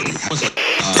What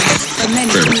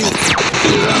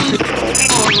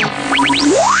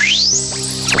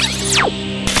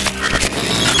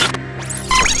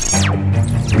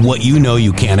you know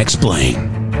you can't explain.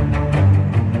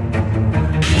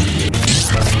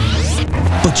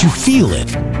 But you feel it.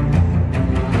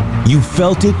 You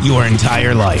felt it your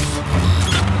entire life.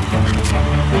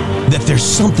 That there's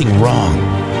something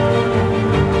wrong.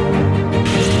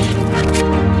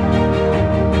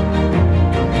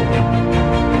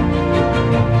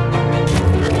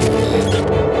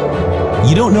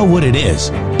 You don't know what it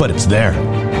is, but it's there.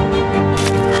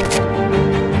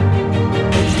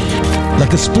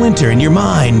 Like a splinter in your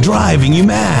mind, driving you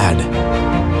mad.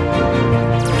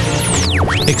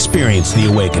 Experience the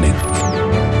awakening.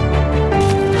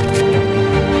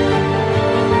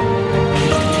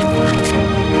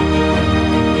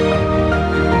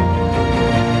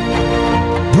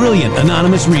 Brilliant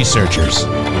anonymous researchers.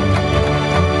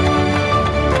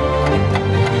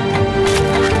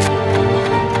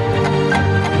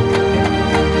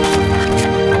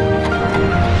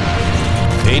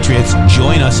 Patriots,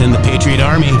 join us in the Patriot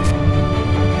Army.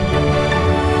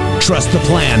 Trust the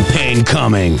plan, pain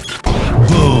coming.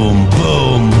 Boom,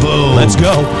 boom, boom. Let's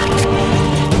go.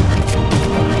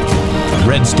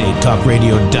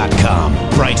 RedStateTalkRadio.com,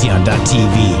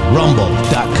 Brighteon.tv,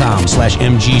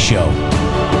 Rumble.com/MG Show.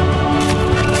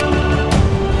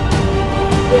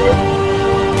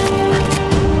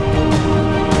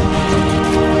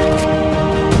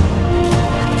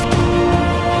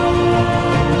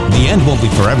 The end won't be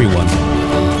for everyone.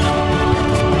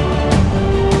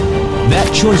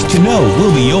 That choice to know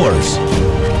will be yours.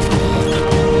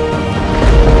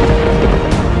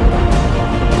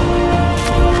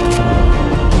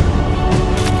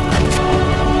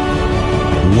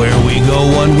 Where we go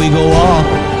one, we go all.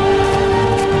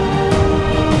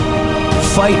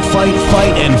 Fight, fight,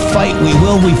 fight, and fight we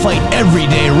will. We fight every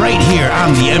day right here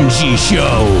on the MG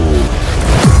Show.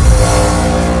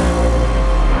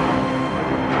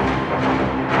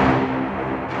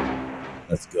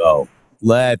 Let's go.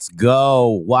 Let's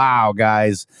go. Wow,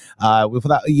 guys.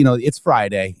 Without, it's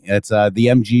Friday. It's the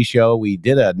MG Show. We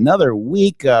did another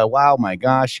week. Wow, my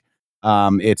gosh.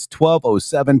 It's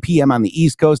 12:07 p.m. on the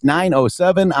East Coast,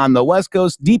 9:07 on the West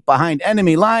Coast, deep behind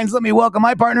enemy lines. Let me welcome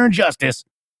my partner in justice,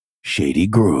 Shady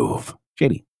Groove.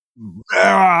 Shady.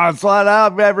 Flat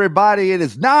out, everybody. It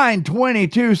is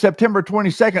 9/22, September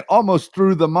 22nd, almost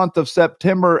through the month of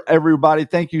September. Everybody,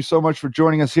 thank you so much for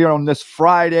joining us here on this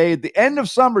Friday, the end of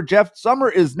summer. Jeff, summer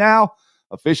is now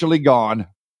officially gone.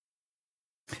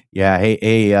 Yeah. Hey.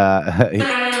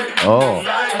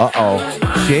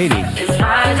 Shady. It's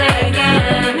Friday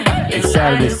again. It's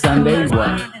Saturday, Sunday.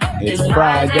 What? It's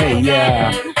Friday.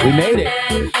 Yeah. We made it.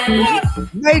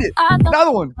 Made it.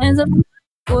 Another one.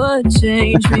 Would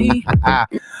change me.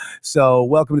 So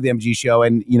welcome to the MG Show,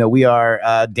 and we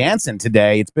are dancing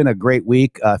today. It's been a great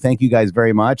week. Thank you guys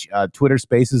very much. Twitter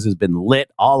Spaces has been lit,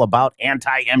 all about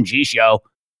anti-MG Show.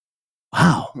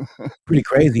 Wow, pretty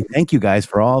crazy. Thank you guys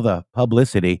for all the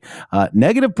publicity.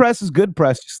 Negative press is good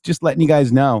press. Just letting you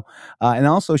guys know. And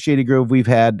also, Shady Groove, we've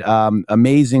had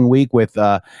amazing week with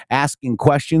asking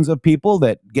questions of people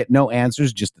that get no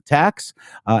answers, just attacks.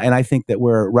 And I think that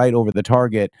we're right over the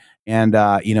target. And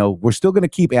we're still going to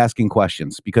keep asking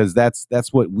questions because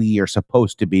that's what we are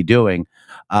supposed to be doing.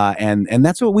 And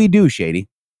that's what we do, Shady.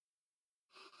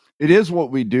 It is what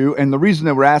we do. And the reason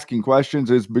that we're asking questions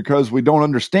is because we don't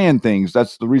understand things.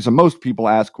 That's the reason most people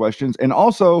ask questions. And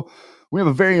also, we have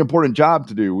a very important job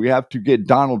to do. We have to get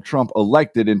Donald Trump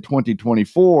elected in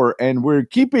 2024. And we're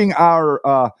keeping our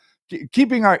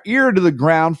ear to the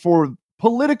ground for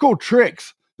political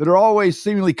tricks that are always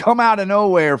seemingly come out of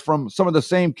nowhere from some of the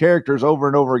same characters over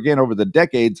and over again over the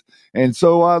decades. And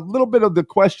so a little bit of the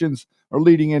questions are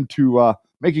leading into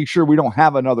making sure we don't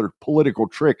have another political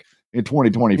trick in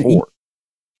 2024.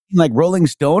 Like Rolling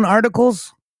Stone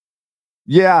articles?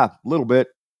 Yeah, a little bit.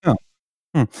 Oh.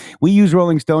 We use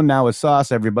Rolling Stone now as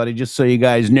sauce, everybody, just so you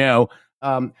guys know.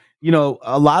 A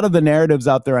lot of the narratives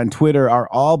out there on Twitter are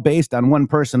all based on one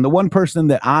person. The one person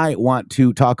that I want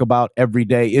to talk about every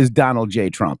day is Donald J.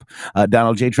 Trump.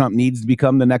 Donald J. Trump needs to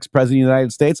become the next president of the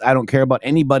United States. I don't care about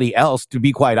anybody else, to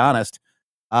be quite honest.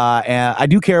 And I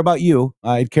do care about you.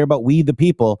 I care about we, the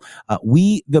people.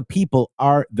 We, the people,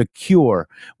 are the cure.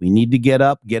 We need to get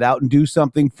up, get out and do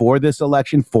something for this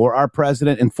election, for our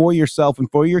president, and for yourself,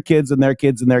 and for your kids and their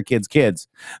kids and their kids' kids.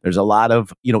 There's a lot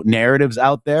of, narratives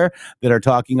out there that are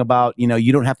talking about,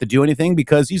 you don't have to do anything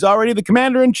because he's already the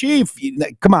commander in chief.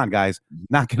 Come on, guys,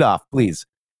 knock it off, please.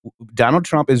 Donald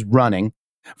Trump is running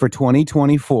for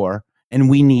 2024, and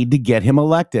we need to get him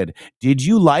elected. Did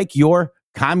you like your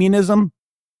communism?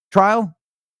 trial?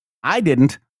 I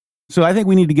didn't. So I think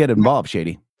we need to get involved,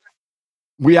 Shady.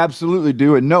 We absolutely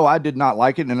do. And no, I did not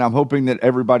like it. And I'm hoping that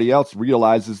everybody else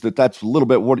realizes that that's a little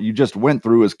bit what you just went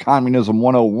through is communism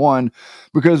 101,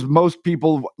 because most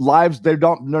people lives, they're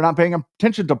not paying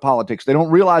attention to politics. They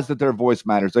don't realize that their voice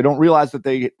matters. They don't realize that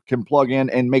they can plug in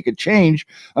and make a change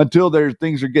until their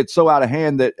things get so out of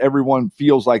hand that everyone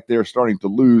feels like they're starting to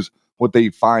lose what they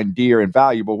find dear and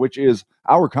valuable, which is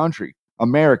our country,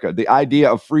 America, the idea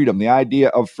of freedom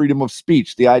of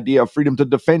speech, the idea of freedom to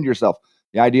defend yourself,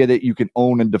 the idea that you can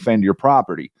own and defend your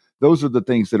property. Those are the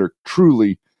things that are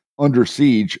truly under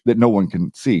siege that no one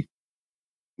can see.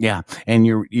 Yeah. And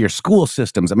your school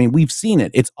systems. I mean, we've seen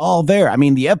it. It's all there. I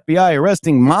mean, the FBI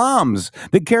arresting moms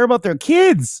that care about their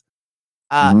kids.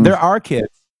 There are kids.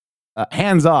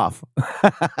 Hands off.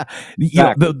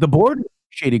 The border,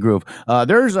 Shady Groove.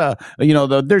 There's a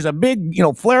big,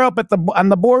 flare up on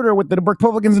the border with the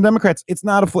Republicans and Democrats. It's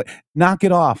not a flare. Knock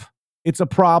it off. It's a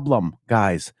problem,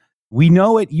 guys. We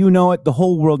know it. You know it. The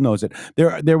whole world knows it.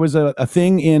 There was a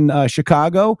thing in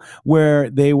Chicago where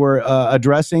they were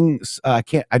addressing. I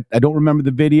don't remember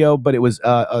the video, but it was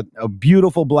a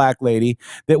beautiful black lady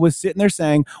that was sitting there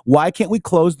saying, "Why can't we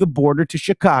close the border to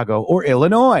Chicago or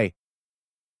Illinois?"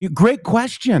 Great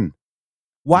question.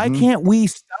 Why can't we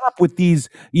stop with these?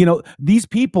 These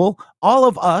people. All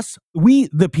of us, we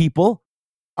the people,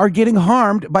 are getting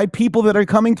harmed by people that are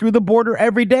coming through the border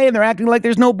every day, and they're acting like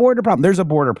there's no border problem. There's a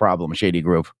border problem, Shady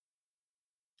Groove.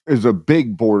 Is a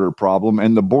big border problem,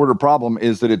 and the border problem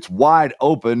is that it's wide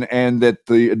open and that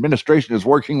the administration is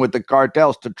working with the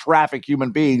cartels to traffic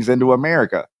human beings into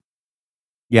America.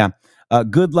 Yeah.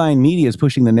 Good Line Media is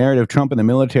pushing the narrative Trump and the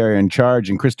military are in charge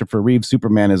and Christopher Reeve,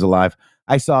 Superman, is alive.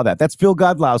 I saw that. That's Phil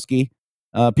Godlowski.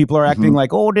 People are acting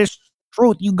like, oh, this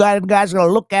truth, you guys got to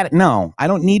look at it. No, I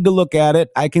don't need to look at it.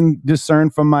 I can discern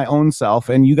from my own self,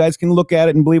 and you guys can look at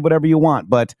it and believe whatever you want.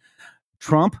 But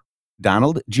Trump,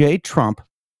 Donald J. Trump,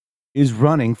 is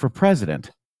running for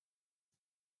president.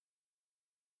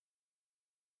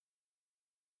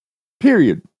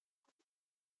 Period.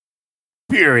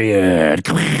 With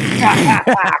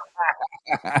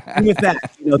that,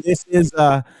 this is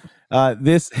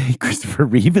this Christopher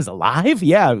Reeve is alive.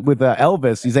 Yeah, with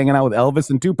Elvis. He's hanging out with Elvis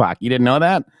and Tupac. You didn't know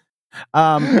that?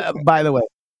 By the way,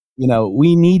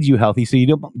 we need you healthy so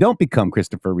you don't become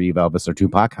Christopher Reeve, Elvis, or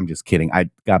Tupac. I'm just kidding.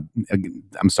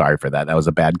 I'm sorry for that. That was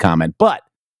a bad comment, but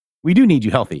we do need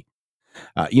you healthy.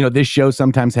 This show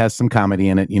sometimes has some comedy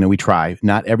in it. We try.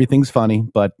 Not everything's funny,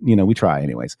 but, we try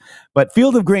anyways. But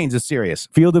Field of Greens is serious.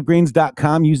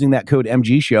 Fieldofgreens.com, using that code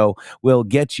MG Show, will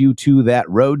get you to that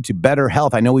road to better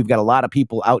health. I know we've got a lot of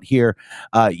people out here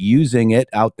using it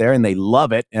out there, and they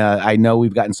love it. I know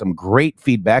we've gotten some great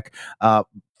feedback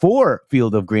for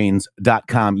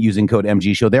fieldofgreens.com using code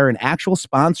MG Show. They're an actual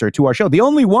sponsor to our show. The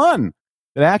only one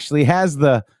that actually has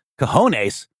the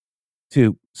cojones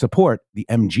to support the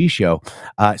MG Show.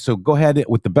 So go ahead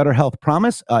with the Better Health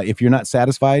Promise. If you're not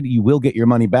satisfied, you will get your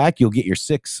money back. You'll get your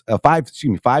 5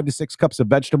 to 6 cups of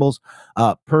vegetables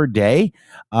per day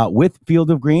with Field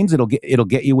of Greens. It'll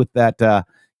get you with that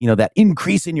that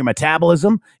increase in your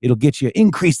metabolism. It'll get you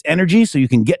increased energy so you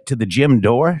can get to the gym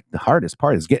door. The hardest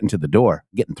part is getting through the door,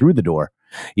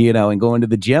 and going to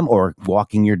the gym, or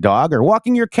walking your dog or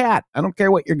walking your cat. I don't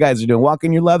care what your guys are doing.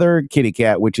 Walking your leather kitty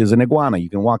cat, which is an iguana. You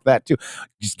can walk that too.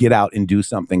 Just get out and do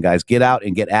something, guys. Get out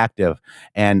and get active.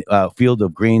 And Field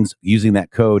of Greens, using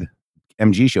that code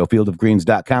MG Show,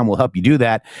 fieldofgreens.com, will help you do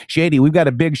that. Shady, we've got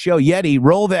a big show. Yeti,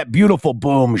 roll that beautiful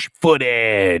boom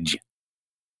footage.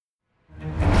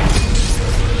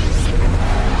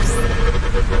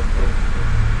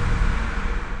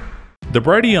 The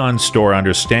Bribery store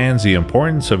understands the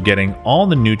importance of getting all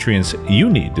the nutrients you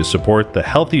need to support the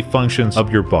healthy functions of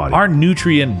your body. Our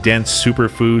nutrient-dense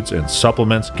superfoods and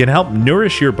supplements can help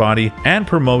nourish your body and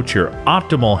promote your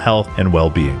optimal health and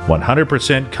well-being.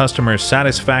 100% customer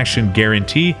satisfaction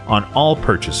guarantee on all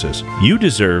purchases. You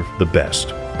deserve the best.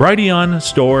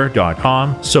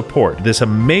 BrighteonStore.com. Support this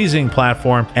amazing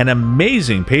platform and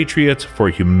amazing patriots for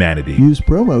humanity. Use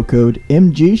promo code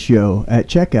MGSHOW at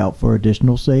checkout for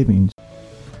additional savings.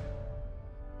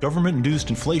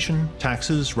 Government-induced inflation,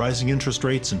 taxes, rising interest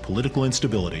rates, and political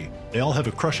instability. They all have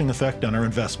a crushing effect on our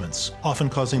investments,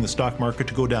 often causing the stock market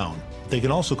to go down. They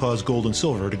can also cause gold and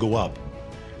silver to go up.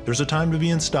 There's a time to be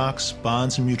in stocks,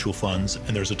 bonds, and mutual funds,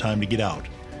 and there's a time to get out.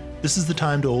 This is the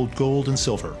time to hold gold and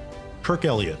silver. Kirk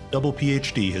Elliott, double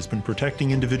PhD, has been protecting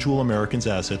individual Americans'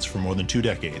 assets for more than 2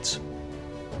 decades.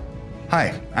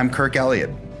 Hi, I'm Kirk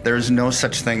Elliott. There is no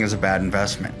such thing as a bad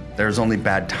investment. There is only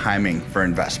bad timing for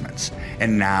investments.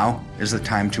 And now is the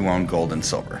time to own gold and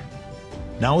silver.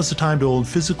 Now is the time to own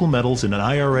physical metals in an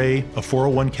IRA, a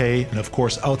 401k, and of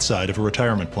course outside of a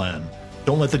retirement plan.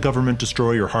 Don't let the government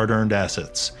destroy your hard-earned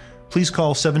assets. Please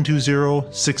call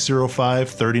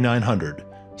 720-605-3900.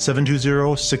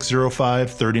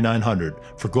 720-605-3900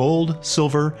 for gold,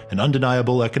 silver, and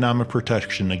undeniable economic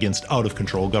protection against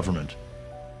out-of-control government.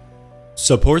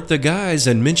 Support the guys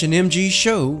and mention MG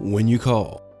Show when you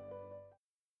call.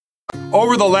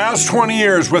 Over the last 20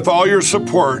 years, with all your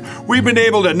support, we've been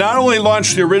able to not only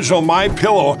launch the original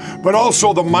MyPillow, but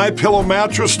also the MyPillow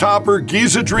mattress topper,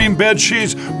 Giza Dream bed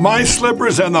sheets, My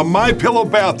Slippers, and the MyPillow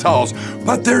bath towels.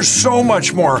 But there's so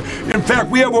much more. In fact,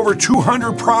 we have over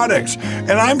 200 products,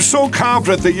 and I'm so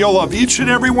confident that you'll love each and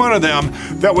every one of them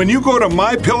that when you go to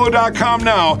MyPillow.com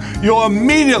now, you'll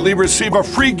immediately receive a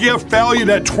free gift valued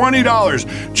at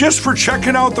 $20 just for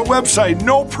checking out the website.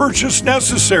 No purchase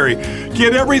necessary.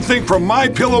 Get everything from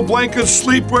MyPillow blankets,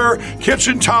 sleepwear,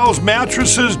 kitchen towels,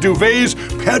 mattresses, duvets,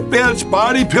 pet beds,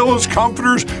 body pillows,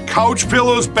 comforters, couch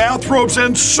pillows, bathrobes,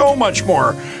 and so much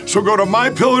more. So go to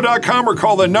MyPillow.com or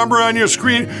call the number on your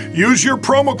screen. Use your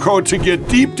promo code to get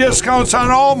deep discounts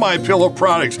on all MyPillow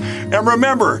products. And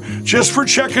remember, just for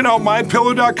checking out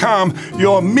MyPillow.com,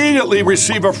 you'll immediately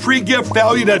receive a free gift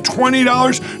valued at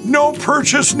 $20. No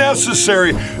purchase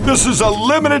necessary. This is a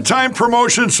limited time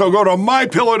promotion, so go to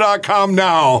MyPillow.com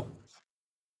now.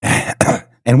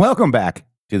 And welcome back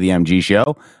to the MG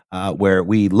Show, where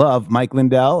we love Mike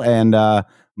Lindell and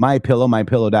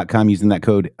mypillow.com. Using that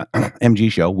code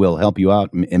MG Show will help you out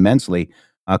immensely.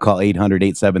 Call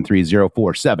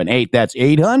 800-873-0478. That's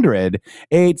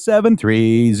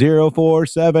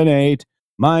 800-873-0478.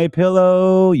 My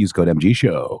Pillow. Use code MG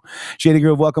Show. Shady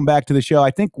Groove, welcome back to the show. I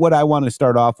think what I want to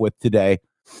start off with today,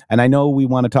 and I know we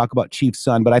want to talk about Chief's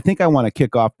son, but I think I want to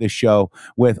kick off this show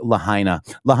with Lahaina.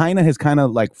 Lahaina has kind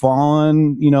of like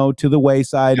fallen, to the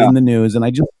wayside in the news, and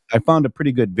I found a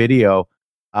pretty good video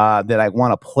that I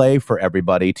want to play for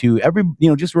everybody to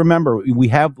just remember we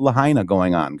have Lahaina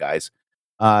going on, guys,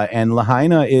 and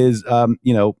Lahaina is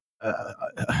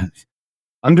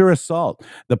under assault.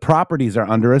 The properties are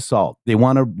under assault. They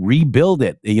want to rebuild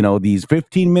it. These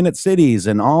 15-minute cities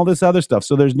and all this other stuff.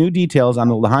 So there's new details on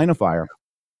the Lahaina fire.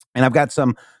 And I've got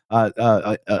some,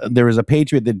 there was a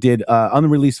Patriot that did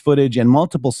unreleased footage and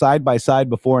multiple side-by-side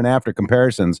before and after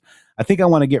comparisons. I think I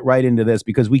want to get right into this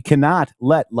because we cannot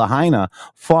let Lahaina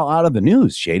fall out of the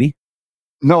news, Shady.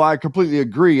 No, I completely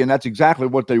agree. And that's exactly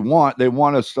what they want. They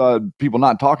want us, people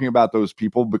not talking about those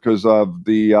people because of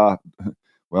the,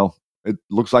 it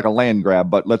looks like a land grab,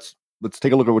 but let's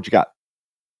take a look at what you got.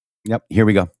 Yep, here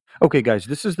we go. Okay, guys,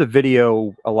 this is the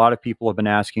video a lot of people have been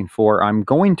asking for. I'm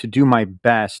going to do my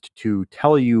best to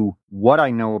tell you what I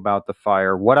know about the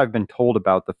fire, what I've been told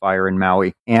about the fire in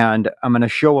Maui, and I'm going to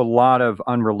show a lot of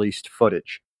unreleased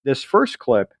footage. This first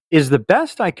clip is the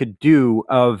best I could do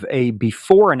of a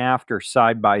before and after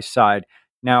side by side.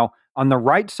 Now, on the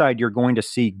right side, you're going to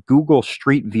see Google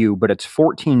Street View, but it's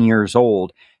 14 years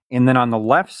old. And then on the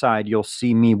left side, you'll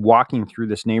see me walking through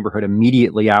this neighborhood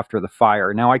immediately after the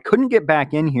fire. Now, I couldn't get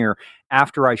back in here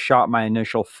after I shot my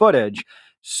initial footage.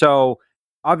 So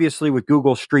obviously with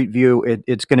Google Street View,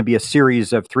 it's going to be a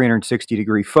series of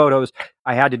 360-degree photos.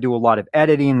 I had to do a lot of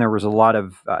editing. There was a lot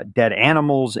of dead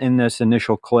animals in this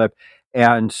initial clip.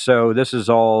 And so this is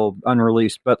all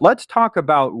unreleased. But let's talk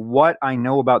about what I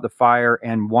know about the fire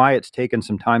and why it's taken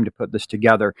some time to put this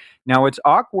together. Now, it's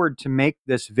awkward to make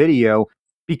this video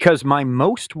because my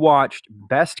most watched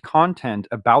best content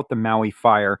about the Maui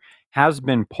fire has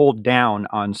been pulled down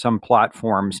on some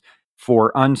platforms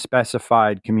for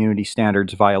unspecified community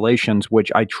standards violations,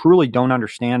 which I truly don't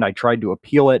understand. I tried to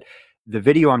appeal it. The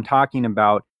video I'm talking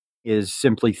about is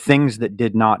simply things that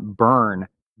did not burn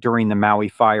during the Maui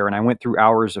fire. And I went through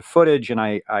hours of footage and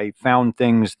I found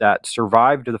things that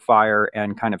survived the fire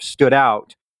and kind of stood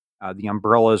out. The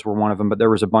umbrellas were one of them, but there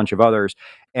was a bunch of others.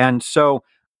 And so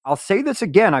I'll say this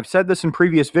again. I've said this in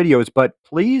previous videos, but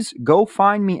please go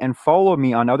find me and follow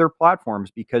me on other platforms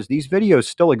because these videos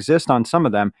still exist on some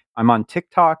of them. I'm on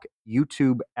TikTok,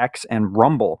 YouTube, X, and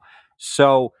Rumble.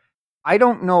 So I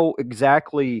don't know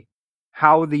exactly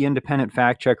how the independent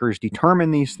fact checkers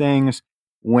determine these things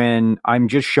when I'm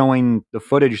just showing the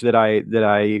footage that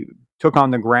I took on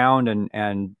the ground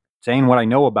and saying what I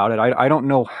know about it. I don't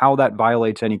know how that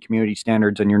violates any community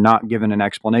standards, and you're not given an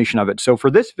explanation of it. So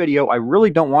for this video, I really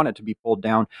don't want it to be pulled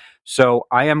down. So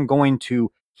I am going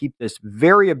to keep this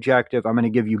very objective. I'm going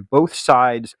to give you both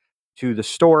sides to the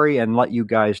story and let you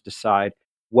guys decide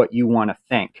what you want to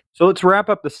think. So let's wrap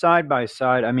up the side by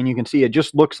side. I mean, you can see it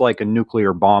just looks like a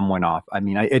nuclear bomb went off. I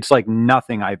mean, it's like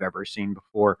nothing I've ever seen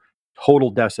before. Total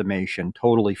decimation,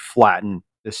 totally flattened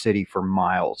the city for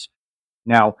miles.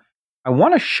 Now, I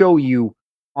want to show you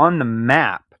on the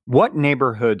map what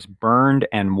neighborhoods burned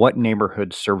and what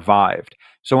neighborhoods survived.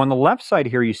 So on the left side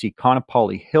here, you see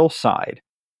Kaanapali Hillside.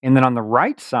 And then on the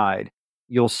right side,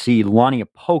 you'll see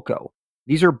Laniapoco.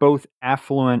 These are both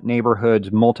affluent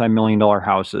neighborhoods, multi-million-dollar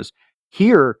houses.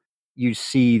 Here, you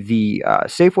see the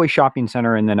Safeway shopping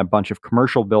center and then a bunch of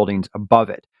commercial buildings above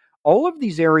it. All of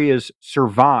these areas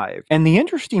survive. And the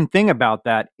interesting thing about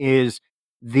that is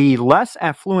the less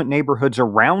affluent neighborhoods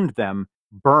around them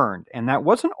burned. And that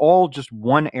wasn't all just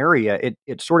one area.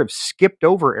 It sort of skipped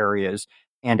over areas,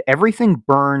 and everything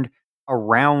burned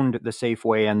around the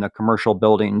Safeway and the commercial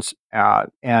buildings,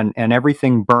 and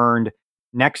everything burned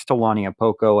next to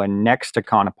Laniapoco and next to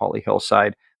Kaanapali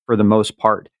Hillside for the most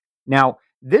part. Now,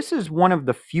 this is one of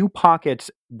the few pockets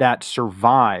that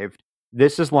survived.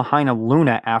 This is Lahaina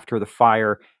Luna after the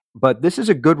fire, but this is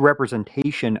a good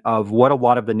representation of what a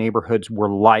lot of the neighborhoods were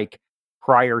like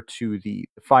prior to the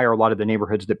fire. A lot of the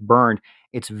neighborhoods that burned,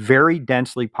 it's very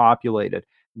densely populated.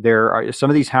 There are some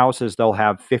of these houses, they'll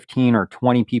have 15 or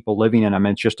 20 people living in them.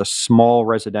 It's just a small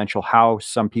residential house.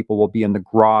 Some people will be in the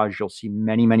garage. You'll see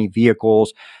many, many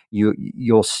vehicles.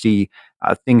 You'll see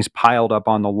things piled up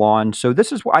on the lawn. So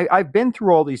this is why I've been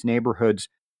through all these neighborhoods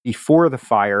before the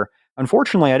fire.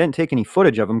 Unfortunately, I didn't take any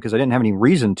footage of them because I didn't have any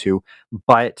reason to,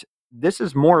 but this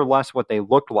is more or less what they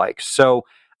looked like. So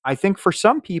I think for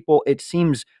some people, it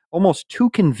seems almost too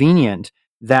convenient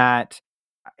that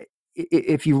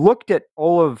if you looked at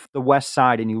all of the West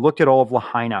Side and you looked at all of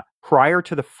Lahaina prior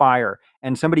to the fire,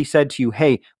 and somebody said to you,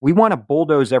 hey, we want to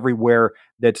bulldoze everywhere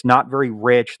that's not very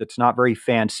rich, that's not very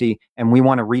fancy, and we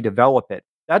want to redevelop it.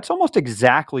 That's almost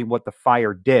exactly what the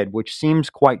fire did, which seems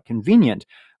quite convenient.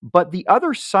 But the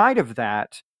other side of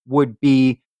that would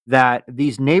be that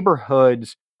these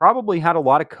neighborhoods probably had a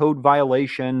lot of code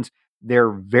violations.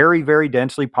 They're very, very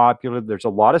densely populated. There's a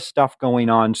lot of stuff going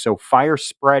on. So fire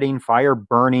spreading, fire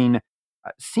burning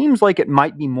seems like it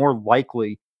might be more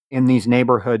likely in these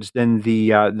neighborhoods than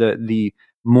the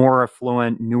more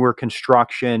affluent, newer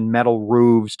construction, metal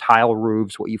roofs, tile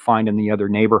roofs, what you find in the other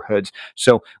neighborhoods.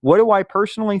 So, what do I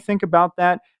personally think about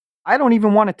that? I don't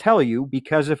even want to tell you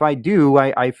because if I do,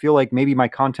 I feel like maybe my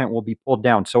content will be pulled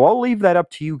down. So I'll leave that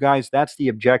up to you guys. That's the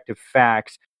objective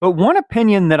facts. But one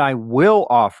opinion that I will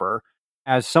offer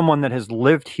as someone that has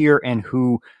lived here and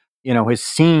who has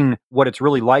seen what it's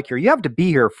really like here. You have to be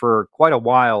here for quite a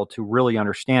while to really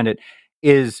understand it.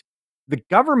 Is the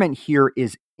government here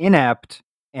is inept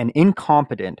and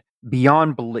incompetent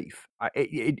beyond belief.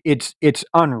 It's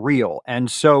unreal, and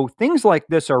so things like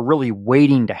this are really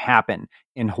waiting to happen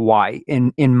in Hawaii,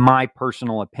 in my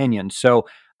personal opinion. So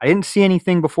I didn't see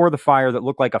anything before the fire that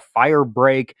looked like a fire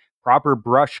break, proper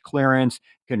brush clearance,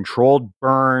 controlled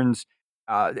burns.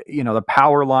 The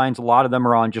power lines, a lot of them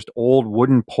are on just old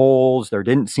wooden poles. There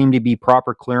didn't seem to be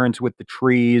proper clearance with the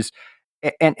trees.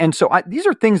 And so these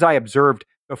are things I observed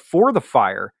before the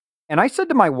fire. And I said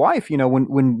to my wife,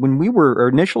 when we were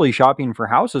initially shopping for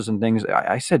houses and things,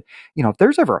 I said, if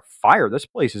there's ever a fire, this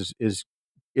place is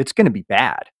it's going to be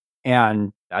bad.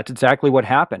 And that's exactly what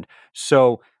happened.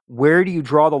 So where do you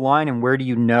draw the line and where do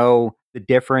you know the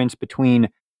difference between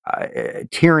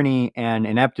tyranny and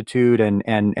ineptitude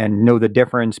and know the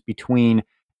difference between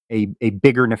a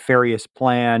bigger nefarious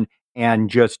plan and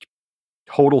just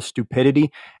total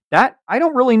stupidity? That I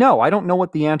don't really know. I don't know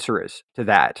what the answer is to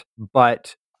that.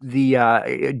 But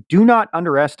do not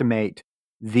underestimate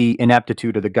the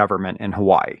ineptitude of the government in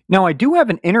Hawaii. Now, I do have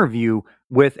an interview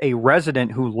with a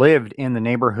resident who lived in the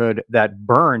neighborhood that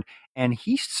burned, and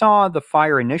he saw the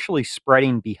fire initially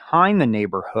spreading behind the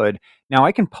neighborhood. Now,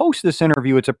 I can post this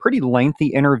interview. It's a pretty lengthy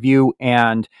interview,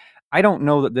 and I don't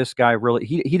know that this guy really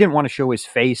he didn't want to show his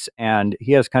face, and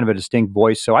he has kind of a distinct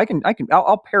voice. So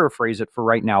I'll paraphrase it for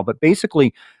right now. But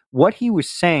basically, what he was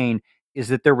saying is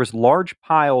that there was large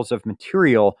piles of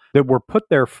material that were put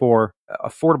there for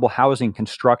affordable housing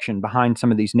construction behind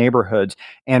some of these neighborhoods,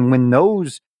 and when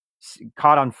those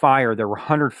caught on fire, there were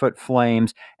 100-foot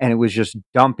flames, and it was just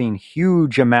dumping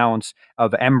huge amounts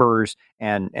of embers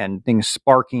and things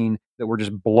sparking that were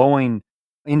just blowing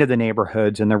into the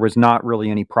neighborhoods, and there was not really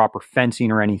any proper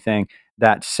fencing or anything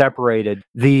that separated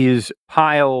these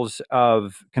piles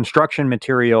of construction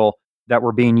material that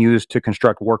were being used to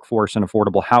construct workforce and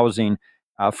affordable housing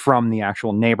from the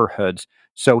actual neighborhoods.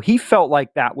 So he felt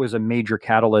like that was a major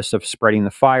catalyst of spreading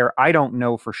the fire. I don't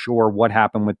know for sure what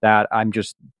happened with that. I'm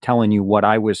just telling you what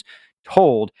I was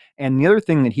told. And the other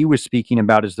thing that he was speaking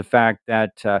about is the fact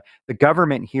that the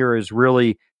government here is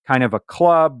really kind of a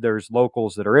club. There's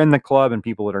locals that are in the club and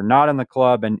people that are not in the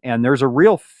club. And there's a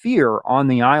real fear on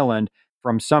the island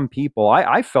from some people.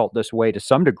 I felt this way to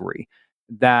some degree,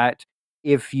 that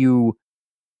if you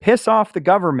piss off the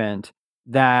government,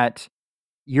 that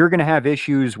you're going to have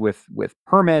issues with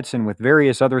permits and with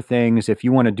various other things if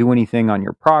you want to do anything on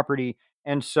your property.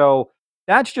 And so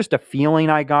that's just a feeling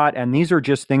I got, and these are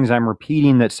just things I'm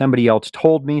repeating that somebody else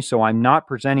told me, so I'm not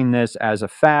presenting this as a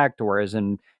fact or as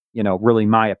in, really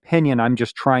my opinion. I'm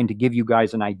just trying to give you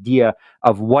guys an idea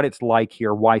of what it's like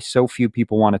here, why so few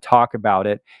people want to talk about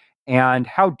it, and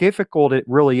how difficult it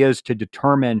really is to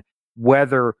determine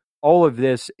whether all of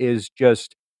this is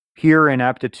just pure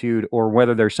ineptitude or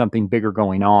whether there's something bigger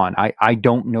going on. I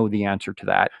don't know the answer to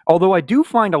that. Although I do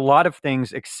find a lot of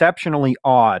things exceptionally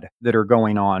odd that are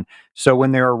going on. So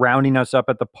when they're rounding us up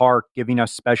at the park, giving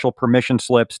us special permission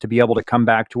slips to be able to come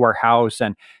back to our house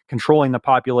and controlling the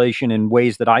population in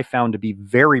ways that I found to be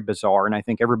very bizarre. And I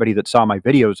think everybody that saw my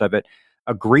videos of it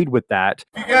agreed with that.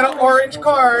 You got an orange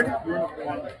card,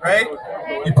 right?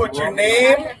 You put your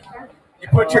name, you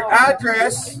put your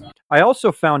address. I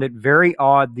also found it very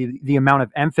odd the amount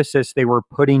of emphasis they were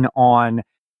putting on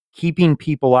keeping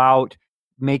people out,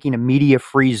 making a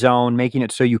media-free zone, making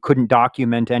it so you couldn't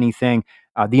document anything.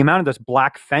 The amount of this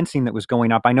black fencing that was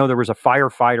going up. I know there was a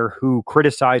firefighter who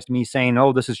criticized me saying,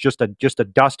 "Oh, this is just a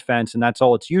dust fence and that's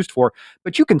all it's used for."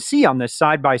 But you can see on this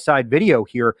side-by-side video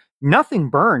here, nothing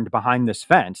burned behind this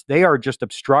fence. They are just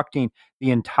obstructing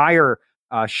the entire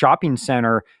shopping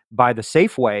center by the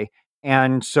Safeway.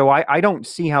 And so I don't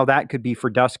see how that could be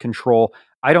for dust control.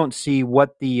 I don't see why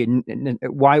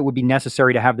it would be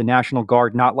necessary to have the National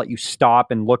Guard not let you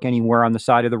stop and look anywhere on the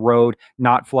side of the road,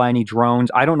 not fly any drones.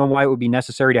 I don't know why it would be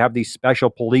necessary to have these special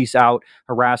police out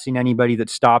harassing anybody that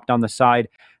stopped on the side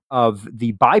of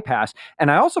the bypass.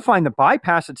 And I also find the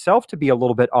bypass itself to be a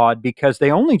little bit odd because they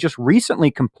only just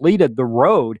recently completed the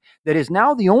road that is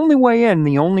now the only way in,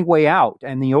 the only way out.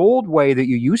 And the old way that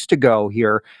you used to go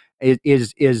here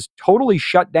is totally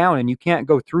shut down and you can't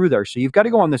go through there. So you've got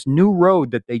to go on this new road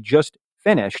that they just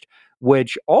finished,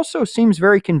 which also seems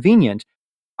very convenient.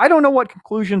 I don't know what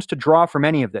conclusions to draw from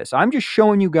any of this. I'm just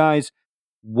showing you guys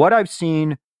what I've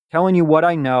seen, telling you what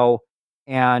I know,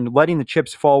 and letting the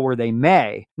chips fall where they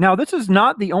may. Now, this is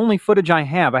not the only footage I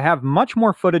have. I have much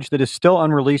more footage that is still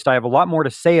unreleased. I have a lot more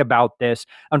to say about this.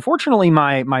 Unfortunately,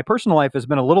 my personal life has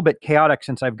been a little bit chaotic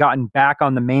since I've gotten back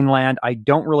on the mainland. I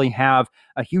don't really have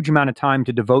a huge amount of time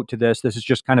to devote to this. This is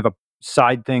just kind of a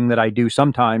side thing that I do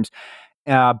sometimes.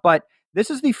 But this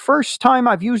is the first time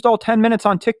I've used all 10 minutes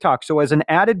on TikTok. So as an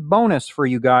added bonus for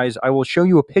you guys, I will show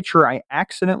you a picture I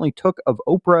accidentally took of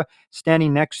Oprah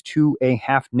standing next to a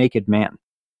half-naked man.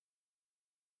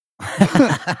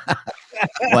 Well,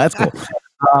 that's cool.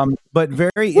 But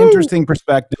very interesting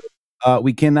perspective.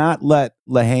 We cannot let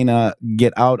Lahaina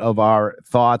get out of our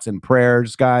thoughts and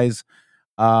prayers, guys.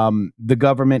 The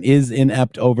government is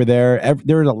inept over there.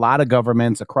 There's a lot of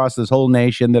governments across this whole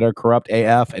nation that are corrupt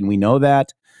AF, and we know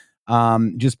that.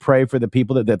 Just pray for the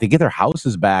people that they get their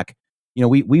houses back.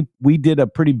 We did a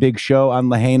pretty big show on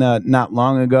Lahaina not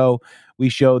long ago. We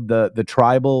showed the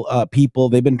tribal people.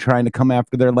 They've been trying to come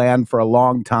after their land for a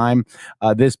long time.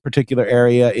 This particular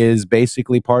area is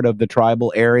basically part of the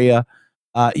tribal area.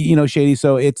 Shady.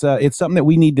 So it's something that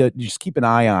we need to just keep an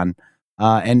eye on.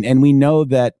 And we know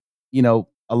that,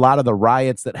 a lot of the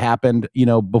riots that happened,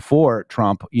 before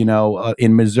Trump,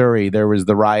 in Missouri, there was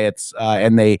the riots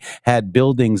and they had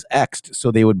buildings X'd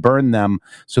so they would burn them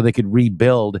so they could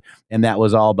rebuild. And that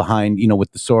was all behind,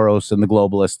 with the Soros and the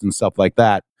globalists and stuff like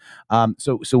that.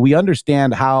 So we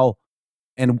understand how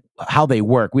they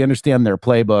work. We understand their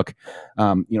playbook.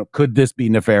 Could this be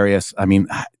nefarious? I mean,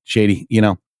 Shady,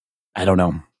 I don't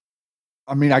know.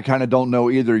 I mean, I kind of don't know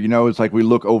either. It's like we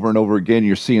look over and over again,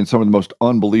 you're seeing some of the most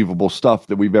unbelievable stuff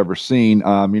that we've ever seen.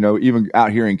 Even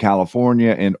out here in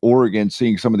California and Oregon,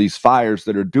 seeing some of these fires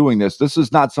that are doing this. This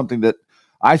is not something that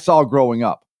I saw growing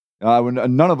up. When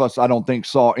none of us, I don't think,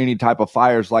 saw any type of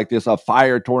fires like this, a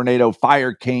fire tornado,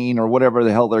 fire cane, or whatever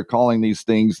the hell they're calling these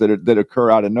things that occur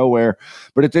out of nowhere.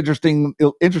 But it's interesting.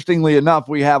 Interestingly enough,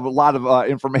 we have a lot of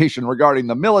information regarding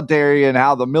the military and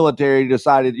how the military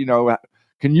decided,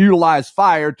 can utilize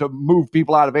fire to move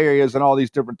people out of areas and all these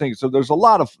different things. So there's a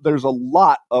lot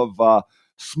of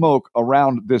smoke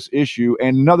around this issue.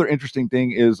 And another interesting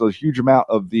thing is a huge amount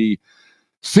of the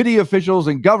city officials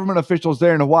and government officials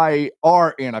there in Hawaii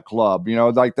are in a club.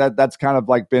 Like that's kind of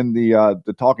like been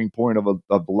the talking point of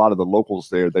a lot of the locals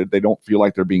there. They don't feel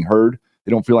like they're being heard. They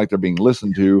don't feel like they're being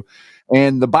listened to.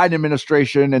 And the Biden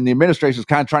administration and the administration is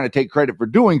kind of trying to take credit for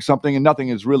doing something, and nothing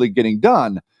is really getting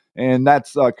done. And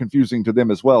that's confusing to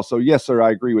them as well. So, yes, sir,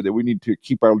 I agree with it. We need to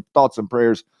keep our thoughts and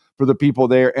prayers for the people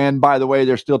there. And by the way,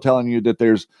 they're still telling you that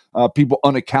there's people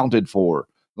unaccounted for.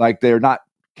 Like they're not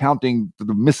counting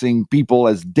the missing people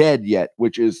as dead yet,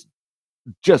 which is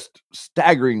just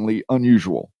staggeringly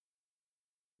unusual.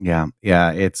 Yeah,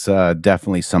 it's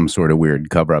definitely some sort of weird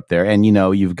cover up there. And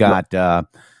you've got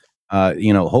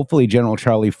hopefully General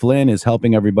Charlie Flynn is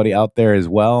helping everybody out there as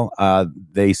well.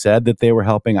 They said that they were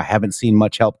helping. I haven't seen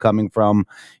much help coming from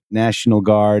National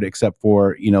Guard except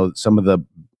for some of the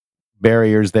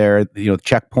barriers there,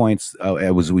 checkpoints,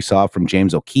 as we saw from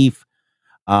James O'Keefe,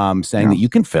 saying that you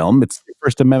can film. It's the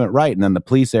First Amendment right. And then the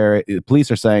police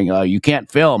are saying you can't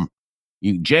film.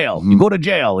 You jail. You go to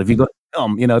jail if you go to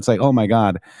film. It's like, oh my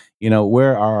God,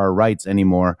 where are our rights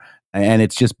anymore? And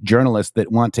it's just journalists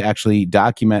that want to actually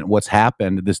document what's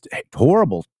happened, this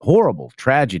horrible, horrible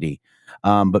tragedy.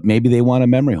 But maybe they want a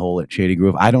memory hole at Shady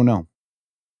Grove. I don't know.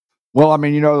 Well, I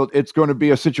mean, it's going to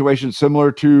be a situation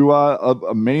similar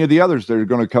to many of the others. They're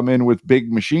going to come in with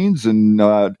big machines and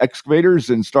excavators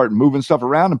and start moving stuff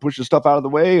around and pushing stuff out of the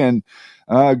way and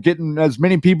getting as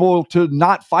many people to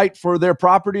not fight for their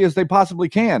property as they possibly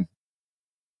can.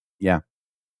 Yeah.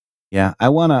 Yeah. I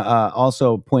want to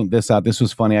also point this out. This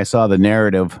was funny. I saw the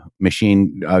narrative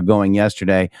machine going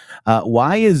yesterday.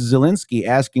 Why is Zelensky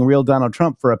asking real Donald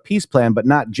Trump for a peace plan, but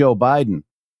not Joe Biden?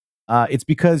 It's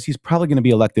because he's probably going to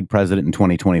be elected president in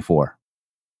 2024.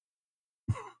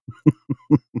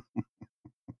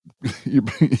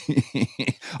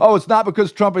 Oh, it's not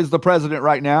because Trump is the president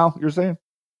right now, you're saying?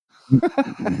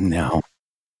 No.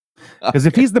 Because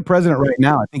if he's the president right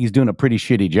now, I think he's doing a pretty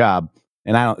shitty job.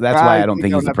 And that's why I don't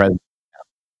think he's the president.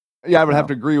 Yeah, I would have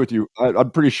to agree with you.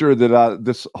 I'm pretty sure that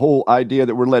this whole idea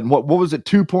that we're letting, what was it,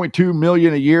 2.2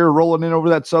 million a year rolling in over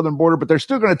that southern border, but they're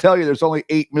still going to tell you there's only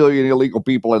 8 million illegal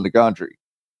people in the country.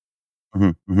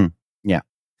 Yeah.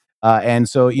 And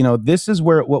so, this is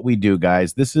what we do,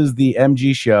 guys. This is the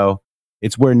MG show.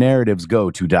 It's where narratives go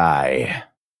to die.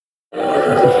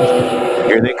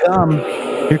 Here they come.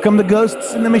 Here come the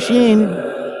ghosts in the machine.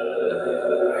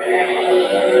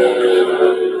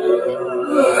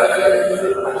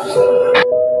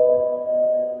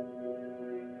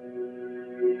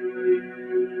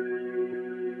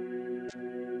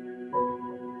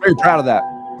 Very proud of that.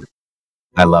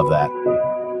 I love that.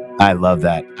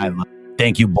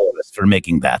 Thank you, Boris, for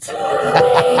making that.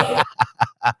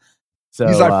 So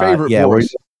he's our favorite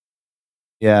Boris.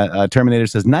 Terminator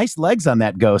says, nice legs on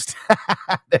that ghost.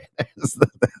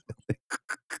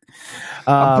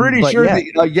 I'm pretty sure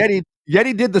that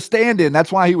Yeti did the stand-in.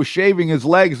 That's why he was shaving his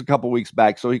legs a couple weeks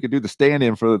back, so he could do the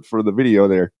stand-in for the video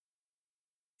there.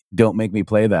 Don't make me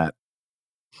play that.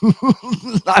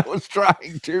 I was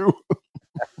trying to.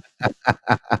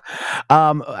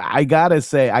 I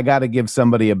gotta give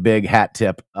somebody a big hat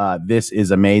tip. This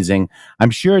is amazing. I'm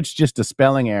sure it's just a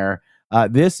spelling error.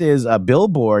 This is a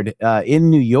billboard in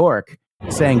New York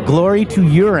saying "Glory to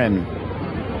urine."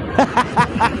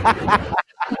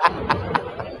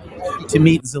 To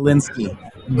meet Zelensky,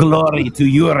 glory to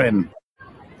urine.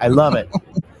 I love it.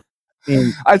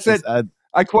 I said,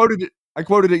 I quoted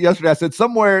it yesterday. I said,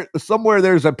 somewhere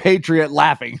there's a patriot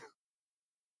laughing.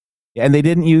 And they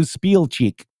didn't use Spiel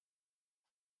cheek.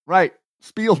 Right.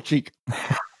 Spiel cheek.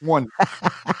 One.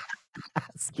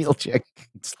 Spiel cheek.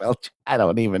 I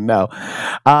don't even know.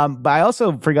 But I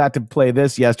also forgot to play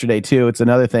this yesterday, too. It's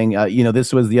another thing.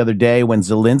 This was the other day when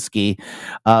Zelensky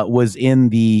was in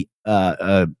the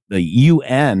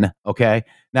UN. Okay.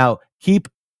 Now, keep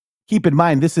in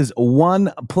mind, this is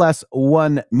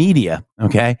 1+1 Media.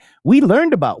 Okay. We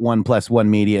learned about 1+1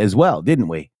 Media as well, didn't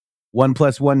we?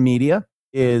 1+1 Media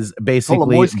is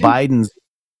basically Biden's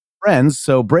friends.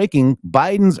 So breaking,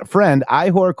 Biden's friend,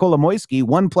 Ihor Kolomoysky,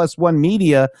 1+1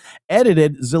 Media,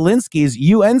 edited Zelensky's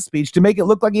UN speech to make it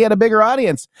look like he had a bigger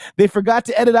audience. They forgot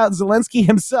to edit out Zelensky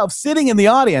himself sitting in the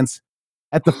audience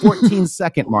at the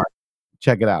 14-second mark.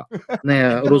 Check it out.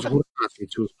 Не розгортати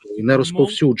цю зброю, не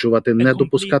розповсюджувати, не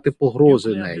допускати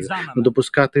погрози нею, не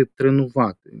допускати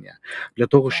тренування для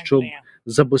того, щоб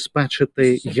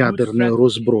забезпечити ядерне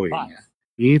роззброєння.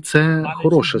 І це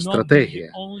хороша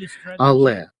стратегія.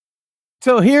 Але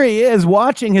So here he is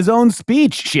watching his own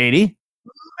speech, Shady.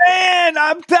 Man,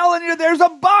 I'm telling you, there's a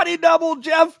body double,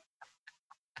 Jeff.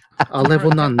 Але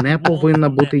вона не повинна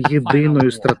бути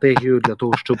єдиною стратегією для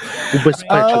того, щоб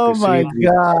убезпечити світ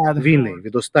від війни,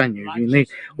 від останньої війни.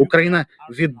 Україна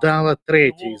віддала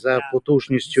третій за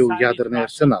потужністю ядерний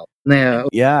арсенал.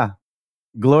 Yeah.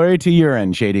 Glory to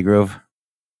urine, Shady Grove.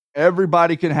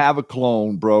 Everybody can have a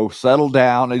clone, bro. Settle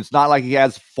down. It's not like he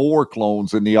has 4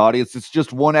 clones in the audience. It's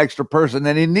just one extra person.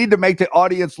 And you need to make the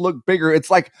audience look bigger. It's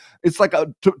like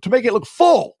to make it look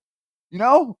full. You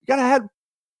gotta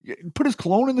put his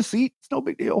clone in the seat. It's no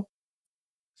big deal.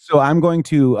 So I'm going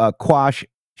to quash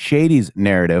Shady's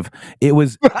narrative. It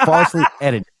was falsely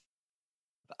edited.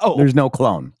 Oh, there's no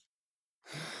clone.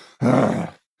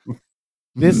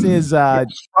 This is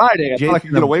it's Friday. I thought I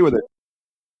could get away with it.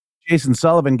 Jason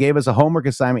Sullivan gave us a homework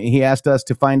assignment. He asked us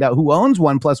to find out who owns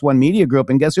 1+1 Media Group,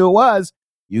 and guess who it was?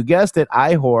 You guessed it,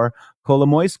 Ihor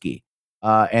Kolomoysky.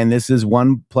 And this is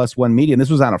 1+1 Media, and this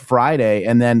was on a Friday,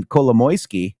 and then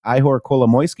Ihor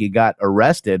Kolomoysky got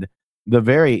arrested the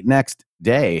very next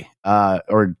day,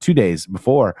 or 2 days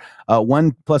before.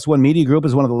 1+1 Media Group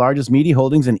is one of the largest media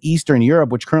holdings in Eastern Europe,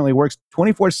 which currently works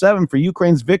 24/7 for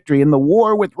Ukraine's victory in the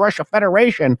war with Russia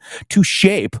Federation to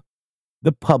shape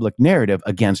the public narrative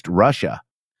against Russia.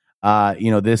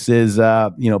 This is,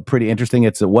 pretty interesting.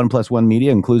 It's a 1+1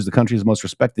 Media, includes the country's most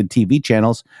respected TV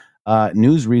channels,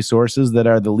 news resources that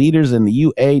are the leaders in the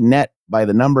UA net by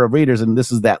the number of readers. And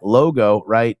this is that logo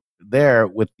right there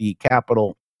with the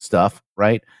capital stuff,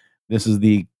 right? This is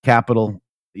the capital,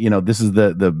 this is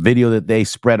the video that they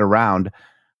spread around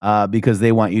because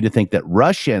they want you to think that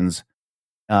Russians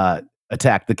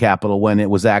attacked the Capitol when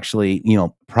it was actually,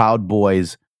 Proud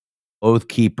Boys, Oath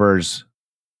Keepers,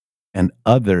 and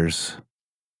others,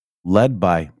 led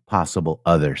by possible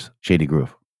others. Shady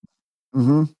Groove.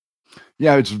 Mm-hmm.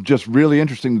 Yeah, it's just really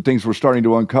interesting the things we're starting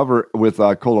to uncover with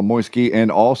Kolomoysky,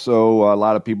 and also a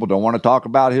lot of people don't want to talk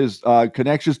about his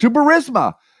connections to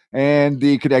Burisma and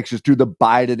the connections to the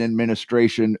Biden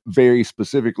administration very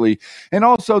specifically. And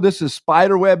also, this is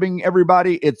spiderwebbing,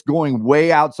 everybody. It's going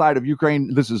way outside of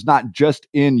Ukraine. This is not just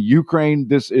in Ukraine.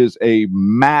 This is a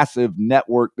massive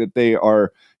network that they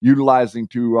are utilizing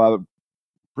to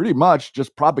pretty much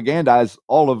just propagandize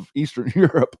all of Eastern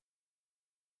Europe.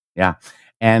 Yeah.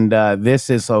 And this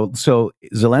is so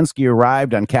Zelensky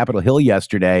arrived on Capitol Hill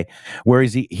yesterday, where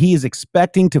he is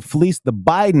expecting to fleece the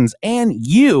Bidens and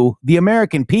you, the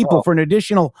American people, for an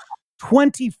additional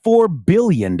 $24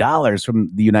 billion from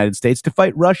the United States to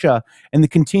fight Russia, and the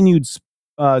continued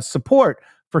support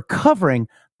for covering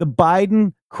the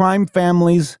Biden crime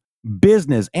family's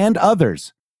business and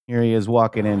others. Here he is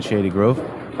walking in, Shady Grove.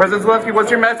 President Zelensky, what's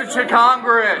your message to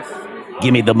Congress?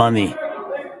 Give me the money.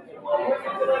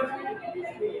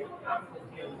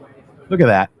 Look at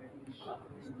that.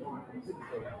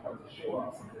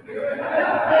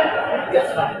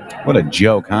 What a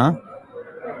joke, huh?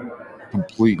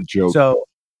 Complete joke. So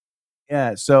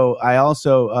I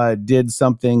also did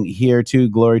something here too.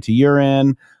 Glory to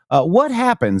urine. What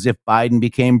happens if Biden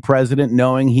became president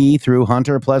knowing he, through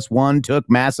Hunter +1, took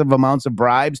massive amounts of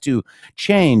bribes to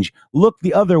look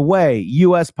the other way,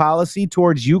 U.S. policy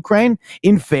towards Ukraine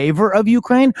in favor of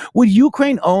Ukraine? Would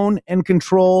Ukraine own and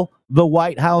control the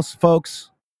White House,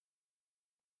 folks?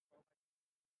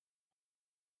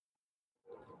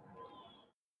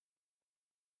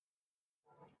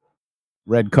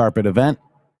 Red carpet event.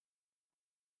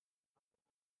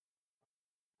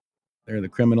 There are the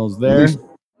criminals there. At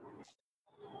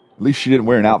least she didn't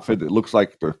wear an outfit that looks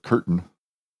like the curtain.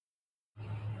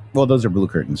 Well, those are blue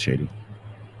curtains, Shady.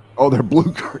 Oh, they're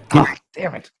blue curtains. God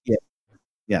damn it.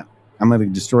 Yeah. I'm going to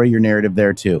destroy your narrative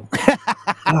there too.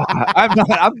 I'm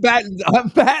batting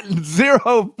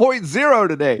 0.0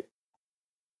 today.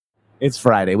 It's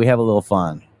Friday. We have a little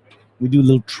fun. We do a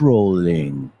little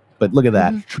trolling. But look at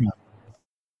that.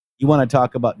 You want to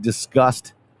talk about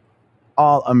disgust?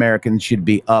 All Americans should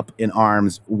be up in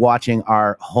arms watching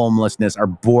our homelessness, our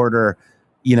border,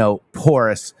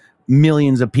 porous,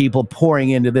 millions of people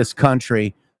pouring into this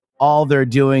country. All they're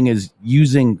doing is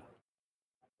using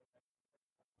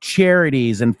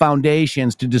charities and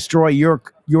foundations to destroy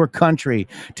your country,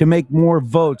 to make more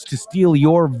votes, to steal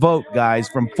your vote, guys,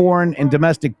 from foreign and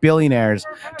domestic billionaires,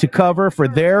 to cover for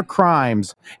their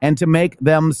crimes and to make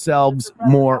themselves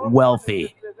more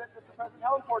wealthy.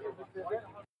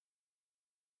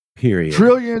 Period.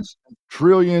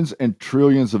 Trillions and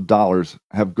trillions of dollars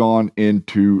have gone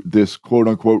into this quote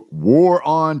unquote war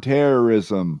on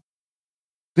terrorism.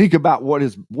 Think about what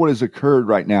has occurred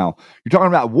right now. You're talking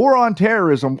about war on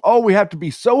terrorism. Oh, we have to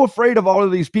be so afraid of all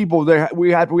of these people.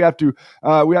 We have to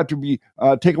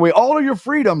take away all of your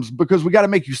freedoms because we got to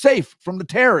make you safe from the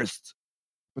terrorists.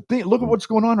 But look at what's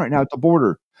going on right now at the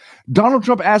border. Donald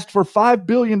Trump asked for $5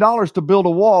 billion to build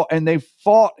a wall, and they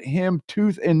fought him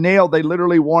tooth and nail. They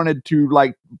literally wanted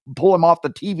to pull him off the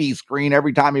TV screen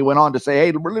every time he went on to say,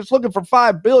 "Hey, we're just looking for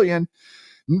 $5 billion."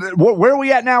 Where are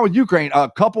we at now with Ukraine? A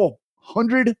couple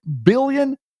 $100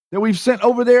 billion that we've sent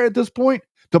over there at this point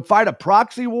to fight a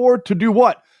proxy war, to do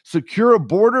what? Secure a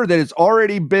border that has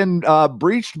already been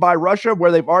breached by Russia,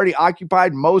 where they've already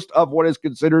occupied most of what is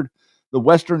considered the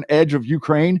western edge of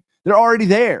Ukraine. They're already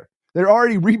there. They're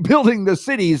already rebuilding the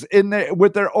cities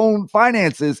with their own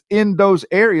finances in those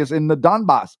areas in the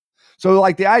Donbass. So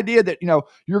like the idea that,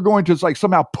 you're going to like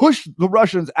somehow push the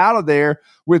Russians out of there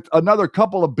with another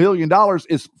couple of $1 billion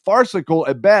is farcical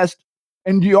at best.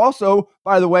 And you also,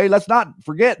 by the way, let's not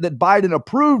forget that Biden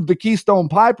approved the Keystone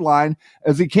Pipeline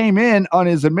as he came in on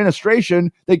his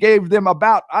administration. They gave them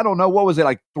about, I don't know, what was it,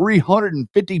 like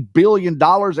 $350 billion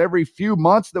every few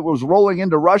months that was rolling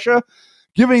into Russia,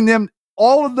 giving them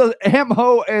all of the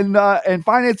ammo and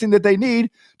financing that they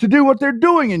need to do what they're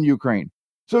doing in Ukraine.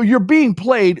 So you're being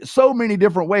played so many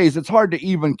different ways, it's hard to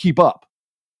even keep up.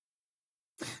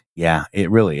 Yeah, it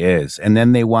really is. And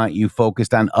then they want you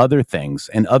focused on other things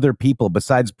and other people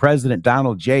besides President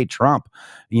Donald J. Trump.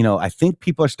 I think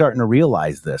people are starting to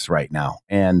realize this right now.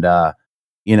 And,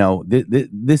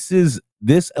 this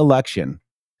election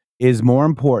is more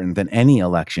important than any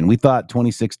election. We thought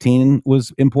 2016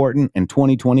 was important and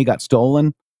 2020 got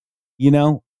stolen.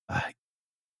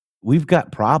 We've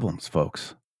got problems,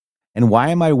 folks. And why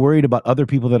am I worried about other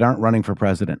people that aren't running for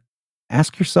president?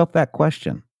 Ask yourself that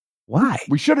question. Why?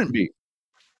 We shouldn't be.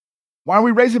 Why are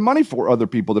we raising money for other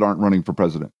people that aren't running for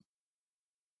president?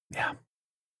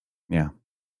 Yeah.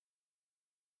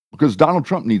 Because Donald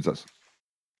Trump needs us.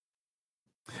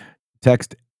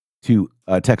 Text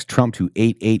Trump to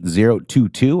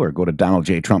 88022 or go to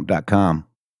donaldjtrump.com.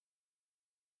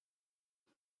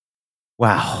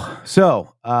 Wow.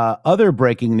 So, other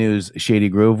breaking news, Shady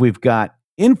Groove, we've got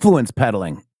influence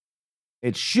peddling.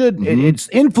 It's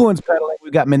influence peddling.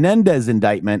 We've got Menendez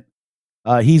indictment.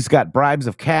 He's got bribes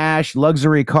of cash,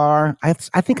 luxury car. I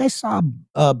think I saw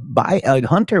a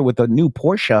Hunter with a new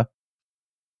Porsche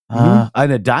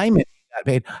and a diamond got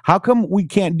paid. How come we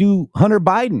can't do Hunter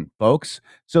Biden, folks?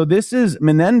 So this is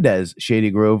Menendez,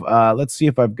 Shady Groove. Let's see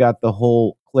if I've got the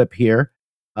whole clip here.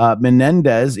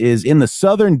 Menendez is in the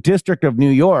Southern District of New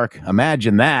York.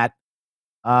 Imagine that.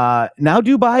 Now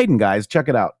do Biden, guys. Check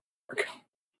it out.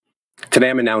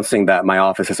 Today, I'm announcing that my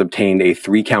office has obtained a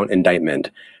 3-count indictment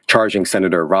charging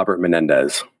Senator Robert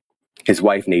Menendez, his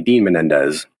wife Nadine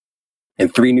Menendez,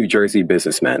 and 3 New Jersey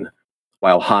businessmen,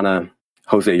 while Hannah,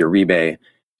 Jose Uribe,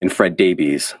 and Fred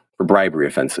Davies for bribery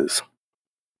offenses.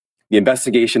 The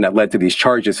investigation that led to these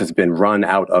charges has been run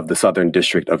out of the Southern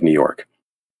District of New York.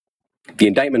 The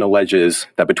indictment alleges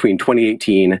that between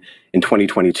 2018 and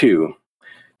 2022,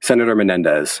 Senator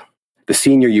Menendez, the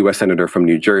senior U.S. Senator from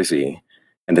New Jersey,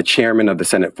 and the chairman of the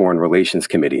Senate Foreign Relations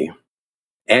Committee,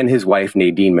 and his wife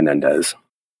Nadine Menendez,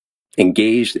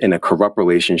 engaged in a corrupt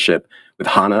relationship with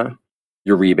Hannah,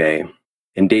 Uribe,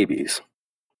 and Davies.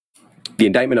 The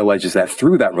indictment alleges that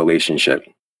through that relationship,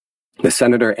 the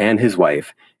senator and his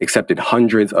wife accepted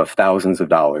hundreds of thousands of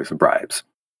dollars of bribes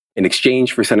in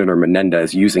exchange for Senator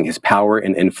Menendez using his power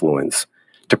and influence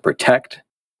to protect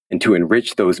and to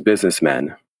enrich those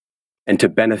businessmen and to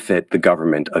benefit the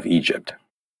government of Egypt.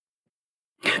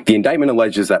 The indictment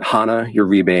alleges that Hannah,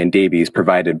 Uribe, and Davies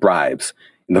provided bribes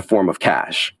in the form of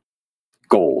cash,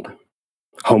 gold,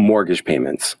 home mortgage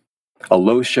payments, a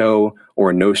low-show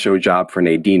or a no-show job for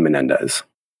Nadine Menendez,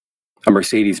 a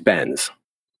Mercedes-Benz,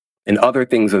 and other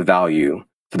things of value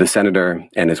to the senator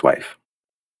and his wife.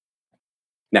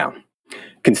 Now,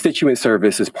 constituent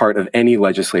service is part of any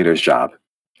legislator's job.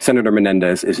 Senator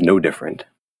Menendez is no different.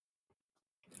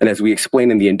 And as we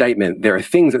explain in the indictment, there are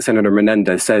things that Senator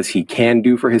Menendez says he can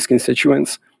do for his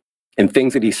constituents and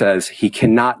things that he says he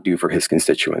cannot do for his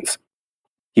constituents.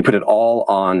 He put it all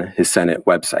on his Senate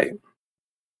website.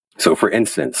 So for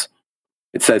instance,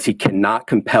 it says he cannot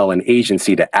compel an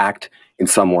agency to act in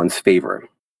someone's favor.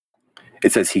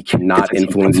 It says he cannot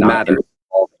influence matters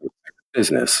in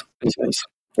business.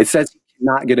 It says he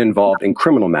cannot get involved in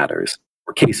criminal matters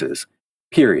or cases,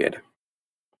 period.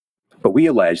 But we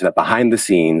allege that behind the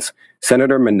scenes,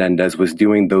 Senator Menendez was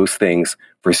doing those things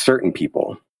for certain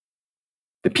people,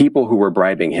 the people who were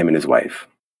bribing him and his wife.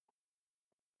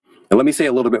 Now, let me say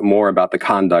a little bit more about the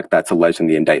conduct that's alleged in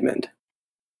the indictment.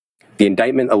 The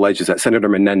indictment alleges that Senator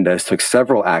Menendez took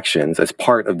several actions as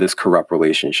part of this corrupt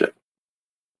relationship.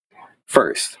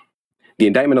 First, the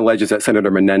indictment alleges that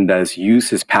Senator Menendez used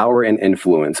his power and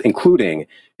influence, including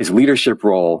his leadership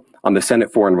role on the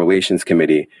Senate Foreign Relations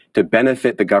Committee, to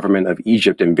benefit the government of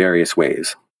Egypt in various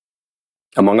ways.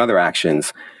 Among other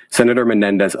actions, Senator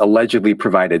Menendez allegedly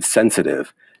provided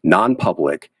sensitive,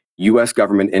 non-public U.S.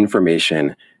 government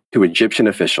information to Egyptian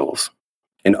officials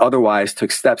and otherwise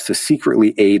took steps to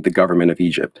secretly aid the government of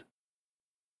Egypt.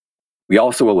 We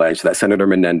also allege that Senator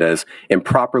Menendez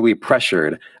improperly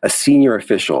pressured a senior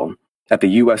official at the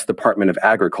U.S. Department of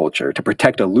Agriculture to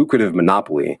protect a lucrative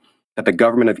monopoly that the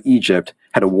government of Egypt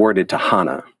had awarded to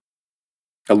Hannah,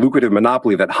 a lucrative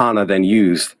monopoly that Hannah then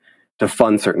used to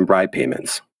fund certain bribe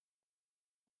payments.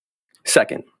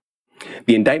 Second,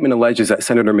 The indictment alleges that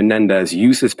Senator Menendez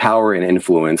used his power and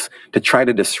influence to try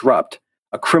to disrupt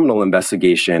a criminal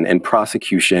investigation and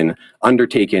prosecution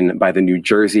undertaken by the New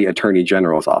Jersey Attorney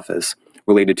General's office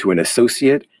related to an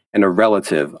associate and a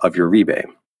relative of Uribe.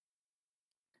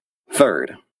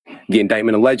 Third, the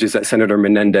indictment alleges that Senator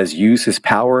Menendez used his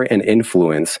power and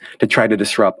influence to try to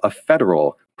disrupt a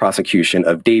federal prosecution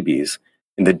of Davies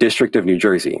in the District of New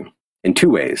Jersey in two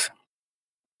ways.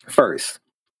 First,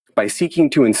 by seeking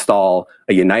to install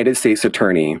a United States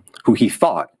attorney who he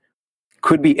thought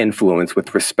could be influenced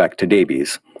with respect to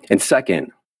Davies. And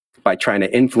second, by trying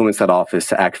to influence that office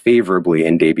to act favorably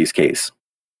in Davies' case.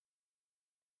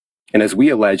 And as we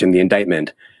allege in the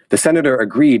indictment, the senator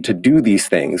agreed to do these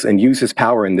things and use his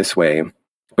power in this way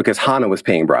because Hanna was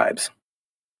paying bribes,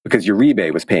 because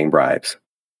Uribe was paying bribes,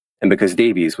 and because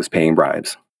Davies was paying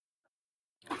bribes.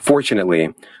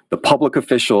 Fortunately, the public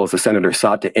officials the senator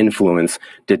sought to influence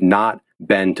did not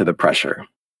bend to the pressure.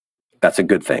 That's a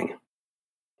good thing.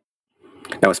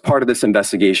 Now, as part of this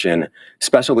investigation,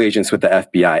 special agents with the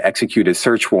FBI executed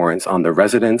search warrants on the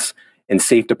residence and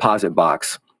safe deposit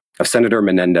box of Senator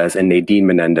Menendez and Nadine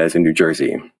Menendez in New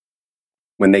Jersey.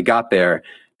 When they got there,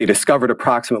 they discovered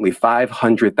approximately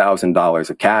 $500,000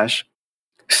 of cash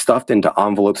stuffed into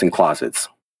envelopes and closets.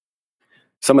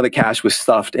 Some of the cash was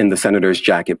stuffed in the senator's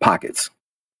jacket pockets.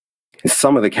 And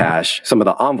some of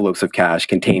the envelopes of cash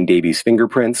contained Davies'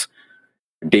 fingerprints,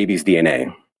 Davies'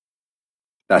 DNA.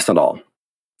 That's not all.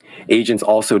 Agents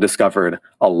also discovered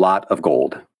a lot of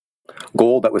gold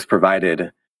that was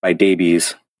provided by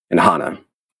Davies and Hanna.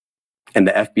 And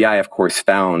the FBI, of course,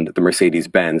 found the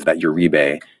Mercedes-Benz that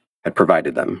Uribe had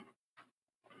provided them.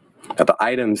 Now, the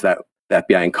items that the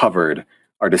FBI uncovered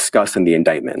are discussed in the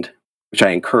indictment, which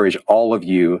I encourage all of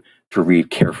you to read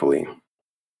carefully.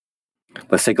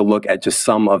 Let's take a look at just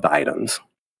some of the items.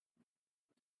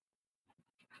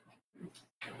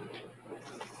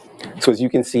 So as you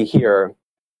can see here,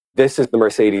 this is the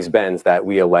Mercedes-Benz that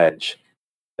we allege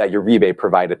that Uribe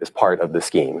provided as part of the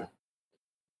scheme.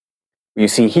 What you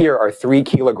see here are 3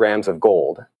 kilograms of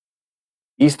gold.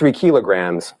 These 3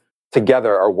 kilograms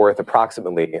together are worth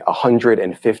approximately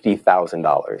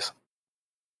 $150,000.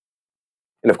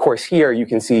 And of course, here you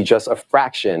can see just a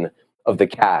fraction of the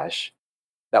cash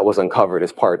that was uncovered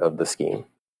as part of the scheme.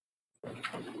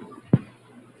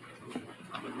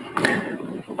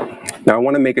 Now, I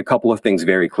want to make a couple of things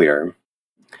very clear.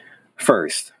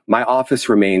 First, my office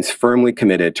remains firmly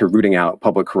committed to rooting out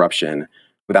public corruption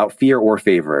without fear or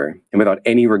favor and without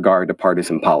any regard to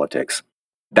partisan politics.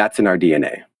 That's in our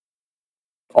DNA.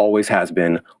 Always has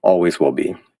been, always will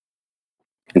be.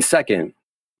 And second,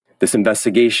 this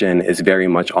investigation is very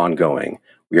much ongoing.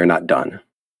 We are not done.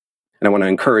 And I want to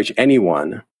encourage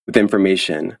anyone with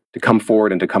information to come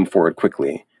forward and to come forward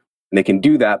quickly. And they can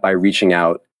do that by reaching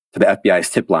out to the FBI's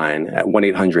tip line at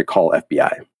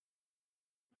 1-800-CALL-FBI.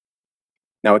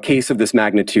 Now, a case of this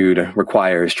magnitude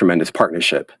requires tremendous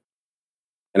partnership.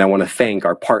 And I want to thank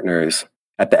our partners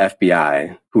at the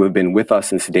FBI who have been with us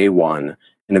since day one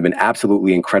and have been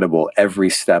absolutely incredible every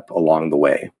step along the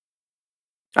way.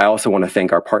 I also want to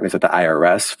thank our partners at the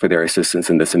IRS for their assistance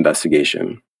in this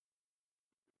investigation.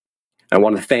 I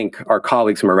want to thank our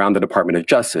colleagues from around the Department of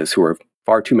Justice, who are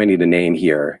far too many to name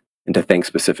here and to thank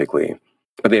specifically,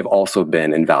 but they have also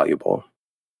been invaluable.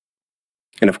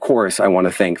 And of course, I want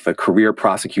to thank the career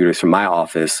prosecutors from my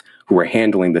office who are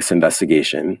handling this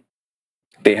investigation.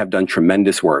 They have done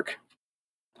tremendous work.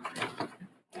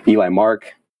 Eli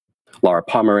Mark, Laura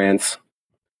Pomerantz,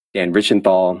 Dan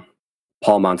Richenthal,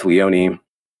 Paul Monteleone,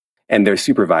 and their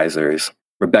supervisors,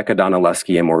 Rebecca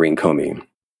Donaleski and Maureen Comey,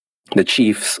 the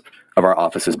chiefs of our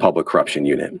office's public corruption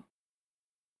unit.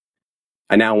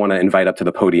 I now want to invite up to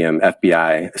the podium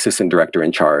FBI Assistant Director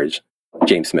in Charge,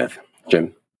 James Smith.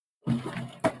 Jim.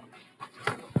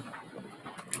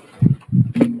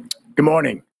 Good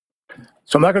morning.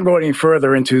 So I'm not going to go any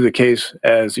further into the case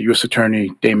as the U.S.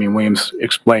 Attorney Damian Williams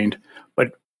explained,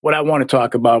 but what I want to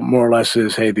talk about more or less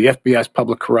is, hey, the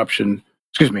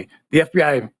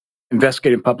FBI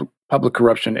investigating public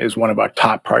corruption is one of our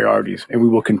top priorities, and we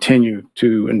will continue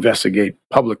to investigate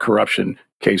public corruption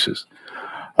cases.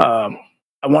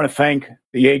 I want to thank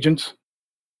the agents,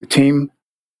 the team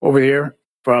over here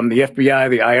from the FBI,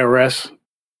 the IRS,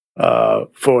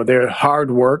 for their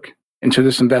hard work into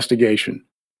this investigation.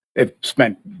 They've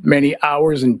spent many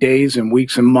hours and days and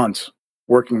weeks and months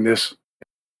working this.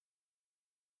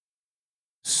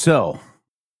 So,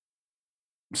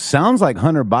 sounds like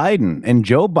Hunter Biden and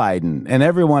Joe Biden and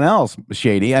everyone else,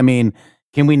 Shady. I mean,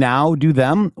 can we now do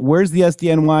them? Where's the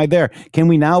SDNY there? Can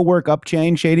we now work up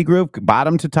chain, Shady Group,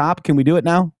 bottom to top? Can we do it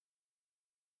now?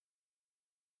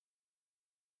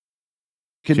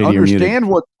 can Shady, you're muted. understand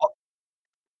what.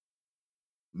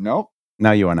 Nope.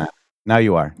 Now you are not. Now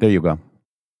you are. There you go.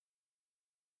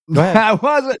 Go ahead. I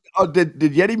wasn't. Oh, did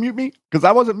Yeti mute me? Because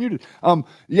I wasn't muted.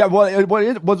 Yeah.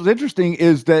 What's interesting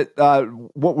is that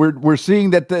what we're seeing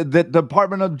that the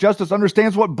Department of Justice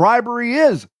understands what bribery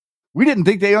is. We didn't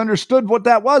think they understood what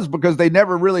that was because they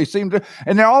never really seemed to.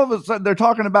 And then all of a sudden they're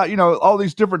talking about all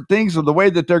these different things of the way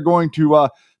that they're going to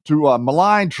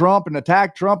malign Trump and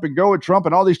attack Trump and go at Trump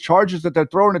and all these charges that they're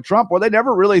throwing at Trump. Well, they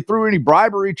never really threw any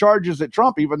bribery charges at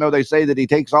Trump, even though they say that he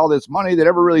takes all this money. They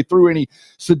never really threw any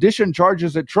sedition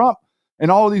charges at Trump and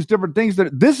all of these different things.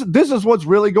 That this is what's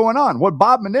really going on. What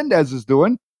Bob Menendez is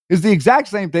doing is the exact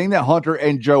same thing that Hunter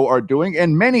and Joe are doing,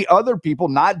 and many other people,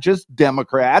 not just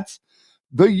Democrats.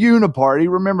 The uniparty,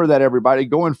 remember that, everybody.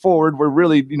 Going forward, we're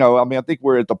really, I think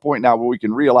we're at the point now where we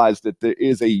can realize that there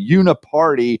is a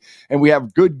uniparty and we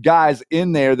have good guys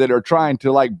in there that are trying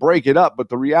to break it up. But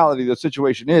the reality of the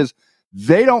situation is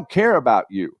they don't care about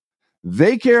you.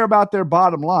 They care about their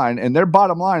bottom line, and their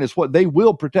bottom line is what they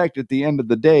will protect at the end of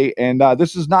the day. And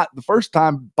this is not the first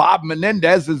time Bob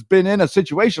Menendez has been in a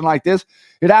situation like this.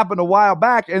 It happened a while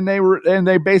back, and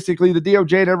they basically, the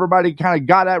DOJ and everybody kind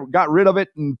of got rid of it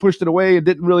and pushed it away and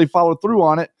didn't really follow through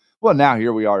on it. Well, now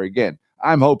here we are again.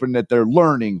 I'm hoping that they're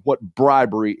learning what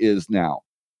bribery is now.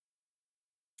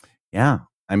 Yeah,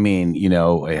 I mean,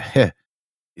 and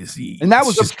that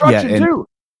was obstruction too.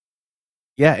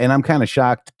 Yeah, and I'm kind of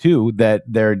shocked too that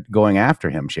they're going after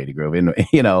him, Shady Grove,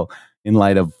 in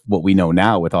light of what we know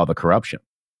now with all the corruption.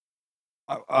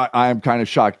 I'm kind of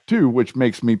shocked too, which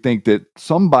makes me think that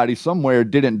somebody somewhere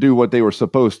didn't do what they were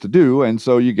supposed to do, and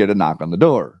so you get a knock on the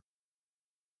door.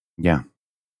 Yeah.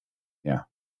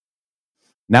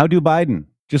 Now do Biden,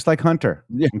 just like Hunter.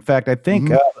 Yeah. In fact, I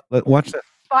think watch this.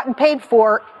 Bought and paid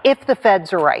for if the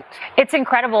feds are right. It's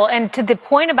incredible. And to the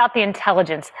point about the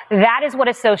intelligence, that is what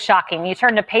is so shocking. You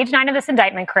turn to page 9 of this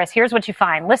indictment, Chris. Here's what you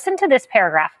find. Listen to this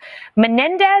paragraph.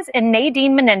 Menendez and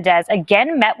Nadine Menendez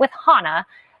again met with Hannah,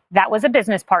 that was a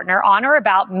business partner, on or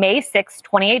about May 6,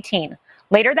 2018.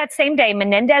 Later that same day,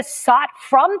 Menendez sought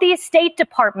from the State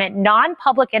Department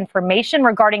non-public information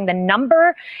regarding the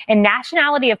number and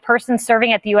nationality of persons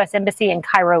serving at the U.S. Embassy in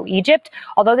Cairo, Egypt.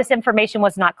 Although this information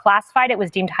was not classified, it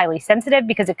was deemed highly sensitive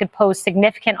because it could pose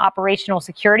significant operational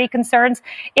security concerns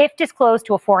if disclosed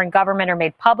to a foreign government or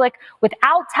made public.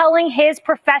 Without telling his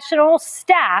professional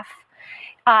staff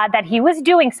that he was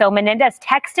doing so, Menendez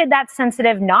texted that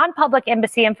sensitive non-public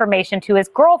embassy information to his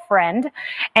girlfriend,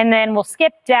 and then we'll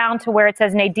skip down to where it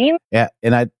says Nadine.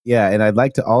 And I'd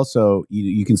like to also,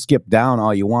 you can skip down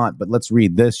all you want, but let's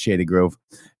read this, Shady Grove.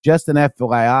 Just an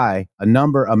FYI, a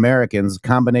number of Americans,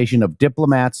 combination of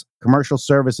diplomats, commercial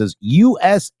services,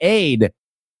 U.S. aid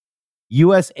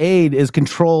is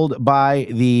controlled by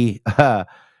the.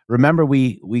 Remember,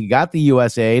 we got the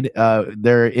U.S. aid.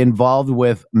 They're involved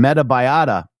with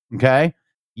Metabiota. Okay,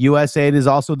 U.S. aid is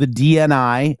also the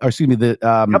DNI, or excuse me, the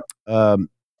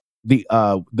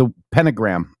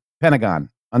Pentagon,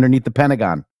 underneath the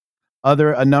Pentagon.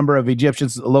 A number of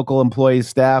Egyptians, local employees,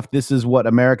 staff. This is what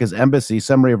America's embassy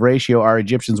summary of ratio are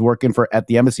Egyptians working for at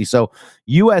the embassy. So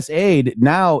U.S. aid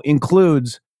now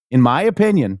includes, in my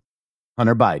opinion,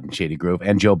 Hunter Biden, Shady Grove,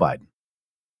 and Joe Biden.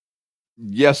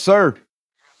 Yes, sir.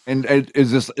 And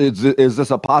is this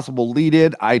a possible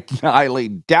lead-in? I highly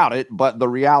doubt it, but the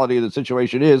reality of the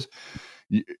situation is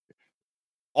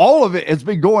all of it has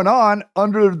been going on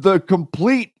under the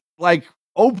complete,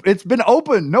 it's been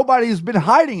open. Nobody's been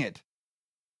hiding it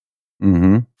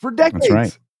for decades. That's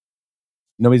right.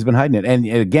 Nobody's been hiding it. And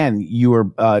again, you were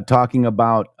talking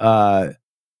about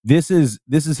this is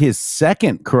his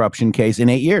second corruption case in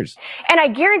 8 years. And I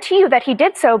guarantee you that he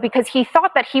did so because he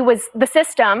thought that the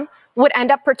system would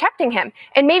end up protecting him.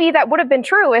 And maybe that would have been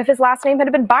true if his last name had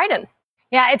been Biden.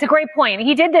 Yeah, it's a great point.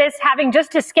 He did this having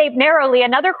just escaped narrowly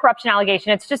another corruption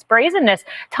allegation. It's just brazenness.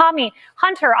 Tommy,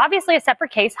 Hunter, obviously a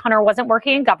separate case. Hunter wasn't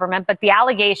working in government, but the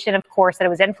allegation, of course, that it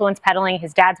was influence peddling,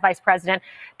 his dad's vice president.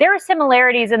 There are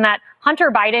similarities in that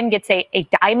Hunter Biden gets a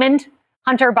diamond.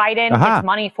 Hunter Biden gets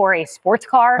money for a sports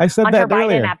car. I said Hunter that Biden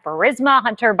earlier. At Burisma.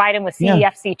 Hunter Biden with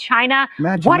CEFC China.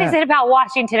 Imagine What that. is it about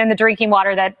Washington and the drinking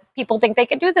water that people think they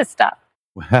can do this stuff?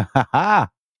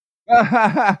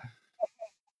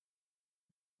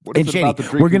 And Shady,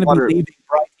 we're going to be leaving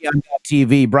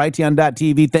Brighteon.tv.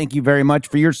 Brighteon.tv, thank you very much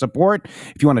for your support.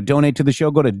 If you want to donate to the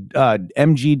show, go to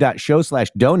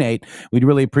mg.show/donate. We'd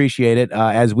really appreciate it,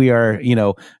 as we are,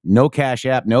 no Cash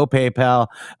App, no PayPal,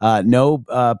 no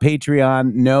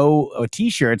Patreon, no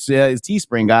T-shirts.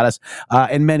 Teespring got us,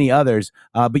 and many others.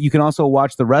 But you can also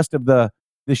watch the rest of the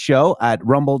the show at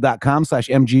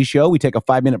rumble.com/MG show. We take a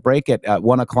 5-minute break at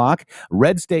 1 o'clock.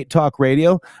 Red State Talk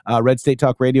Radio,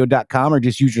 redstatetalkradio.com, or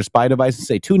just use your spy device and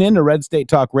say, tune in to Red State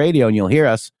Talk Radio, and you'll hear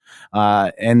us.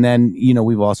 And then,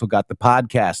 we've also got the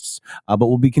podcasts, but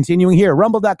we'll be continuing here,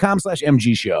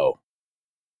 rumble.com/MG show.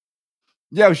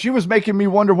 Yeah, she was making me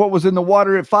wonder what was in the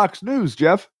water at Fox News,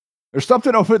 Jeff. There's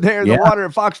something over there in the water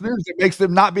at Fox News that makes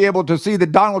them not be able to see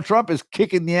that Donald Trump is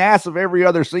kicking the ass of every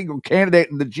other single candidate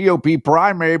in the GOP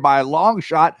primary by a long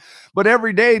shot. But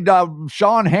every day,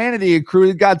 Sean Hannity and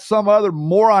crew got some other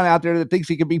moron out there that thinks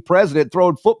he can be president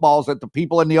throwing footballs at the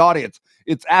people in the audience.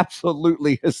 It's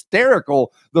absolutely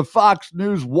hysterical. The Fox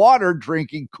News water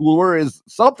drinking cooler is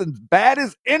something bad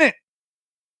is in it.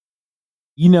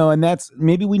 And that's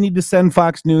maybe we need to send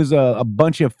Fox News a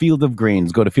bunch of Field of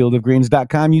Greens. Go to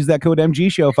fieldofgreens.com. Use that code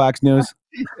MG show, Fox News.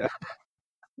 Yeah.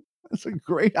 That's a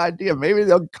great idea. Maybe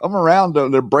they'll come around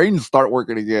and their brains start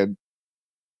working again.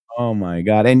 Oh my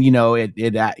God. And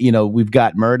we've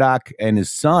got Murdoch, and his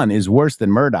son is worse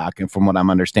than Murdoch. And from what I'm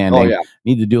understanding,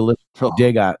 need to do a little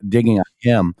digging on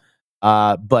him.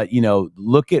 But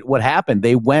look at what happened.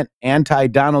 They went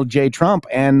anti-Donald J. Trump,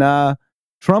 and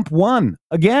Trump won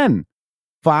again.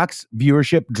 Fox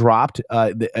viewership dropped.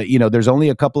 There's only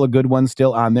a couple of good ones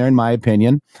still on there, in my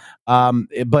opinion.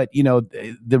 But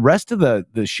the rest of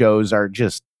the shows are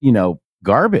just,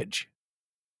 garbage.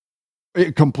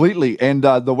 Completely. And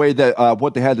the way that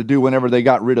what they had to do whenever they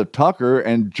got rid of Tucker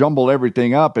and jumble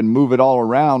everything up and move it all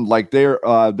around, like their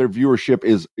viewership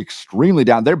is extremely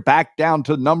down. They're back down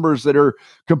to numbers that are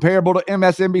comparable to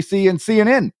MSNBC and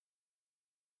CNN.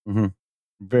 Mm-hmm.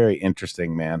 Very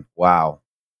interesting, man. Wow.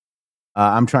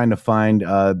 I'm trying to find,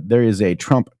 there is a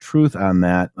Trump truth on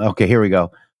that. Okay, here we go.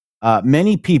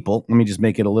 Many people, let me just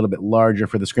make it a little bit larger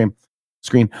for the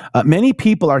screen. Many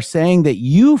people are saying that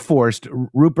you forced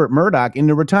Rupert Murdoch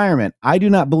into retirement. I do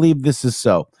not believe this is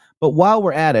so. But while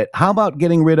we're at it, how about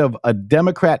getting rid of a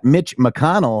Democrat, Mitch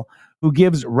McConnell, who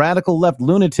gives radical left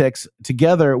lunatics,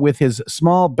 together with his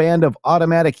small band of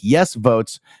automatic yes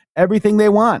votes, everything they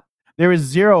want? There is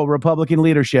zero Republican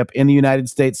leadership in the United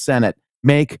States Senate.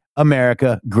 Make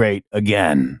America great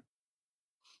again.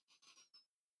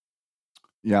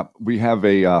 Yeah, we have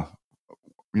a,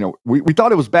 we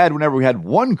thought it was bad whenever we had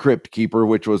one crypt keeper,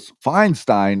 which was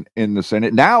Feinstein in the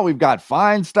Senate. Now we've got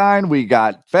Feinstein, we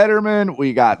got Fetterman,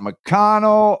 we got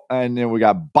McConnell, and then we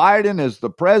got Biden as the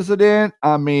president.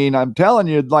 I mean, I'm telling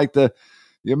you, like the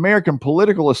American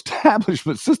political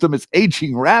establishment system is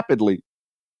aging rapidly.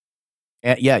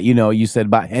 Yeah, you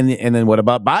said Biden, and then what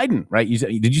about Biden, right?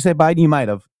 Did you say Biden? You might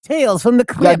have. Tales from the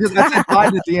crypt. Yeah, I said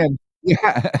Biden at the end.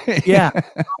 Yeah.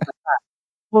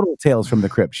 Total tales from the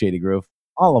crypt, Shady Groove.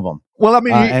 All of them. Well, I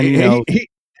mean,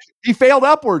 he failed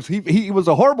upwards. He was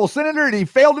a horrible senator, and he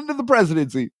failed into the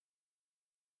presidency.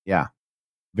 Yeah.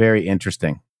 Very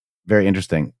interesting. Very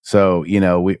interesting. So,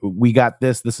 we got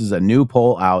this. This is a new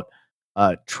poll out.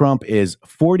 Trump is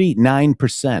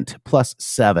 49% plus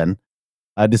 7.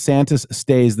 DeSantis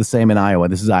stays the same in Iowa.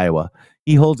 This is Iowa.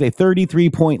 He holds a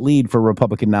 33-point lead for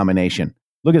Republican nomination.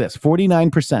 Look at this,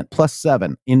 49% plus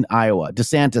 7 in Iowa.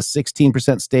 DeSantis,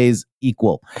 16% stays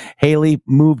equal. Haley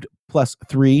moved plus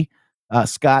 3.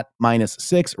 Scott minus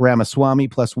 6. Ramaswamy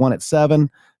plus 1 at 7.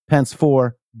 Pence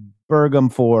 4.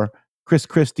 Burgum 4. Chris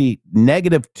Christie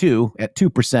negative 2 at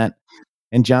 2%.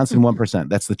 And Johnson 1%.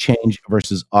 That's the change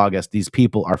versus August. These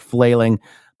people are flailing.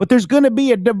 But there's going to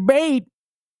be a debate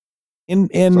in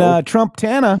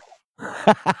Trump-Tana.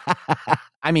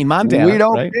 I mean, Montana. We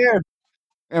don't right? care.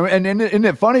 And isn't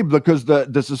it funny because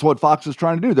this is what Fox is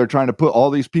trying to do. They're trying to put all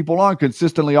these people on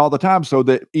consistently all the time so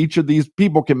that each of these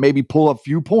people can maybe pull a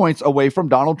few points away from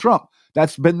Donald Trump.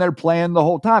 That's been their plan the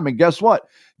whole time. And guess what?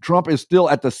 Trump is still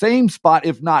at the same spot,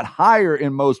 if not higher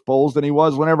in most polls than he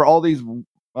was whenever all these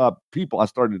people, I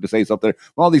started to say something,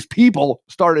 all these people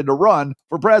started to run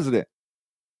for president.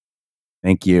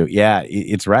 Thank you. Yeah,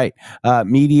 it's right.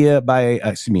 Media by,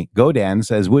 Godan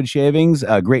says, wood shavings,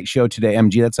 great show today,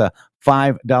 MG. That's a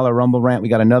 $5 Rumble rant. We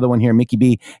got another one here. Mickey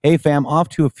B. Hey, fam, off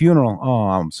to a funeral. Oh,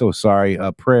 I'm so sorry.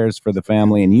 Prayers for the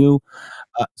family and you.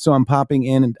 So I'm popping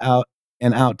in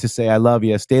and out to say I love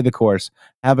you. Stay the course.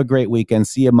 Have a great weekend.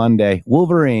 See you Monday.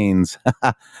 Wolverines.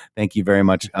 Thank you very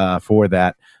much for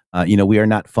that. We are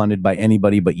not funded by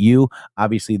anybody but you.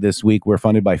 Obviously, this week we're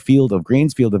funded by Field of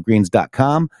Greens,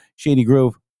 fieldofgreens.com. Shady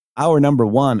Groove, hour number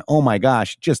 1. Oh my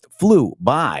gosh, just flew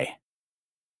by.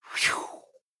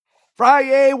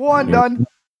 Friday, one done.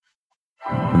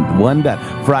 One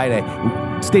done. Friday.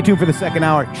 Stay tuned for the second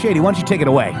hour. Shady, why don't you take it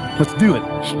away? Let's do it.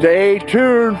 Stay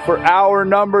tuned for hour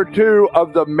number 2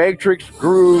 of the Matrix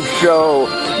Groove Show,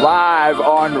 live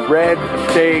on Red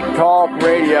State Talk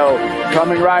Radio.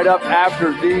 Coming right up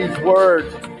after these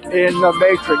words in the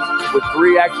Matrix with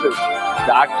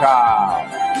 3X's.com.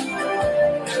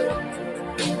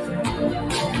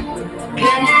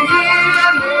 Can you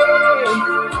hear me?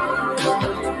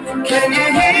 Can you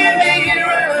hear me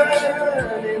running?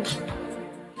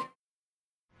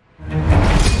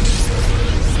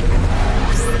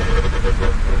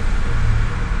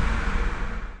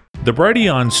 The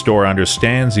Brighteon store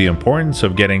understands the importance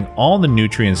of getting all the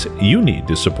nutrients you need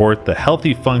to support the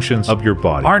healthy functions of your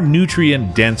body. Our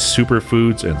nutrient-dense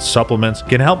superfoods and supplements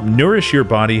can help nourish your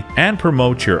body and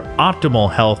promote your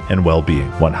optimal health and well-being.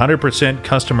 100%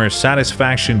 customer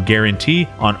satisfaction guarantee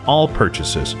on all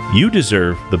purchases. You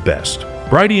deserve the best.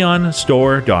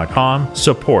 BrighteonStore.com.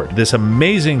 Support this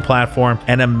amazing platform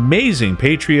and amazing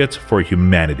patriots for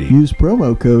humanity. Use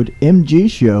promo code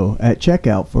MGSHOW at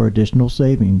checkout for additional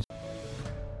savings.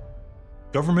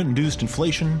 Government-induced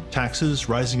inflation, taxes,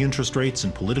 rising interest rates,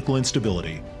 and political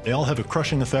instability. They all have a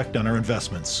crushing effect on our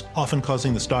investments, often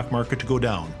causing the stock market to go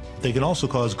down. They can also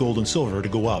cause gold and silver to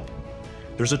go up.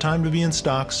 There's a time to be in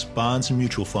stocks, bonds, and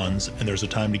mutual funds, and there's a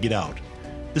time to get out.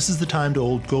 This is the time to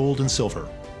hold gold and silver.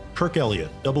 Kirk Elliott,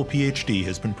 double PhD,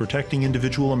 has been protecting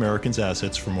individual Americans'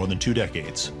 assets for more than 2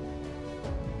 decades.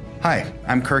 Hi,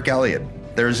 I'm Kirk Elliott.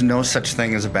 There is no such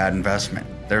thing as a bad investment.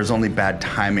 There is only bad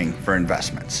timing for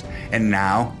investments. And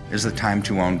now is the time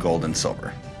to own gold and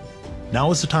silver.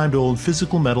 Now is the time to own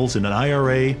physical metals in an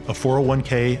IRA, a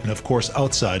 401k, and of course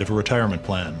outside of a retirement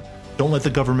plan. Don't let the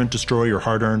government destroy your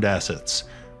hard-earned assets.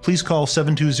 Please call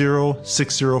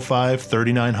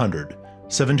 720-605-3900.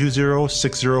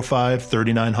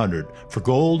 720-605-3900 for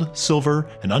gold, silver,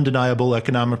 and undeniable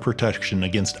economic protection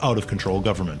against out-of-control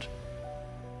government.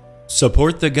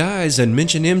 Support the guys and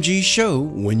mention MG Show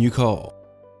when you call.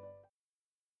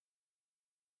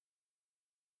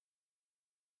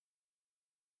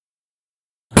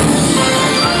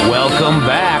 Welcome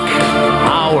back.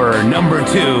 Hour number 2,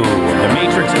 the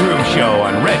Matrix Groove Show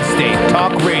on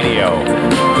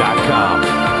RedStateTalkRadio.com.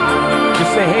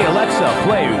 Just say, hey, Alexa,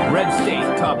 play Red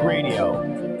State Talk Radio.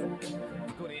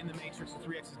 Go to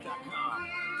InTheMatrix3X's.com.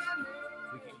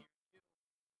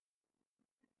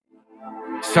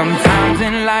 Sometimes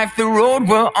in life the road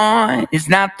we're on is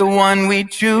not the one we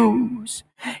choose.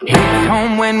 It's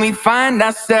home when we find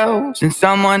ourselves in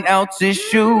someone else's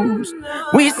shoes.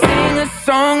 We sing a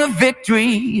song of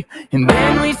victory and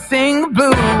then we sing the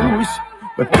blues.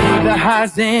 But through the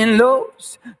highs and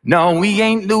lows, no, we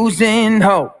ain't losing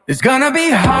hope. There's gonna be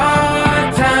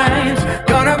hard times,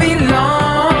 gonna be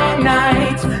long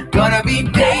nights, gonna be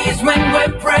days when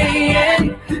we're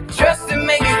praying just to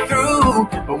make it through.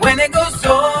 But when it goes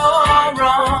all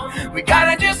wrong, we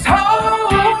gotta just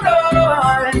hold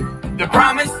on. The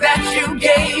promise that you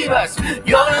gave us,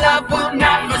 your love will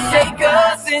not forsake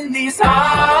us in these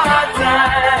hard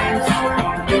times.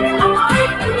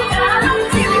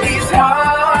 In these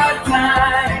hard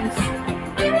times.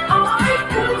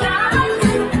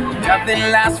 Nothing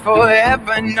lasts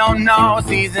forever, no,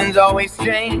 seasons always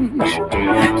change.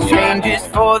 Changes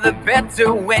for the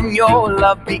better when your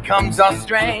love becomes our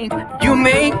strength. You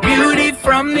make beauty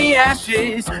from the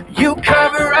ashes, you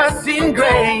cover us in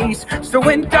grace. So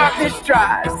when darkness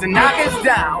tries to knock us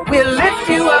down, we'll lift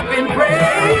you up in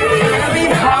praise. Gonna be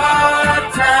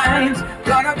hard times,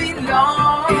 gonna be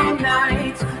long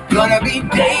nights, gonna be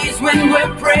days when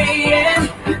we're praying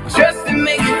just to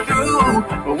make it through.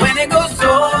 But when it goes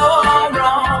all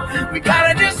wrong, we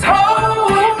gotta just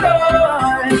hold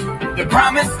on. The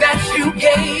promise that you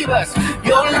gave us,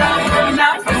 your love will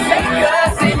not forsake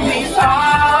us in these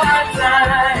hard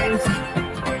times.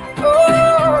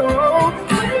 Oh,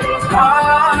 these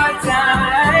hard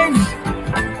times.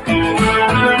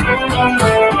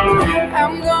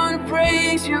 I'm gonna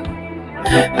praise you.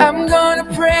 I'm gonna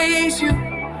praise you.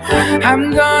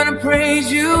 I'm gonna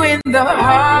praise you in the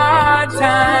hard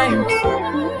times.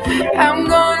 I'm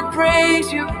gonna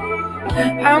praise you.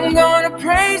 I'm gonna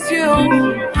praise you.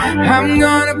 I'm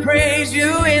gonna praise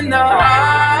you in the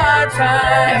hard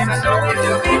times.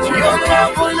 Your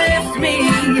love will lift me.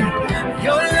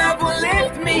 Your love will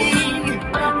lift me.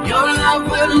 Your love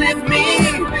will lift me.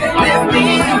 Lift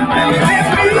me.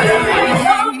 Lift me.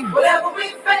 Whatever we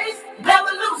face,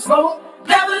 never lose hope,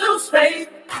 never lose faith.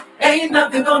 Ain't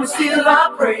nothing gonna steal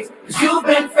our praise, 'cause you've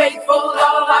been faithful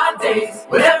all our days.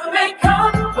 Whatever may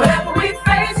come, whatever we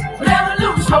face, never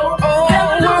lose hope,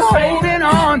 never lose faith. Holding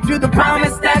on to the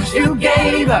promise that you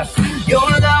gave us. Your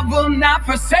love will not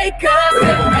forsake us. In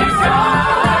these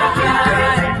hard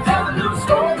times, never lose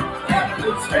hope, never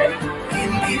lose faith.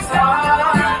 In these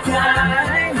hard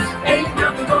times, ain't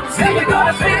nothing gonna save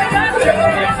us. In these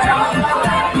hard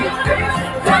times,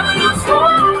 never lose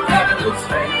hope, never lose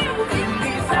faith. In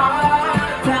these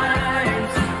hard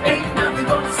times, ain't nothing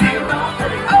gonna save us.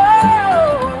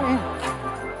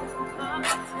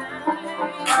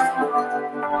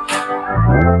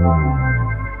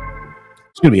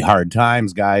 It's going to be hard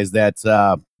times, guys. That's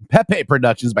Pepe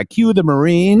Productions by Q the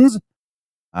Marines.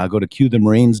 Go to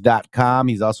qthemarines.com.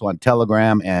 He's also on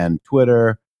Telegram and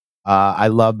Twitter. I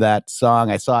love that song.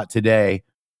 I saw it today.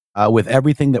 With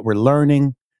everything that we're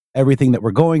learning, everything that we're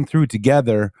going through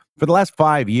together for the last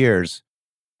 5 years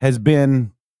has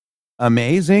been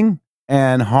amazing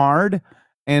and hard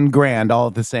and grand all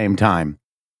at the same time.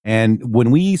 And when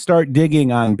we start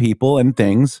digging on people and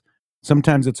things,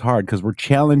 sometimes it's hard because we're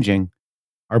challenging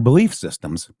our belief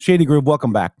systems. Shady Groove,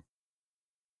 welcome back.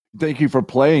 Thank you for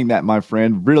playing that, my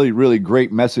friend. Really, really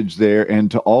great message there.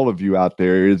 And to all of you out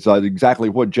there, it's exactly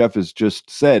what Jeff has just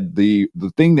said. The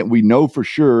thing that we know for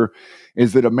sure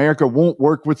is that America won't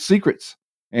work with secrets.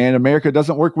 And America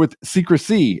doesn't work with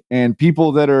secrecy. And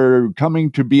people that are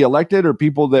coming to be elected or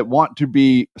people that want to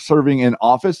be serving in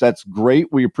office, that's great.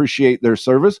 We appreciate their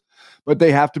service. But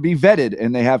they have to be vetted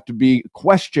and they have to be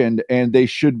questioned. And they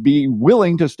should be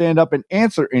willing to stand up and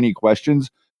answer any questions,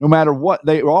 no matter what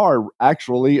they are,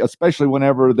 actually, especially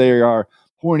whenever they are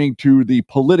pointing to the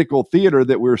political theater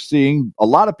that we're seeing. A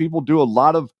lot of people do a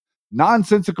lot of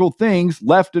nonsensical things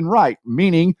left and right,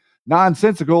 meaning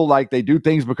nonsensical, like they do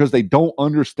things because they don't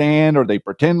understand or they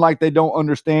pretend like they don't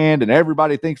understand and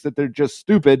everybody thinks that they're just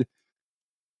stupid.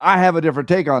 I have a different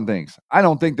take on things. I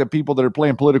don't think that people that are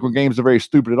playing political games are very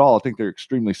stupid at all. I think they're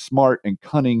extremely smart and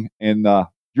cunning, and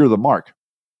you're the mark.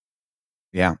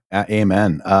 Yeah,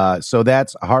 amen. So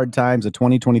that's Hard Times, a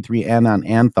 2023 Anon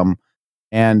anthem.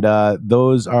 And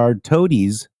those are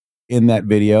toadies in that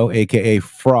video, a.k.a.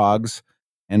 frogs,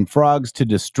 and frogs to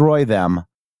destroy them.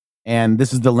 And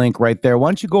this is the link right there. Why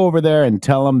don't you go over there and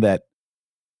tell them that,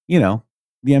 you know,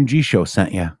 the MG show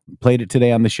sent you. Played it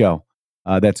today on the show.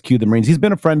 That's Q the Marines. He's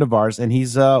been a friend of ours, and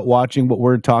he's watching what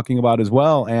we're talking about as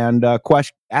well, and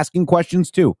asking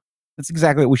questions too. That's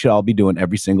exactly what we should all be doing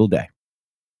every single day.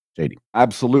 JD.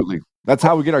 Absolutely. That's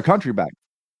how we get our country back.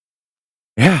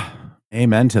 Yeah.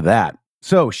 Amen to that.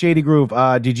 So, Shady Groove,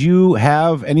 did you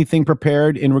have anything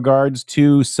prepared in regards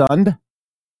to Sund?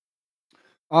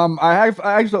 I have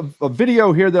a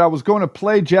video here that I was going to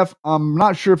play, Jeff. I'm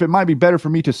not sure if it might be better for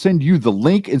me to send you the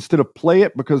link instead of play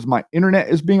it because my internet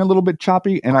is being a little bit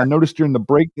choppy, and I noticed during the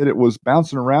break that it was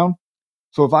bouncing around.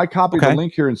 So if I copy the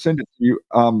link here and send it to you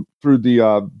through the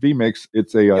vMix,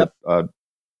 it's a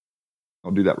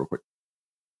I'll do that real quick.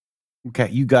 Okay,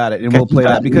 you got it, and we'll play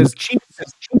that because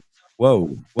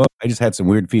Whoa! I just had some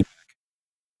weird feedback.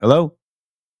 Hello?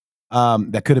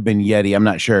 That could have been Yeti. I'm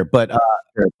not sure, but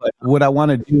what I want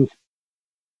to do.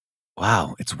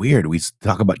 Wow, it's weird. We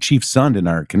talk about Chief Sund, and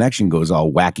our connection goes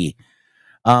all wacky.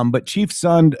 But Chief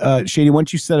Sund, Shady, why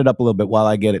don't you set it up a little bit while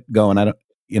I get it going? I don't,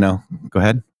 go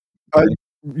ahead.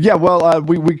 Yeah, well,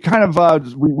 we kind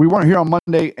of we weren't here on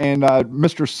Monday, and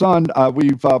Mr. Sund,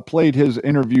 we've played his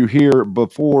interview here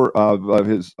before of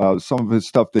his some of his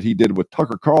stuff that he did with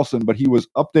Tucker Carlson, but he was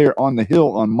up there on the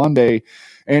Hill on Monday,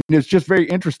 and it's just very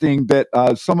interesting that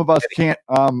some of us can't.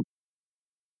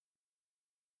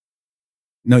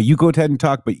 No, you go ahead and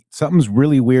talk, but something's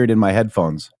really weird in my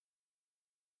headphones.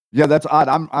 Yeah, that's odd.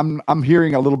 I'm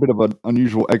hearing a little bit of an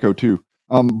unusual echo too.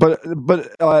 But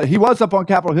he was up on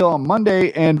Capitol Hill on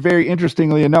Monday, and very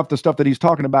interestingly enough, the stuff that he's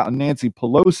talking about in Nancy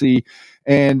Pelosi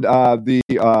and the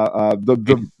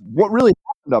what really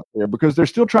happened up there, because they're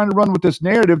still trying to run with this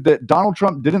narrative that Donald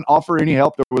Trump didn't offer any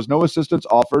help, there was no assistance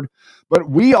offered, but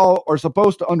we all are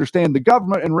supposed to understand the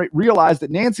government and realize that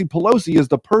Nancy Pelosi is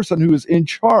the person who is in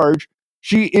charge.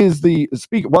 She is the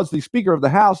speaker, was the Speaker of the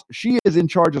House. She is in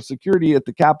charge of security at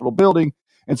the Capitol building,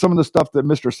 and some of the stuff that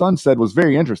Mr. Sund said was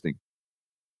very interesting.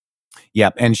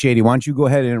 Yep. And Shady, why don't you go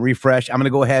ahead and refresh? I'm going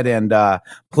to go ahead and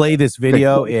play this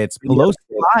video. It's Pelosi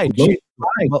live.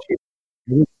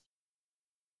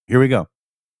 Here we go.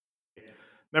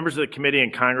 Members of the committee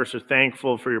and Congress are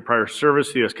thankful for your prior service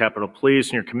to the U.S. Capitol Police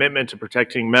and your commitment to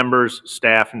protecting members,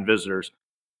 staff, and visitors.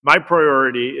 My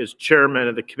priority as chairman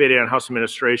of the Committee on House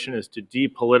Administration is to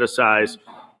depoliticize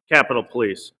Capitol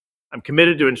Police. I'm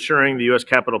committed to ensuring the U.S.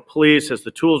 Capitol Police has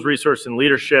the tools, resources, and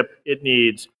leadership it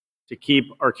needs to keep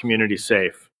our community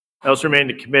safe. I also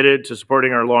remain committed to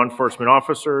supporting our law enforcement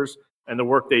officers and the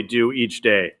work they do each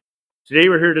day. Today,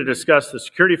 we're here to discuss the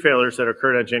security failures that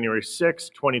occurred on January 6,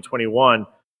 2021,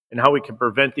 and how we can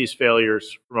prevent these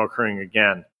failures from occurring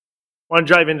again. I want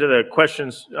to dive into the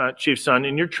questions, Chief Son.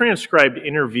 In your transcribed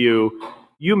interview,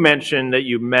 you mentioned that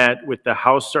you met with the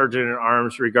House Sergeant at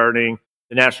Arms regarding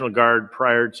the National Guard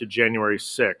prior to January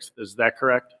 6th. Is that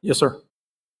correct? Yes, sir.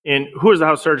 And who is the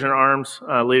House Sergeant at Arms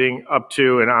leading up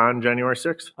to and on January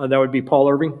 6th? That would be Paul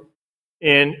Irving.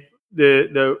 And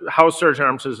the House Sergeant at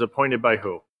Arms is appointed by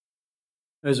who?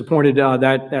 It was appointed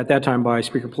at that time by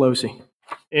Speaker Pelosi.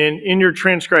 And in your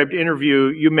transcribed interview,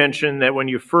 you mentioned that when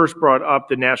you first brought up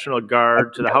the National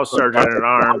Guard to the House Sergeant at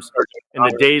Arms in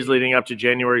the days leading up to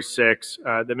January 6th,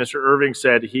 that Mr. Irving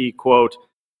said he, quote,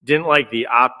 didn't like the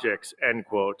optics, end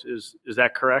quote. Is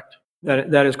that correct?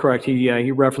 That is correct.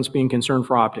 He referenced being concerned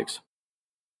for optics.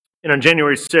 And on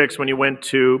January 6th, when you went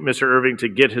to Mr. Irving to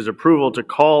get his approval to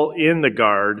call in the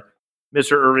Guard,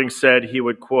 Mr. Irving said he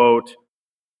would, quote,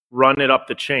 run it up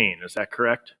the chain. Is that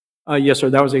correct? Yes, sir.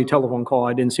 That was a telephone call.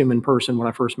 I didn't see him in person when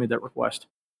I first made that request.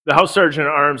 The House Sergeant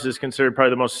at Arms is considered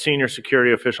probably the most senior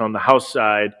security official on the House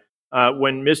side.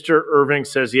 When Mr. Irving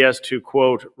says he has to,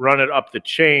 quote, run it up the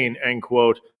chain, end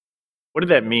quote, what did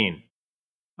that mean?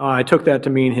 I took that to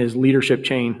mean his leadership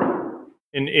chain.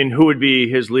 And who would be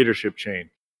his leadership chain?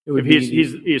 If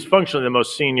he's functionally the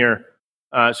most senior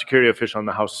security official on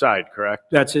the House side, correct?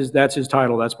 That's his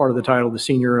title. That's part of the title, the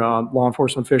senior law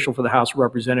enforcement official for the House of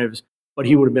Representatives. But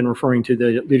he would have been referring to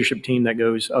the leadership team that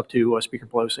goes up to Speaker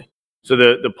Pelosi. So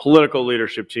the political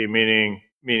leadership team, meaning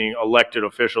elected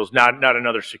officials, not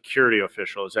another security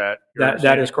official. Is that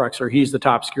that is correct, sir? He's the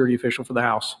top security official for the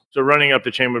House. So running up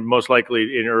the chain would most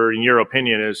likely, in your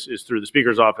opinion, is through the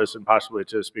Speaker's office and possibly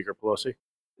to Speaker Pelosi.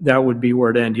 That would be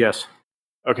where it ends. Yes.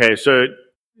 Okay, so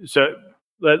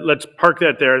let's park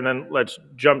that there, and then let's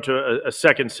jump to a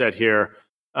second set here.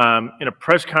 In a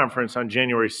press conference on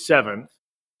January 7th,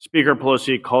 Speaker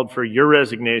Pelosi called for your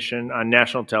resignation on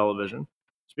national television.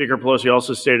 Speaker Pelosi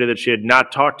also stated that she had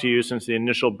not talked to you since the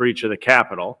initial breach of the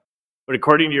Capitol. But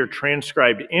according to your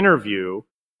transcribed interview,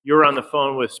 you were on the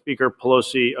phone with Speaker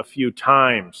Pelosi a few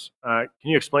times. Can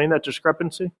you explain that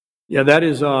discrepancy? Yeah, that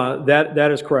is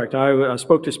correct. I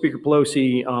spoke to Speaker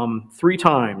Pelosi 3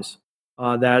 times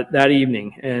that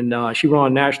evening, and she went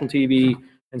on national TV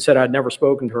and said I'd never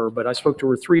spoken to her, but I spoke to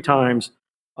her 3 times.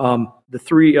 The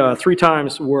three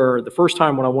times were the first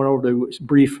time when I went over to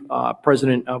brief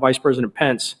Vice President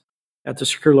Pence at the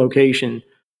secure location.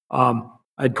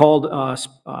 I'd called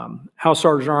House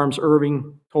Sergeant at Arms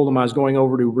Irving, told him I was going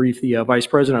over to brief the Vice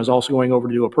President. I was also going over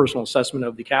to do a personal assessment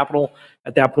of the Capitol.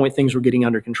 At that point, things were getting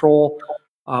under control.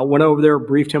 Went over there,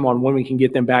 briefed him on when we can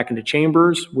get them back into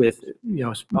chambers with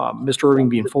Mr. Irving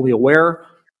being fully aware.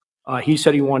 He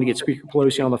said he wanted to get Speaker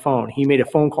Pelosi on the phone. He made a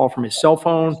phone call from his cell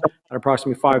phone at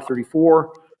approximately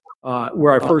 5:34,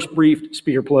 where I first briefed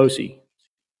Speaker Pelosi.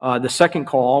 The second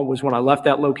call was when I left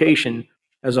that location.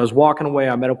 As I was walking away,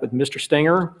 I met up with Mr.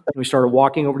 Stenger, and we started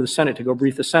walking over to the Senate to go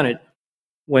brief the Senate.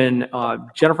 When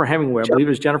Jennifer Hemingway, I believe it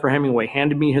was Jennifer Hemingway,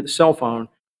 handed me the cell phone,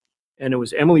 and it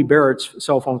was Emily Barrett's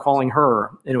cell phone calling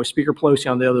her, and it was Speaker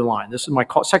Pelosi on the other line. This is my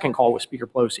second call with Speaker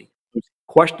Pelosi,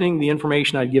 questioning the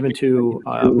information I'd given to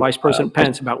Vice President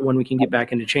Pence about when we can get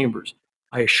back into chambers.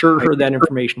 I assured her that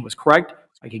information was correct.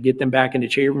 I could get them back into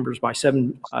chambers by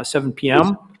 7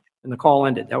 p.m., and the call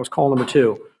ended. That was call number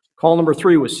 2. Call number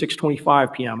 3 was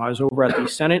 6:25 p.m. I was over at the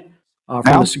Senate from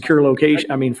the secure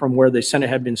location, from where the Senate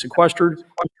had been sequestered,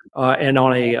 and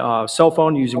on a cell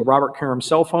phone using Robert Karam's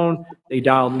cell phone, they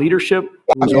dialed leadership,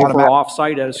 who was over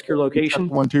off-site at a secure location,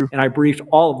 and I briefed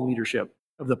all of the leadership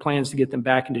of the plans to get them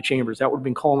back into chambers. That would have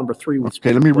been call number 3. Okay,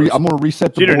 I'm going to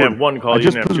reset the You board. didn't have one call. I You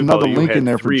just didn't have put 2 another calls. link You in had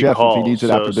there for 3 Jeff calls. if he needs it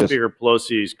So after this. Speaker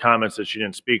Pelosi's comments that she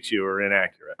didn't speak to you are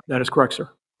inaccurate. That is correct, sir.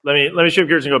 Let me shift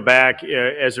gears and go back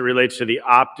as it relates to the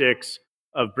optics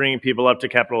of bringing people up to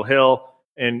Capitol Hill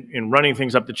and running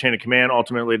things up the chain of command,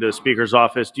 ultimately to the Speaker's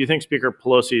office. Do you think Speaker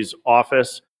Pelosi's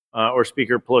office or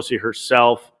Speaker Pelosi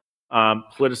herself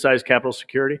politicized Capitol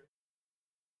security?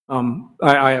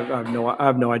 I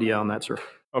have no idea on that, sir.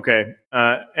 Okay.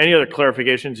 Any other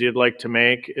clarifications you'd like to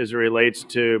make as it relates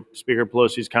to Speaker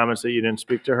Pelosi's comments that you didn't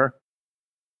speak to her?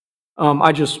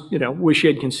 I just, wish she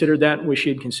had considered that. Wish she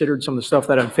had considered some of the stuff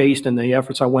that I faced and the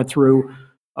efforts I went through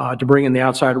to bring in the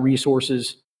outside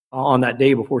resources on that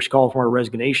day before she called for her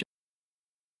resignation.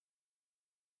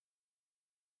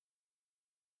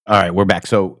 All right, we're back.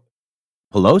 So,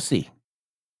 Pelosi,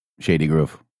 Shady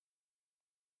Groove.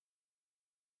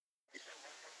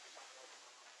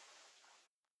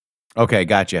 Okay,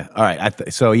 gotcha. All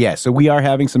right. So we are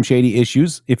having some shady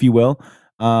issues, if you will.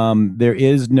 There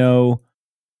is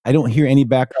I don't hear any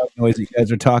background noise that you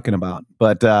guys are talking about,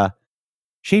 but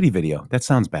Shady video. That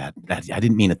sounds bad. I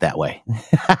didn't mean it that way.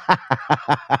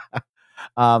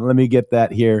 Let me get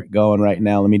that here going right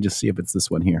now. Let me just see if it's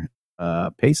this one here.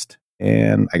 Paste.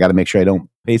 And I got to make sure I don't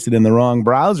paste it in the wrong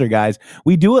browser, guys.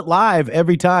 We do it live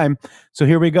every time. So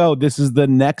here we go. This is the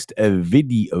next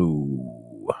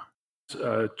video.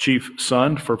 Chief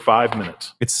Sund for 5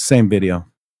 minutes. It's the same video.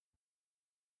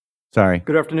 Sorry.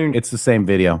 Good afternoon. It's the same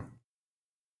video.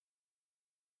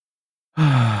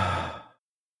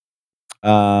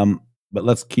 But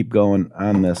let's keep going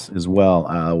on this as well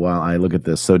while I look at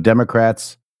this. So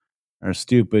Democrats are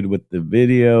stupid with the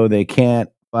video. They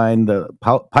can't find the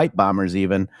pipe bombers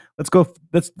even. Let's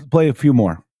play a few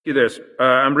more. This.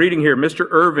 I'm reading here. Mr.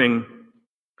 Irving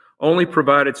only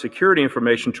provided security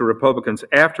information to Republicans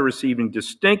after receiving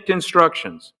distinct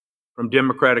instructions from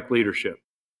Democratic leadership.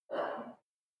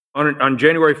 On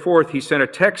January 4th, he sent a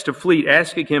text to Fleet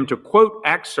asking him to, quote,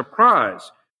 act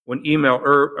surprised when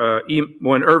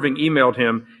Irving emailed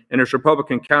him and his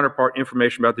Republican counterpart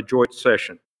information about the joint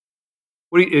session.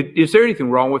 Is there anything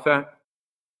wrong with that?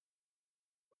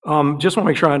 Just want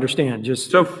to make sure I understand.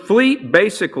 So Fleet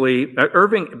basically,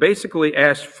 Irving basically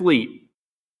asked Fleet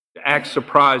to act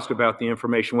surprised about the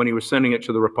information when he was sending it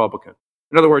to the Republican.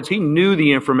 In other words, he knew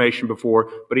the information before,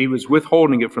 but he was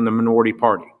withholding it from the minority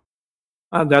party.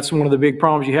 That's one of the big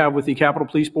problems you have with the Capitol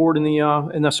Police Board and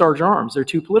the Sergeant Arms. They're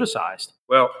too politicized.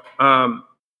 Well,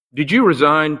 did you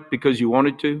resign because you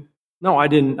wanted to? No, I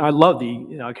didn't. I love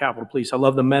the Capitol Police. I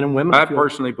love the men and women. I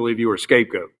personally believe you were a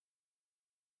scapegoat.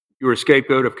 You were a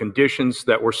scapegoat of conditions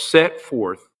that were set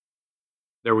forth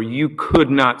that where you could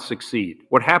not succeed.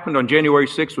 What happened on January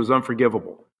 6th was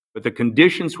unforgivable, but the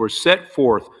conditions were set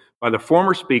forth by the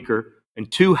former speaker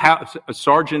and two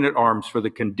sergeant at arms for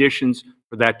the conditions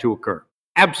for that to occur.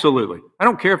 Absolutely. I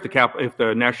don't care if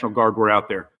the National Guard were out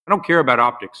there. I don't care about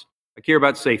optics. I care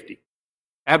about safety.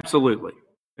 Absolutely.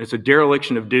 It's a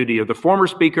dereliction of duty of the former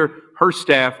speaker, her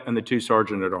staff, and the two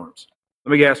sergeant at arms.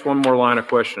 Let me ask one more line of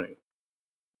questioning.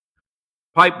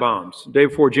 Pipe bombs. Day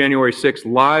before January 6th,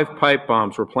 live pipe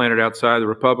bombs were planted outside the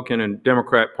Republican and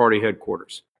Democrat Party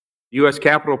headquarters. The U.S.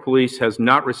 Capitol Police has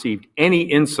not received any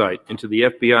insight into the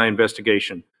FBI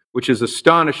investigation, which is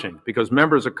astonishing because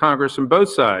members of Congress on both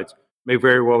sides may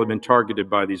very well have been targeted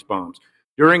by these bombs.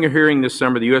 During a hearing this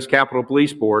summer, the U.S. Capitol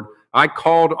Police Board, I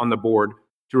called on the board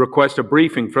to request a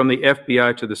briefing from the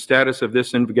FBI to the status of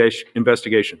this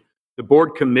investigation. The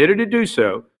board committed to do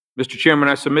so. Mr. Chairman,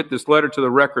 I submit this letter to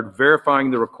the record verifying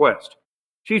the request.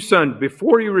 Chief Sund,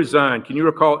 before you resign, can you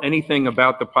recall anything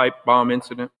about the pipe bomb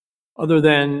incident? Other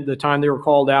than the time they were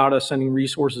called out, us sending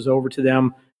resources over to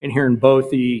them and hearing both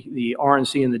the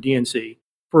RNC and the DNC.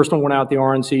 First one went out the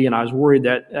RNC, and I was worried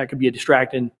that could be a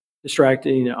distracting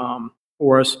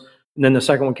for us. And then the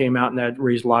second one came out, and that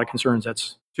raised a lot of concerns.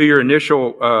 To your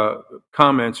initial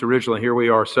comments originally, here we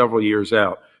are several years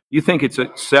out. You think it's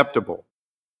acceptable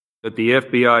that the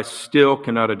FBI still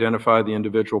cannot identify the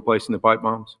individual placing the pipe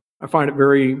bombs? I find it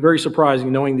very, very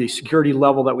surprising knowing the security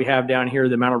level that we have down here,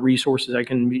 the amount of resources that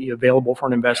can be available for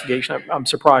an investigation. I'm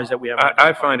surprised that we have.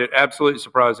 I find it absolutely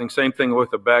surprising. Same thing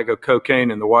with a bag of cocaine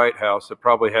in the White House that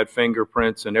probably had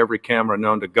fingerprints and every camera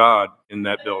known to God in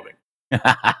that building.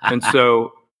 And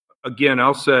so, again,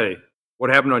 I'll say what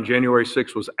happened on January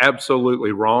 6th was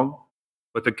absolutely wrong,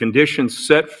 but the conditions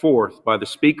set forth by the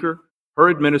Speaker, her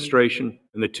administration,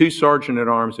 and the two sergeant at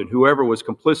arms and whoever was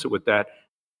complicit with that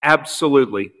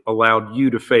absolutely allowed you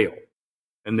to fail.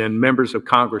 And then members of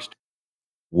Congress.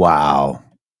 Wow.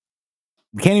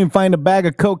 You can't even find a bag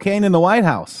of cocaine in the White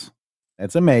House.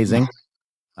 That's amazing.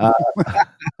 Are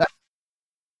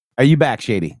you back,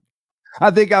 Shady?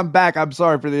 I think I'm back. I'm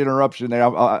sorry for the interruption there.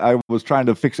 I was trying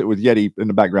to fix it with Yeti in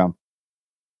the background.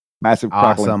 Massive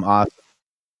crackling. Awesome.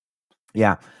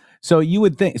 Yeah. So you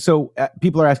would think,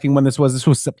 people are asking when this was. This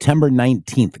was September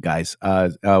 19th, guys.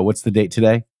 What's the date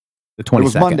today? The 22nd. It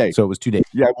was Monday. So it was 2 days.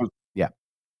 Yeah.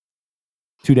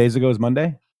 2 days ago was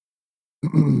Monday?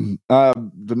 The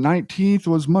 19th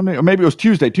was Monday. Or maybe it was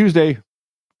Tuesday.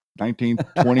 19th,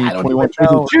 20, 21.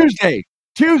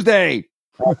 Tuesday.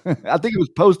 I think it was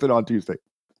posted on Tuesday.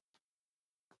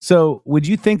 So would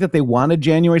you think that they wanted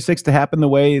January 6th to happen the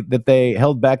way that they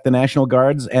held back the National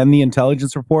Guards and the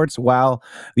intelligence reports while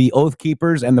the Oath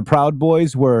Keepers and the Proud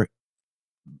Boys were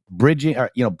breaking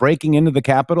into the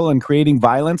Capitol and creating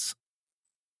violence?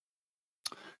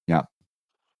 Yeah.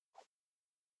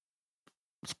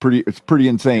 It's pretty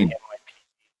insane.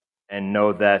 And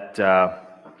know that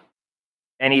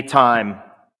anytime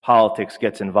politics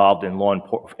gets involved in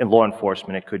law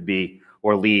enforcement, it could be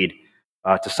or lead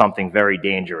to something very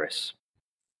dangerous.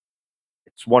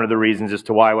 It's one of the reasons as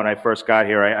to why when I first got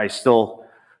here, I still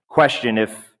question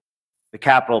if the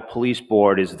Capitol Police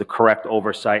Board is the correct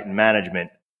oversight and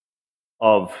management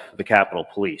of the Capitol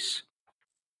Police.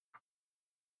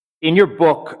 In your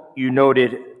book, you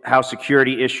noted how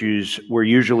security issues were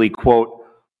usually, quote,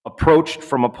 approached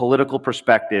from a political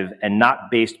perspective and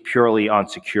not based purely on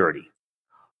security.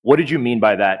 What did you mean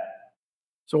by that?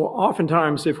 So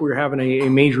oftentimes, if we were having a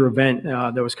major event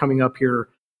that was coming up here,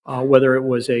 whether it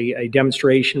was a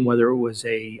demonstration, whether it was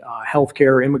a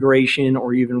healthcare, immigration,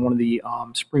 or even one of the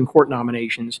Supreme Court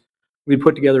nominations, we'd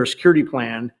put together a security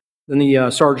plan. Then the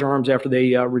Sergeant Arms, after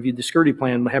they reviewed the security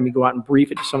plan, would have me go out and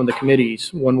brief it to some of the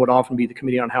committees. One would often be the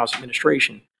Committee on House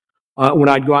Administration. When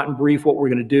I'd go out and brief what we're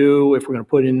going to do, if we're going to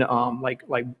put in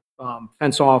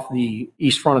fence off the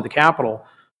east front of the Capitol,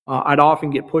 I'd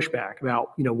often get pushback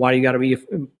about, why do you got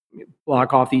to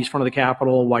block off the east front of the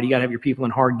Capitol? Why do you got to have your people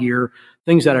in hard gear?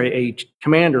 Things that a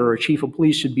commander or a chief of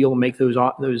police should be able to make those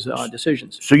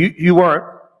decisions. So you weren't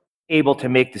able to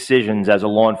make decisions as a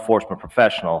law enforcement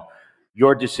professional.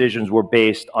 Your decisions were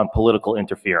based on political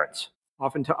interference.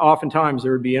 Oftentimes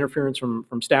there would be interference from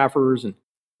staffers and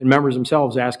members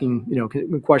themselves asking,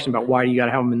 a question about why do you got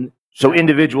to have them in. So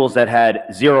individuals that had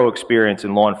zero experience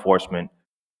in law enforcement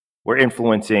were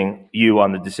influencing you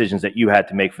on the decisions that you had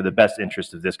to make for the best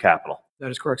interest of this Capitol. That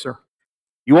is correct, sir.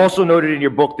 You also noted in your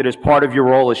book that as part of your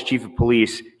role as chief of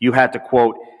police, you had to,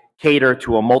 quote, cater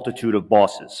to a multitude of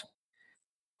bosses.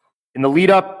 In the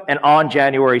lead up and on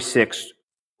January 6th,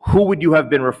 who would you have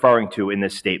been referring to in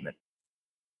this statement?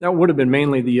 That would have been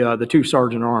mainly the two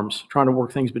Sergeant Arms, trying to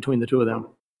work things between the two of them.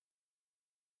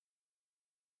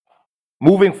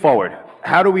 Moving forward,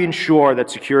 how do we ensure that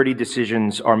security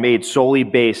decisions are made solely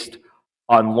based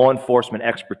on law enforcement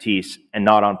expertise and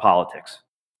not on politics?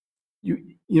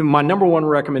 My number one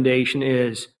recommendation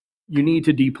is you need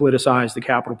to depoliticize the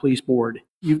Capitol Police Board.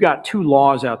 You've got two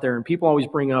laws out there, and people always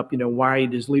bring up, why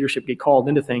does leadership get called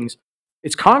into things?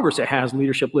 It's Congress that has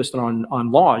leadership listed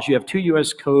on laws. You have 2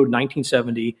 U.S. Code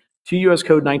 1970, 2 U.S.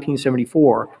 Code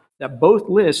 1974, that both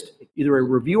list either a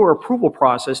review or approval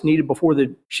process needed before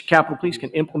the Capitol Police can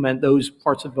implement those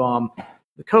parts of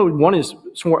the code. One is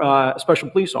special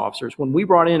police officers. When we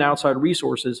brought in outside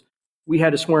resources, we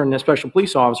had to swear in the special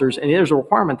police officers, and there's a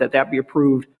requirement that be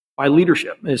approved by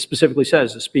leadership. It specifically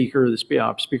says the speaker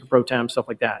pro tem, stuff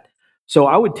like that. So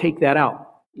I would take that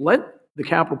out. Let the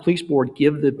Capitol Police Board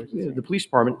give the police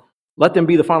department, let them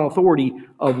be the final authority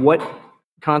of what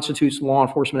constitutes law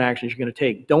enforcement actions you're going to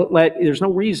take. There's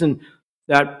no reason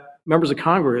that members of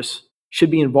Congress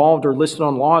should be involved or listed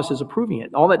on laws as approving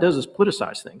it. All that does is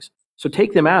politicize things. So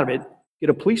take them out of it, get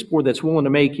a police board that's willing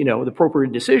to make, the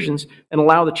appropriate decisions, and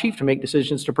allow the chief to make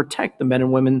decisions to protect the men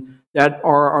and women that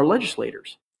are our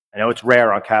legislators. I know it's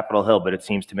rare on Capitol Hill, but it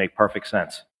seems to make perfect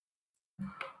sense.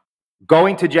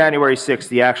 Going to January 6th,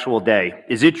 the actual day,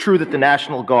 is it true that the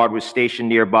National Guard was stationed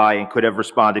nearby and could have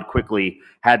responded quickly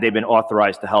had they been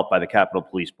authorized to help by the Capitol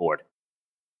Police Board?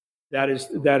 That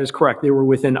is correct. They were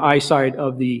within eyesight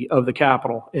of the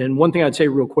Capitol. And one thing I'd say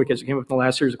real quick as it came up in the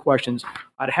last series of questions,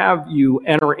 I'd have you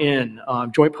enter in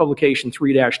Joint Publication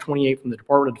 3-28 from the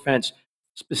Department of Defense,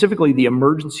 specifically the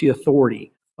emergency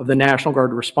authority of the National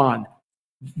Guard to respond.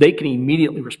 They can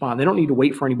immediately respond. They don't need to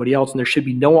wait for anybody else, and there should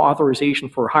be no authorization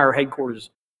for higher headquarters,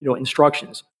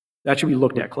 instructions. That should be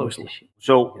looked at closely.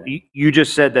 So you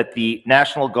just said that the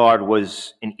National Guard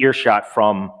was in earshot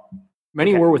from...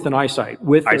 Many were within eyesight.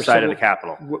 With eyesight of the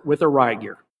Capitol. With their riot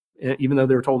gear, even though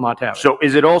they were told not to have it. So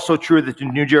is it also true that the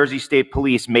New Jersey State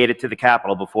Police made it to the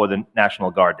Capitol before the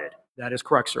National Guard did? That is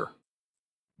correct, sir.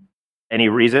 Any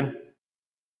reason?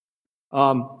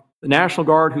 The National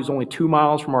Guard, who's only 2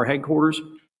 miles from our headquarters,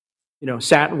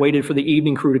 sat and waited for the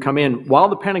evening crew to come in. While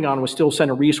the Pentagon was still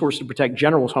sending resources to protect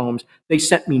generals' homes, they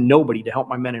sent me nobody to help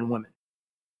my men and women.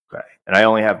 Okay. And I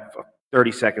only have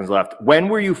 30 seconds left. When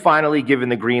were you finally given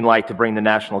the green light to bring the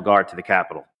National Guard to the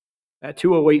Capitol? At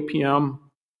 2:08 p.m.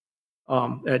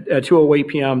 At 2:08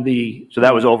 p.m. So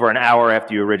that was over an hour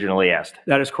after you originally asked?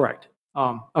 That is correct.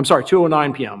 I'm sorry,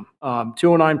 2:09 p.m.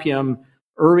 2:09 p.m.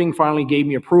 Irving finally gave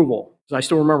me approval. I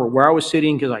still remember where I was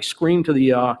sitting because I screamed to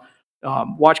the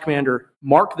watch commander,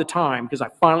 mark the time, because I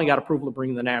finally got approval to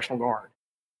bring in the National Guard.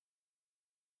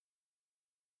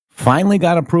 Finally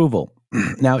got approval.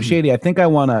 Now, Shady, I think I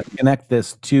want to connect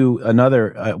this to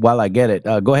another, while I get it.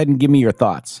 Go ahead and give me your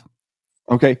thoughts.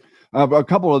 Okay. A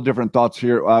couple of different thoughts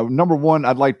here. Number one,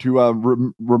 I'd like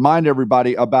to remind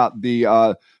everybody about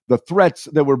the threats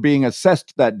that were being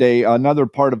assessed that day. Another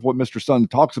part of what Mr. Sun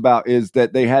talks about is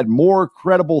that they had more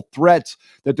credible threats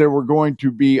that there were going to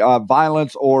be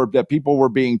violence or that people were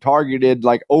being targeted,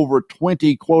 like over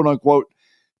 20 quote unquote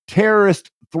terrorist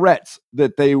threats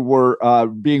that they were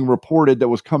being reported that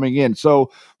was coming in. So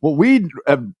what we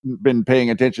have been paying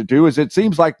attention to is it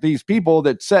seems like these people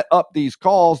that set up these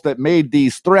calls that made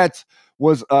these threats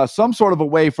was some sort of a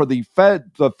way for the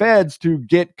feds to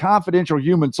get confidential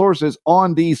human sources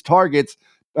on these targets,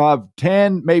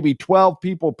 10, maybe 12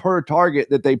 people per target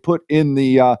that they put in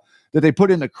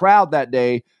the crowd that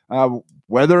day.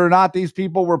 Whether or not these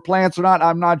people were plants or not,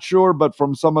 I'm not sure. But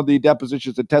from some of the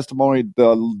depositions and testimony,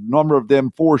 the number of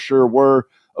them for sure were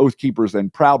Oath Keepers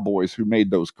and Proud Boys who made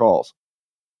those calls.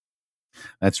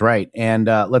 That's right. And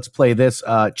let's play this.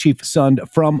 Chief Sund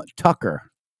from Tucker.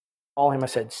 Call him. I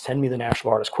said, send me the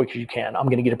National Guard as quick as you can. I'm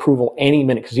going to get approval any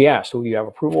minute, because he asked, do you have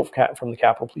approval from the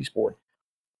Capitol Police Board?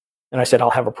 And I said,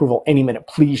 I'll have approval any minute.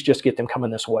 Please just get them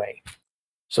coming this way.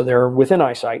 So they're within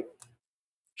eyesight.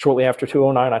 Shortly after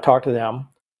 2:09, I talked to them.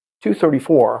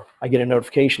 2:34, I get a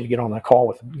notification to get on the call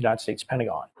with the United States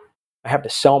Pentagon. I have to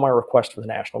sell my request for the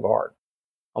National Guard.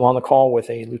 I'm on the call with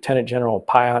a Lieutenant General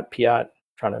Piat,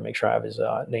 trying to make sure I have his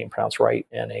name pronounced right,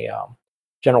 and a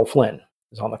General Flynn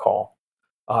is on the call.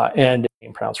 And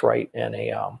name pronounced right, and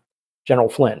a General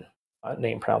Flynn,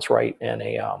 name pronounced right, and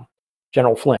a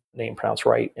General Flynn, name pronounced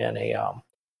right, and a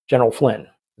General Flynn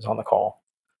is on the call.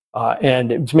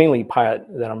 And it's mainly Piat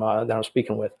that I'm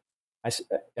speaking with.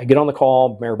 I get on the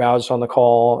call. Mayor Bowes is on the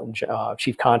call.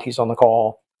 Chief Conti's on the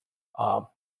call. And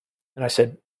I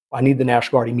said, I need the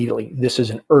National Guard immediately. This is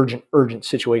an urgent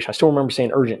situation. I still remember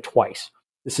saying urgent twice.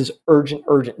 This is urgent.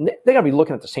 And they got to be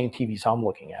looking at the same TVs I'm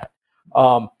looking at.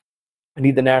 I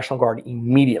need the National Guard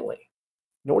immediately.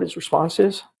 You know what his response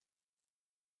is?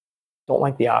 Don't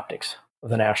like the optics of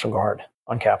the National Guard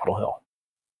on Capitol Hill.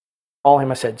 Call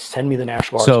him. I said, send me the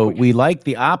National Guard. So we like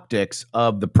the optics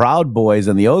of the Proud Boys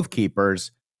and the Oath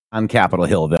Keepers on Capitol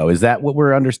Hill, though. Is that what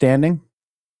we're understanding?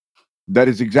 That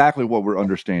is exactly what we're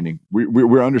understanding.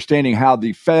 We're understanding how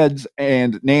the feds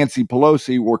and Nancy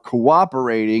Pelosi were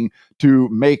cooperating to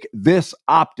make this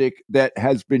optic that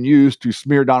has been used to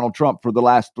smear Donald Trump for the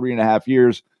last 3.5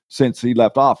 years since he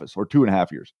left office, or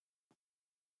 2.5 years.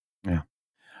 Yeah.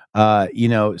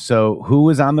 So who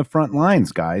is on the front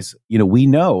lines, guys? We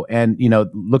know. And,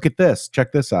 look at this.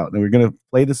 Check this out. And we're going to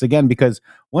play this again because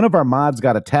one of our mods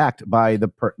got attacked by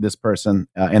this person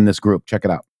in this group. Check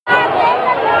it out.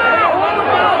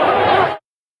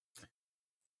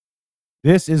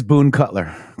 This is Boone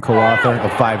Cutler, co-author of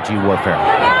 5G Warfare.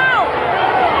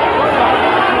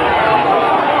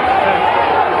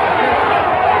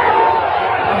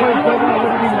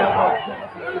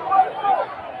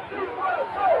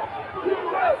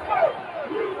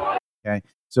 Okay,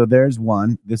 so there's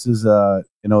one. This is an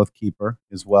Oath Keeper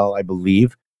as well, I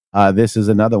believe. This is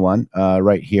another one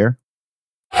right here.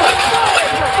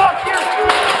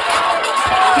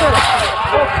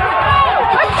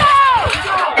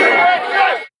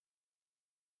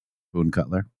 Boone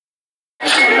Cutler.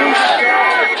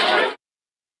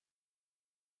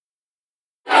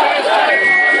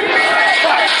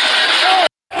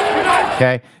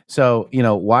 Okay, so,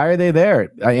 why are they there?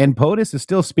 And POTUS is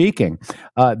still speaking.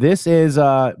 This is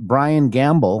Brian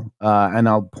Gamble, and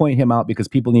I'll point him out because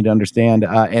people need to understand,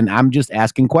 and I'm just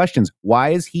asking questions. Why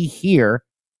is he here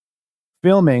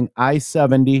filming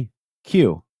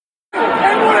I-70Q?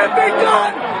 And what have they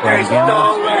done? Brian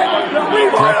Gamble,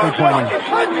 directly pointing.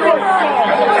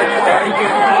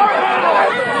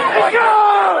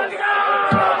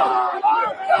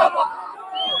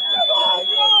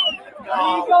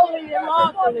 Legally and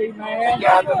lawfully, man.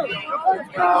 Together.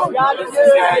 Let's go. We got to do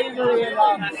it legally and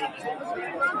lawfully.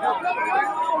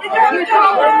 We gotta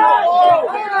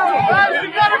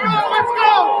go. Let's go.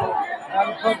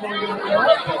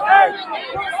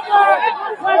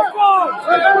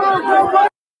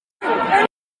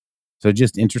 So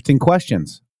just interesting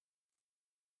questions.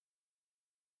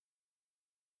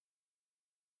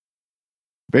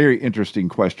 Very interesting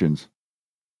questions.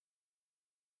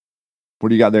 What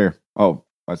do you got there? Oh,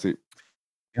 I see.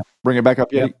 Yeah. Bring it back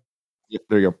up, Yeti. Yep. Yep,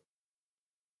 there you go.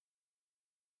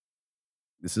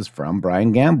 This is from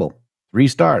Brian Gamble. 3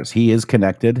 stars. He is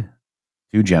connected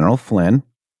to General Flynn.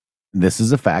 This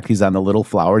is a fact. He's on the Little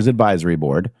Flowers Advisory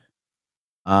Board.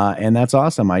 And that's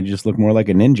awesome. I just look more like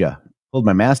a ninja. Pulled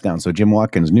my mask down so Jim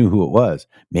Watkins knew who it was.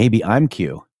 Maybe I'm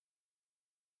Q.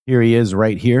 Here he is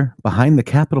right here behind the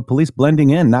Capitol Police,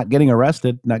 blending in, not getting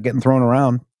arrested, not getting thrown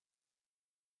around.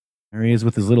 There he is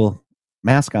with his little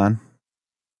mask on.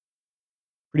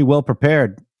 Pretty well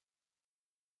prepared.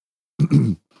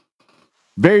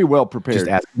 Very well prepared. Just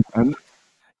asking.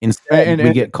 Instead,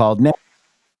 we get called next.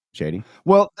 Shady.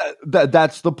 Well,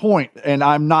 that's the point. And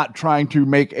I'm not trying to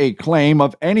make a claim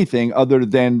of anything other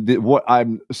than what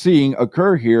I'm seeing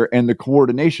occur here and the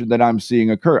coordination that I'm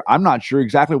seeing occur. I'm not sure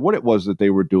exactly what it was that they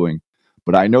were doing,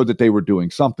 but I know that they were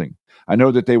doing something. I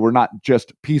know that they were not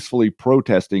just peacefully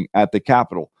protesting at the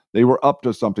Capitol. They were up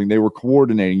to something. They were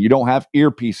coordinating. You don't have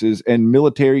earpieces and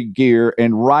military gear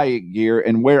and riot gear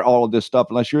and wear all of this stuff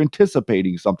unless you're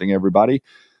anticipating something, everybody.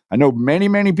 I know many,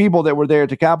 many people that were there at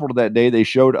the Capitol that day. They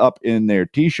showed up in their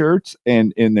T-shirts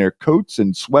and in their coats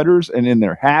and sweaters and in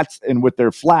their hats and with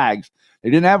their flags. They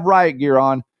didn't have riot gear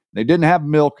on. They didn't have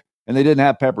milk, and they didn't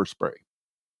have pepper spray.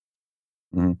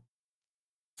 Mm-hmm.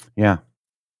 Yeah.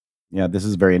 Yeah, this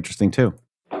is very interesting, too.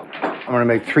 I'm going to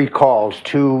make 3 calls,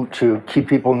 2 to keep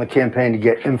people in the campaign to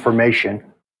get information,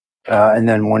 and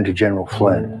then 1 to General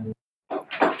Flynn.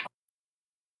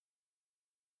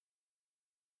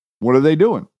 What are they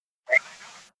doing?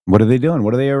 What are they doing?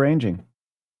 What are they arranging?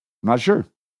 Not sure.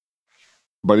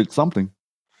 But it's something.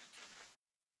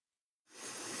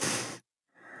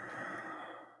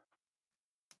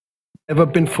 Never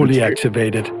been fully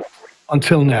activated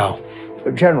until now.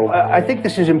 General, I think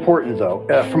this is important, though.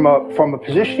 From a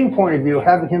positioning point of view,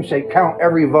 having him say count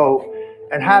every vote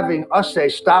and having us say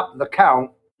stop the count,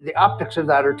 the optics of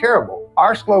that are terrible.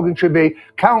 Our slogan should be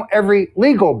count every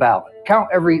legal ballot. Count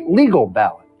every legal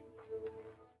ballot.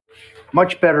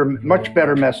 Much better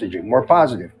messaging, more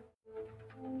positive.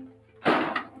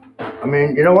 I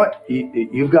mean, you know what?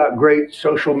 You've got great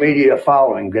social media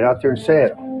following. Get out there and say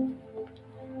it.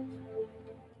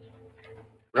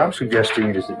 What I'm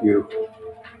suggesting is that you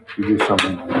do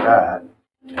something like that.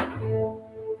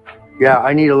 Yeah,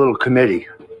 I need a little committee.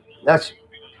 That's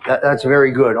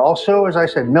very good. Also, as I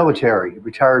said, military,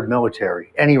 retired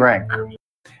military, any rank.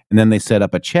 And then they set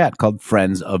up a chat called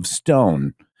Friends of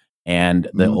Stone. And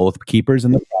the Oath Keepers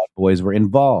and the Proud Boys were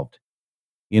involved.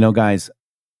 You know, guys,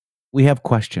 we have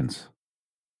questions.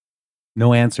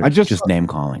 No answers, just name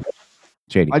calling.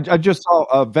 Shady. I just saw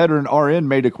a veteran RN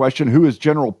made a question, who is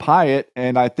General Pyatt?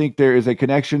 And I think there is a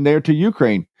connection there to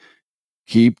Ukraine.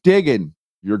 Keep digging.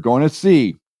 You're going to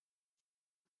see.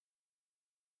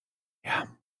 Yeah.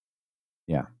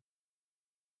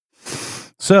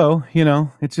 So, you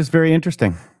know, it's just very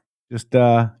interesting. Just,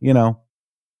 you know,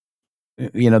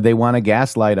 they want to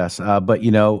gaslight us. But,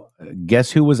 you know,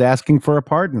 guess who was asking for a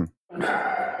pardon?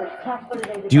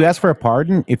 Do you ask for a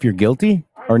pardon if you're guilty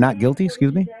or not guilty?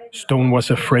 Excuse me. Stone was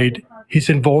afraid his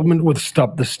involvement with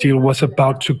Stop the Steal was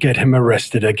about to get him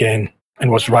arrested again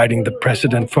and was writing the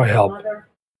president for help.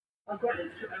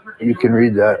 You can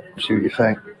read that, see what you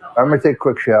think. I'm going to take a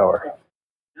quick shower.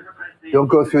 Don't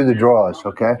go through the drawers,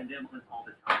 okay?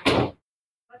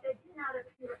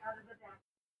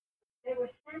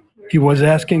 He was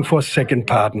asking for a second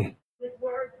pardon.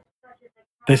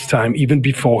 This time, even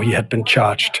before he had been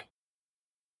charged.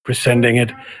 Presenting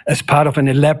it as part of an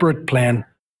elaborate plan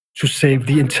to save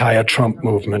the entire Trump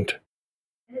movement.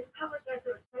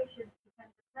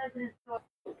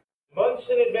 Months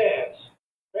in advance,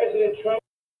 President Trump.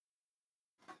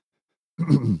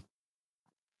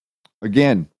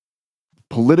 Again,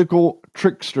 political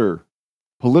trickster,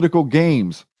 political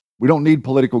games. We don't need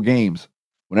political games.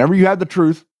 Whenever you have the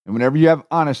truth and whenever you have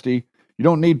honesty, you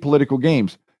don't need political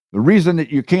games. The reason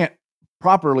that you can't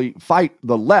properly fight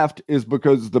the left is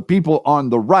because the people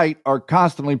on the right are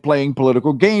constantly playing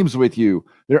political games with you.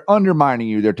 They're undermining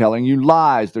you. They're telling you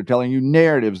lies. They're telling you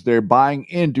narratives. They're buying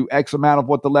into X amount of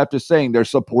what the left is saying. They're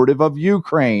supportive of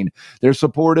Ukraine. They're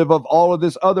supportive of all of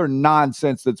this other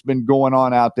nonsense that's been going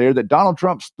on out there that Donald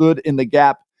Trump stood in the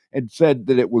gap and said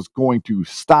that it was going to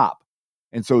stop.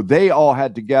 And so they all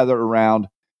had to gather around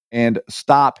and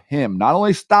stop him. Not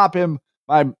only stop him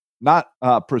by not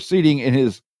proceeding in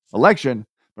his election,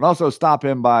 but also stop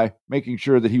him by making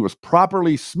sure that he was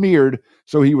properly smeared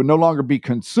so he would no longer be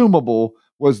consumable,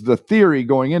 was the theory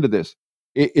going into this.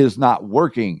 It is not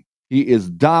working. He is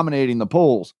dominating the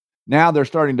polls. Now they're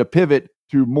starting to pivot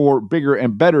to more bigger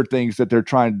and better things that they're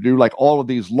trying to do, like all of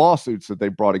these lawsuits that they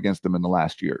brought against him in the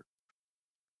last year.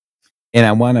 And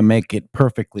I want to make it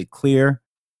perfectly clear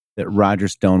that Roger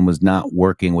Stone was not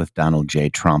working with Donald J.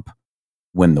 Trump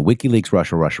when the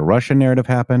WikiLeaks Russia narrative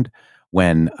happened,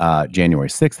 when January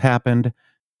 6th happened,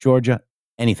 Georgia,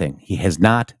 anything. He has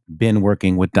not been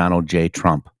working with Donald J.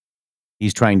 Trump.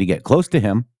 He's trying to get close to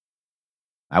him.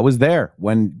 I was there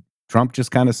when Trump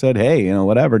just kind of said, hey, you know,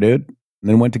 whatever, dude, and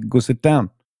then went to go sit down.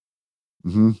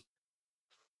 Mm-hmm.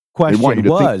 Question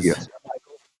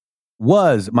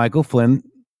was Michael Flynn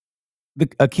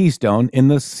a keystone in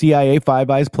the CIA Five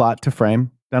Eyes plot to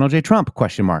frame Donald J. Trump?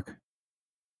 Question mark.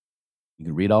 You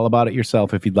can read all about it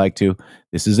yourself if you'd like to.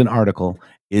 This is an article,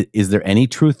 Is there any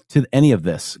truth to any of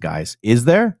this, guys? Is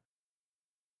there?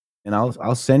 And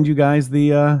I'll send you guys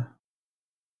the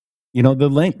the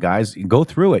link, guys. Go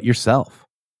through it yourself.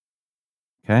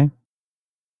 Okay?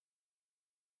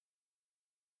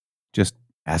 Just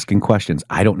asking questions.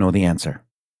 I don't know the answer.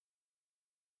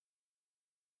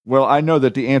 Well, I know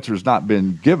that the answer has not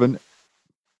been given.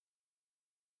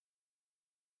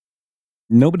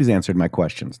 Nobody's answered my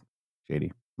questions,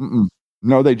 JD. Mm-mm.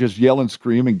 No, they just yell and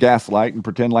scream and gaslight and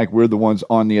pretend like we're the ones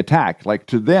on the attack. Like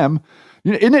to them,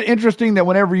 isn't it interesting that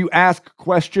whenever you ask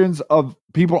questions of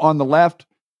people on the left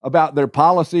about their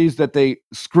policies, that they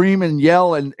scream and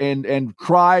yell and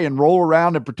cry and roll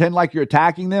around and pretend like you're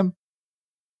attacking them?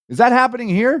 Is that happening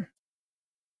here?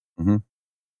 Mm-hmm.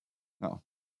 No.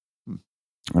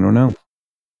 I don't know.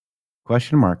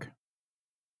 Question mark.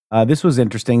 This was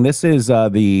interesting. This is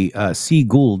the C.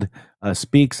 Gould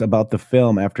speaks about the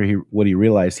film after what he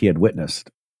realized he had witnessed.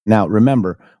 Now,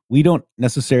 remember, we don't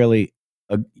necessarily,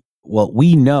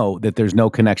 we know that there's no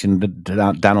connection to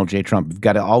Donald J. Trump. You've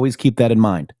got to always keep that in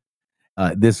mind.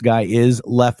 This guy is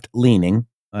left-leaning.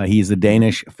 He's a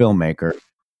Danish filmmaker.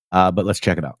 But let's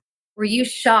check it out. Were you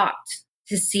shocked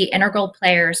to see integral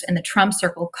players in the Trump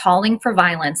circle calling for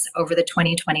violence over the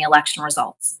 2020 election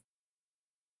results?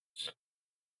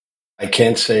 I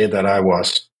can't say that I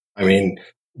was. I mean,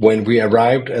 when we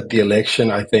arrived at the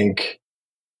election, I think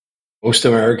most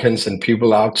Americans and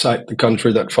people outside the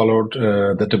country that followed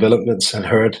the developments had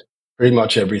heard pretty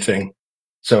much everything.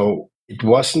 So it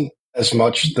wasn't as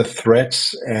much the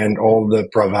threats and all the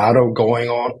bravado going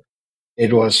on.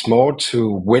 It was more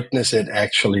to witness it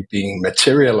actually being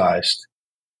materialized,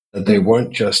 that they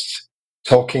weren't just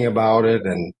talking about it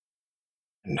and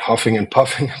huffing and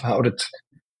puffing about it,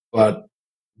 but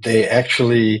they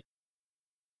actually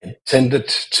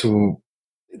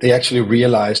they actually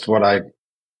realized what I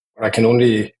can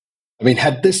only, I mean,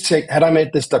 had I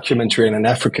made this documentary in an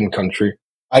African country,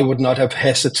 I would not have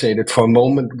hesitated for a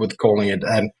moment with calling it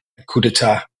a coup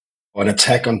d'etat or an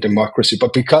attack on democracy.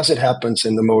 But because it happens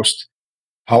in the most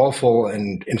powerful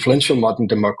and influential modern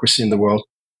democracy in the world,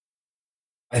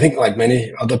 I think, like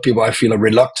many other people, I feel a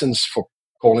reluctance for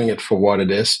calling it for what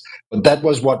it is. But that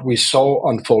was what we saw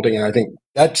unfolding, and I think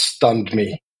that stunned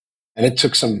me. And it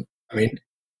took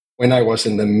when I was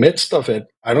in the midst of it,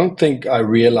 I don't think I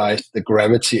realized the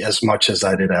gravity as much as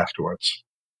I did afterwards.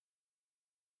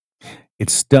 It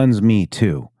stuns me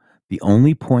too. The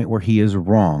only point where he is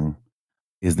wrong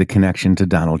is the connection to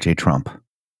Donald J. Trump.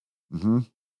 Mm-hmm.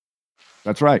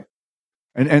 That's right.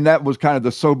 And that was kind of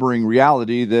the sobering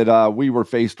reality that we were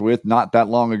faced with not that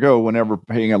long ago, whenever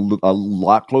paying a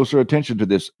lot closer attention to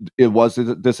this. Was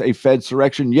this a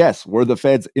Fedsurrection? Yes. Were the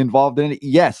feds involved in it?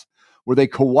 Yes. Were they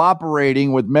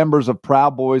cooperating with members of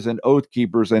Proud Boys and Oath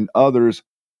Keepers and others?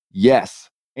 Yes.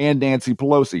 And Nancy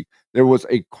Pelosi. There was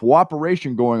a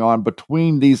cooperation going on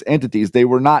between these entities. They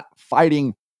were not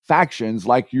fighting factions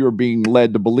like you're being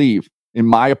led to believe, in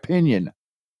my opinion.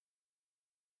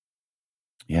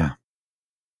 Yeah.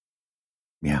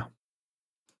 Yeah.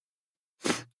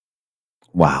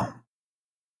 Wow.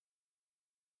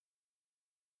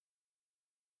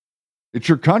 It's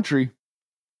your country,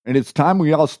 and it's time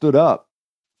we all stood up.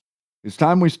 It's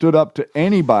time we stood up to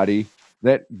anybody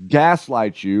that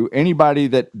gaslights you, anybody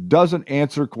that doesn't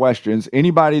answer questions,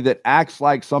 anybody that acts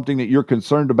like something that you're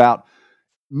concerned about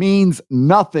means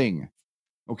nothing,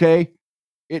 okay?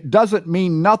 It doesn't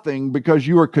mean nothing because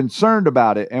you are concerned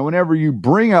about it. And whenever you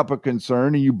bring up a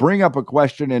concern and you bring up a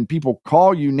question and people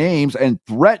call you names and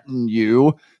threaten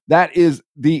you, that is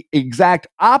the exact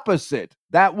opposite.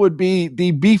 That would be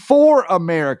the before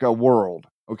America world,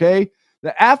 okay?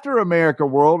 The after America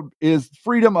world is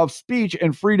freedom of speech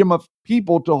and freedom of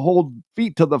people to hold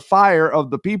feet to the fire of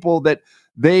the people that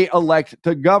they elect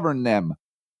to govern them.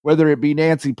 Whether it be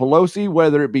Nancy Pelosi,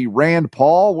 whether it be Rand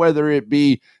Paul, whether it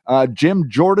be Jim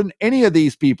Jordan, any of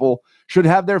these people should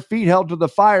have their feet held to the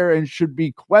fire and should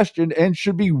be questioned and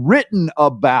should be written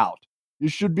about.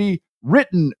 It should be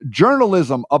written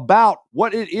journalism about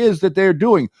what it is that they're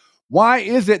doing. Why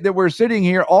is it that we're sitting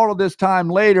here all of this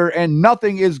time later and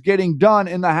nothing is getting done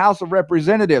in the House of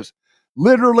Representatives?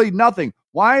 Literally nothing.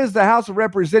 Why is the House of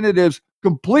Representatives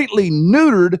completely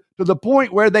neutered to the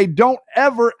point where they don't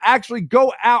ever actually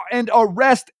go out and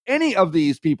arrest any of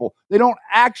these people? They don't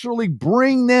actually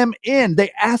bring them in.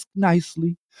 They ask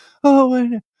nicely.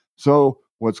 So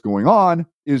what's going on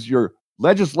is your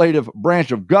legislative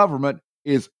branch of government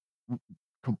is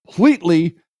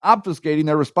completely obfuscating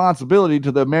their responsibility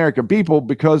to the American people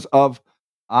because of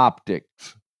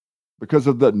optics, because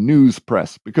of the news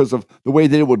press, because of the way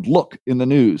that it would look in the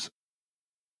news.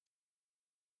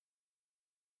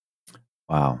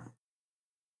 Wow.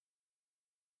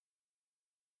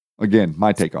 again,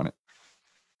 my take on it.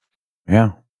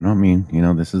 Yeah. No, I mean,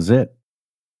 this is it.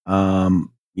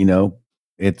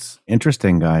 It's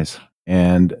interesting, guys.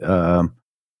 And,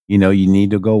 you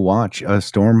need to go watch a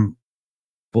storm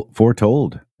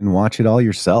foretold and watch it all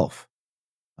yourself.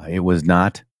 It was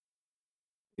not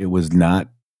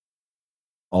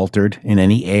altered in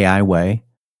any AI way.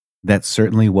 That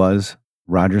certainly was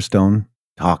Roger Stone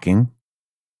talking.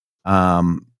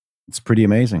 It's pretty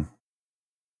amazing.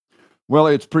 Well,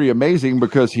 it's pretty amazing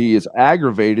because he is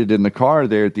aggravated in the car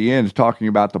there at the end, talking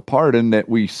about the pardon that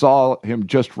we saw him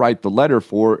just write the letter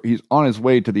for. He's on his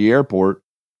way to the airport,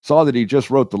 saw that he just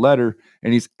wrote the letter,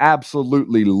 and he's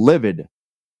absolutely livid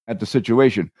at the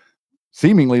situation,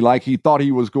 seemingly like he thought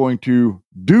he was going to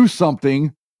do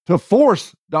something to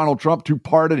force Donald Trump to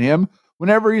pardon him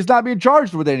whenever he's not being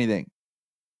charged with anything,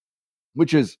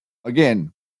 which is,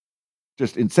 again,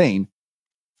 just insane.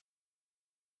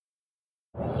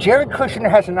 Jared Kushner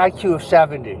has an IQ of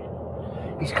 70.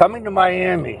 He's coming to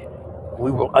Miami. We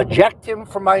will eject him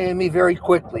from Miami very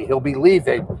quickly. He'll be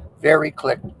leaving very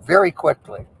quickly.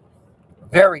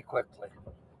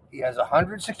 He has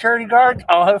 100 security guards.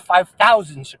 I'll have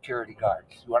 5,000 security guards.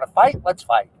 You want to fight? Let's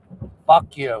fight.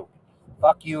 Fuck you.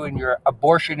 Fuck you and your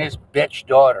abortionist bitch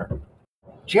daughter.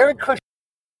 Jared Kushner.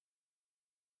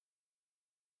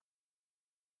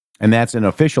 And that's an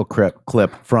official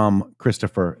clip from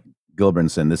Christopher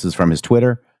Gilbranson. This is from his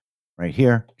Twitter right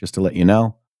here, just to let you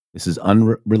know. This is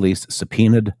unreleased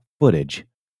subpoenaed footage.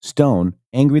 Stone,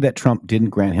 angry that Trump didn't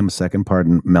grant him a second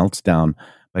pardon, melts down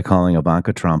by calling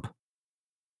Ivanka Trump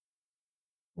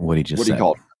what he just said. He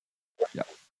called. Yeah.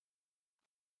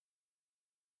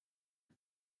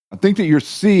 I think that you're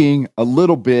seeing a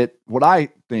little bit, what I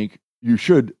think you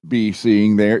should be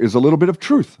seeing there is a little bit of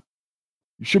truth.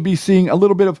 You should be seeing a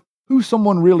little bit of who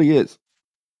someone really is.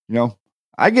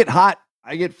 I get hot,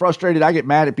 I get frustrated, I get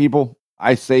mad at people,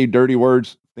 I say dirty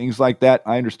words, things like that.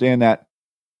 I understand that.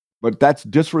 But that's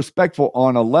disrespectful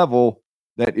on a level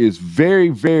that is very,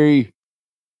 very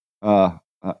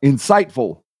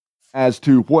insightful as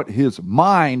to what his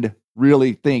mind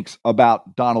really thinks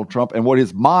about Donald Trump and what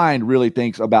his mind really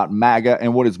thinks about MAGA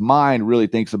and what his mind really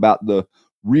thinks about the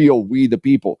real we the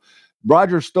people.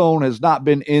 Roger Stone has not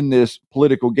been in this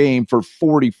political game for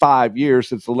 45 years,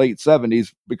 since the late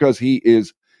 70s, because he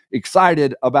is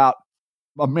excited about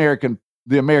the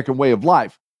American way of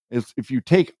life. If you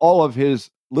take all of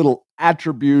his little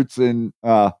attributes and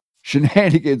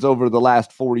shenanigans over the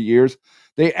last 40 years,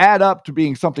 they add up to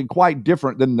being something quite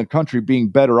different than the country being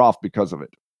better off because of it.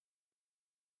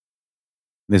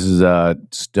 This is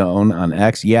Stone on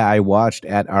X. Yeah, I watched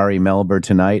at Ari Melber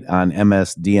tonight on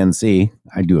MSDNC.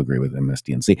 I do agree with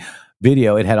MSDNC.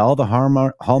 Video. It had all the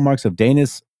hallmarks of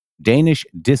Danish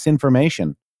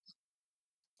disinformation.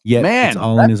 Yet it's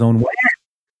all in his own way.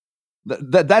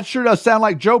 That sure does sound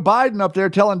like Joe Biden up there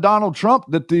telling Donald Trump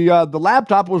that the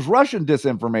laptop was Russian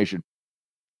disinformation.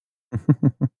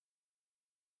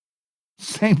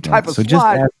 Same type of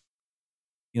slide.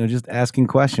 Just asking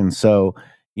questions. So,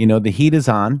 the heat is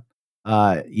on.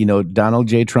 Donald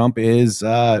J. Trump is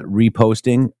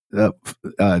reposting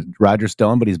Roger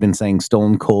Stone, but he's been saying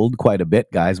Stone Cold quite a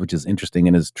bit, guys, which is interesting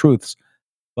in his truths.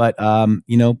 But,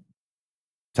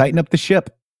 tighten up the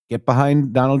ship. Get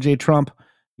behind Donald J. Trump,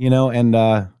 and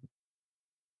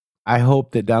I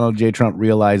hope that Donald J. Trump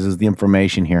realizes the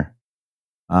information here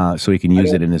so he can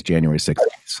use it in his January 6th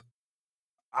case.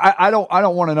 I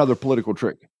don't want another political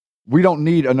trick. We don't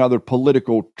need another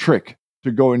political trick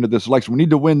to go into this election. We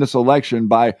need to win this election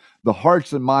by the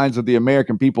hearts and minds of the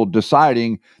American people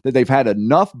deciding that they've had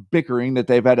enough bickering, that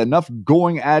they've had enough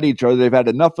going at each other, they've had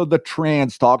enough of the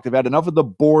trans talk, they've had enough of the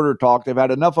border talk, they've had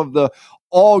enough of the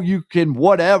all you can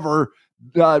whatever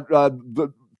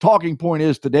the talking point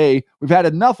is today. We've had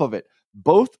enough of it.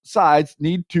 Both sides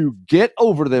need to get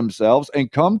over themselves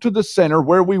and come to the center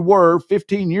where we were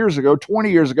 15 years ago,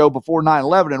 20 years ago before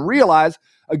 9/11, and realize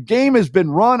a game has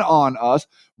been run on us,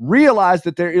 realize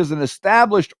that there is an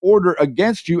established order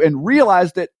against you, and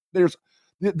realize that there's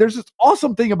this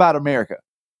awesome thing about America,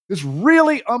 this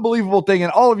really unbelievable thing,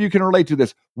 and all of you can relate to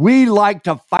this. We like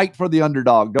to fight for the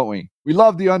underdog, don't we? We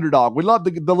love the underdog. We love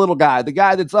the little guy, the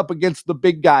guy that's up against the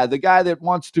big guy, the guy that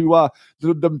wants to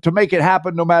make it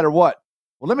happen no matter what.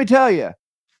 Well, let me tell you,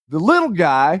 the little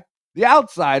guy, the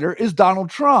outsider, is Donald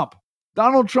Trump.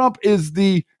 Donald Trump is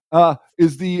the one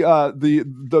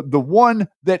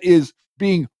that is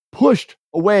being pushed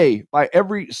away by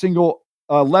every single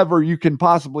lever you can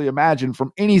possibly imagine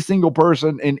from any single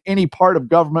person in any part of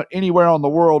government anywhere on the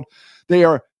world. They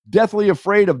are deathly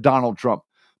afraid of Donald Trump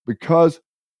because,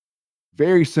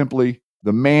 very simply,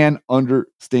 The man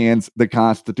understands the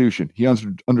Constitution. He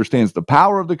understands the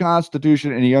power of the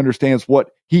Constitution, and he understands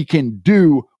what he can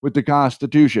do with the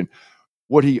Constitution.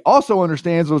 What he also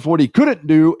understands was what he couldn't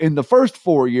do in the first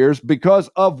 4 years because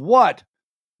of what?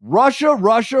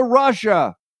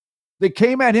 Russia. They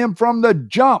came at him from the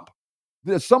jump.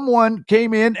 Someone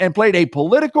came in and played a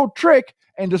political trick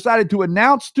and decided to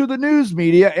announce to the news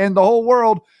media and the whole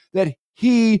world that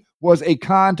he was a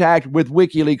contact with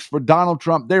WikiLeaks for Donald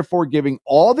Trump, therefore giving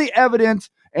all the evidence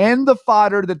and the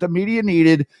fodder that the media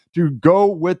needed to go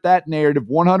with that narrative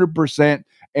 100%.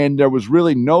 And there was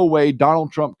really no way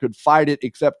Donald Trump could fight it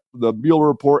except the Mueller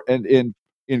report and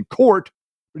in court,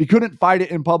 but he couldn't fight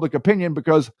it in public opinion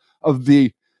because of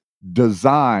the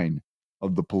design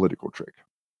of the political trick.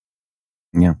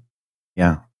 Yeah.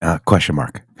 Question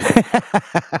mark.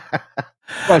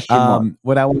 Question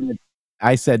mark.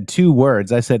 I said 2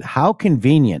 words. I said, how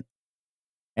convenient.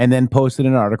 And then posted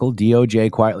an article,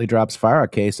 DOJ quietly drops FIRA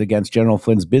case against General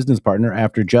Flynn's business partner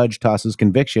after judge tosses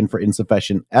conviction for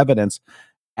insufficient evidence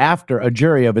after a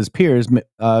jury of his peers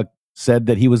said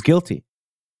that he was guilty.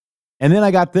 And then I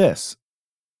got this.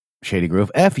 Shady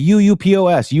Groove.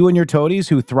 FUUPOS. You and your toadies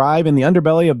who thrive in the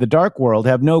underbelly of the dark world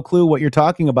have no clue what you're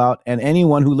talking about, and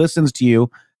anyone who listens to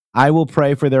you, I will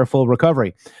pray for their full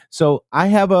recovery. So I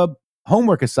have a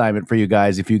homework assignment for you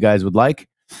guys if you guys would like.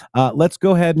 Let's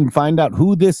go ahead and find out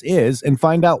who this is and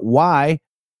find out why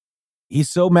he's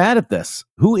so mad at this.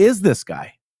 Who is this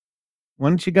guy? Why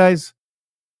don't you guys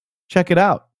check it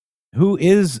out?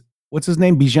 What's his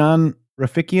name? Bijan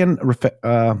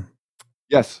Rafikien?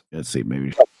 Yes. Let's see,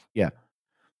 maybe. Yeah.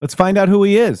 Let's find out who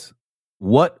he is.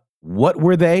 What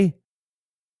were they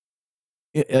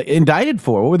indicted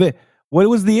for? What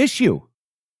was the issue?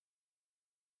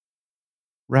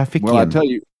 Rafikien. Well,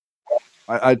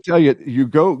 I tell you, you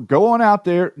go on out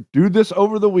there, do this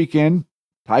over the weekend,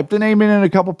 type the name in a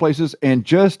couple places, and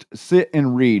just sit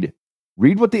and read.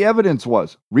 Read what the evidence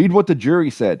was. Read what the jury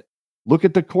said. Look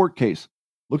at the court case.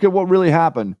 Look at what really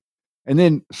happened. And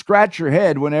then scratch your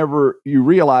head whenever you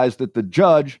realize that the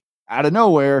judge, out of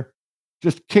nowhere,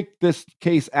 just kicked this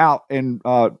case out and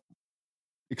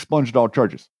expunged all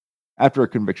charges after a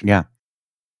conviction. Yeah.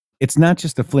 It's not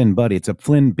just a Flynn buddy, it's a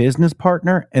Flynn business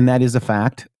partner, and that is a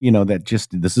fact.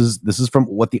 This is from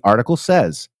what the article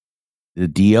says. The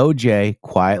DOJ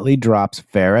quietly drops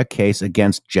FARA case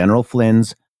against General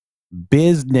Flynn's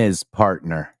business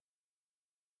partner.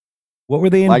 What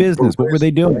were they in business? What were they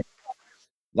doing?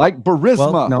 Like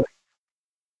Burisma. Well, no.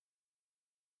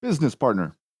 Business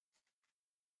partner.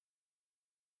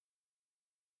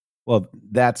 Well,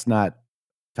 that's not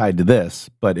tied to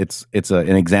this, but it's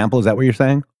an example. Is that what you're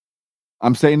saying?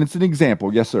 I'm saying it's an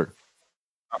example. Yes, sir.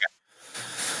 Okay.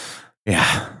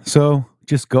 Yeah. So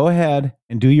just go ahead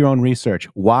and do your own research.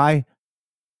 Why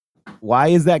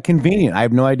is that convenient? I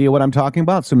have no idea what I'm talking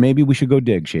about. So maybe we should go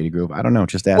dig, Shady Groove. I don't know.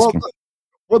 Just asking.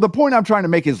 Well, the point I'm trying to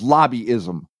make is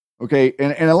lobbyism. Okay.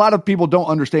 And a lot of people don't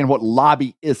understand what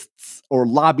lobbyists or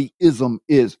lobbyism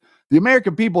is. The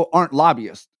American people aren't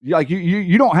lobbyists. Like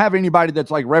you don't have anybody that's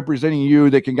like representing you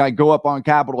that can go up on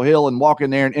Capitol Hill and walk in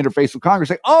there and interface with Congress.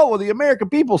 Say, oh, well, the American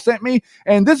people sent me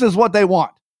and this is what they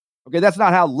want. Okay. That's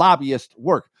not how lobbyists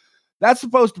work. That's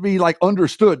supposed to be like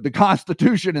understood, the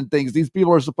Constitution and things. These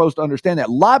people are supposed to understand that.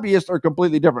 Lobbyists are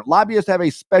completely different. Lobbyists have a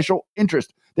special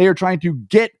interest. They are trying to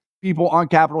get people on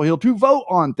Capitol Hill to vote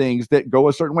on things that go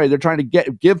a certain way. They're trying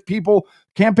to give people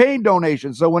campaign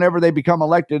donations. So whenever they become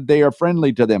elected, they are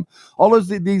friendly to them. All of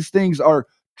these things are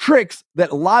tricks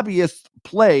that lobbyists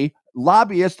play.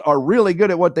 Lobbyists are really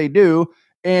good at what they do.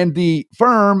 And the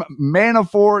firm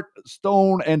Manafort,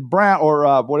 Stone and Brown, or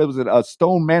what was it?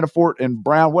 Stone, Manafort and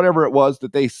Brown, whatever it was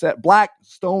that they set, Black,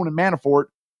 Stone and Manafort,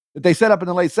 that they set up in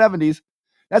the late 70s.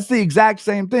 That's the exact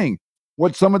same thing.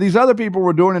 What some of these other people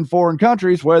were doing in foreign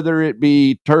countries, whether it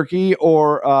be Turkey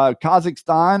or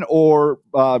Kazakhstan or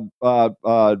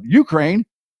Ukraine,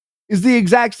 is the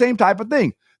exact same type of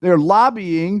thing. They're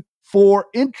lobbying for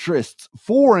interests,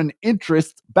 foreign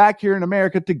interests back here in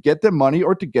America to get them money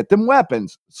or to get them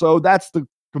weapons. So that's the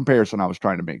comparison I was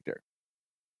trying to make there.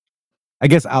 I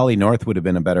guess Ollie North would have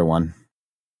been a better one.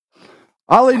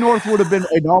 Ollie North would have been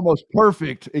an almost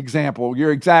perfect example.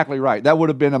 You're exactly right. That would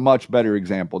have been a much better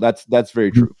example. That's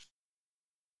very true.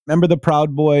 Remember the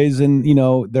Proud Boys and,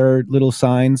 their little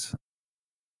signs?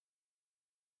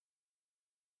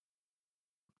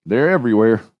 They're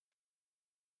everywhere.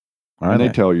 And they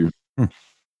tell you.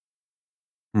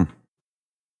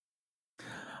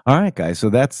 All right, guys. So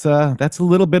that's a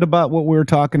little bit about what we're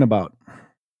talking about.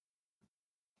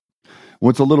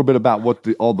 what's a little bit about what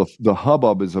all the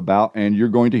hubbub is about, and you're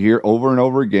going to hear over and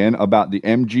over again about the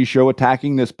MG show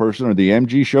attacking this person, or the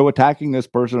MG show attacking this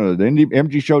person, or the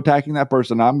MG show attacking that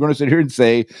person. I'm going to sit here and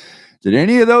say that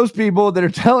any of those people that are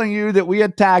telling you that we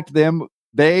attacked them,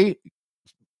 they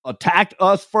attacked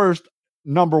us first,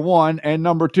 number one, and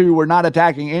number two, we're not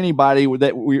attacking anybody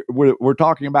that we're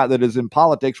talking about that is in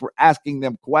politics. We're asking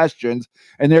them questions,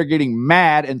 and they're getting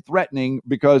mad and threatening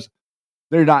because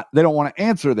they don't want to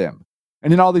answer them.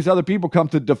 And then all these other people come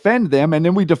to defend them, and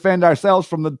then we defend ourselves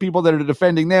from the people that are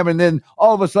defending them, and then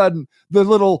all of a sudden the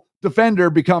little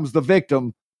defender becomes the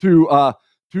victim to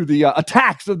the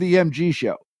attacks of the MG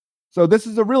show. So this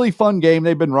is a really fun game.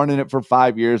 They've been running it for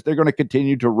 5 years. They're going to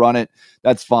continue to run it.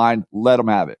 That's fine. Let them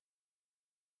have it.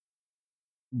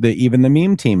 Even the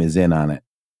meme team is in on it.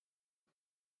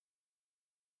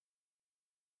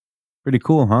 Pretty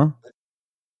cool, huh?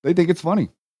 They think it's funny.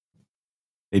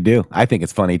 They do. I think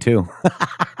it's funny too.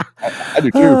 I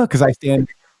do too. Because I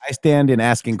stand in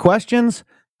asking questions.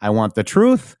 I want the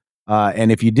truth.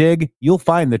 And if you dig, you'll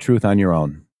find the truth on your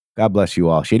own. God bless you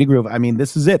all. Shady Groove. I mean,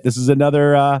 this is it. This is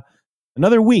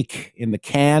another week in the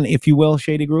can, if you will,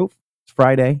 Shady Groove. It's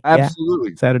Friday.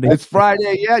 Absolutely. Yeah. Saturday. It's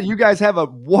Friday. Yeah. You guys have a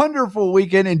wonderful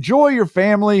weekend. Enjoy your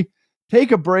family.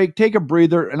 Take a break. Take a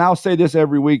breather. And I'll say this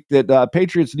every week, that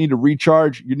Patriots need to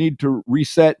recharge. You need to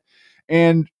reset.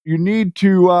 And you need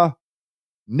to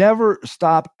never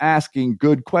stop asking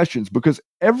good questions, because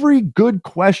every good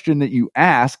question that you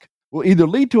ask will either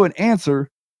lead to an answer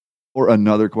or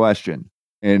another question.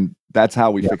 And that's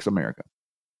how we fix America.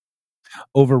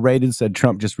 Overrated, said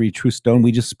Trump just read Truth Stone.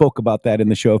 We just spoke about that in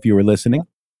the show if you were listening.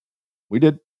 We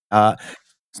did.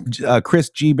 Chris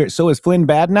G. So is Flynn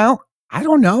bad now? I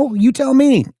don't know. You tell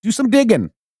me. Do some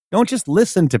digging. Don't just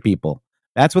listen to people.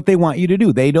 That's what they want you to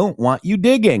do. They don't want you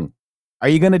digging. Are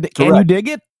you going to? Can you dig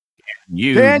it? Can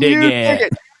you dig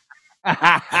it?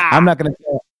 I'm not going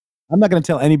to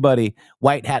tell anybody,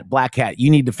 white hat, black hat. You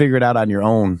need to figure it out on your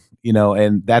own.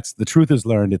 And that's the truth is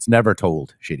learned. It's never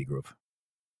told. Shady Groove.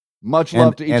 Much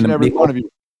love to each and every one of you.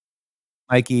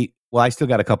 Mikey, well, I still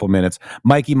got a couple minutes.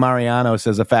 Mikey Mariano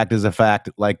says a fact is a fact,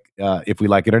 like if we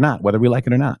like it or not, whether we like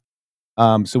it or not.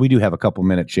 So we do have a couple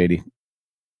minutes, Shady.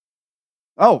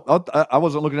 Oh, I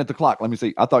wasn't looking at the clock. Let me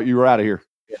see. I thought you were out of here.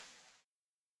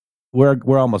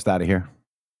 We're almost out of here.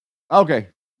 Okay.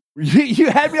 You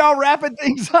had me all wrapping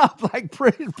things up like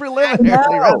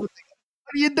preliminary. What are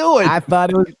you doing? I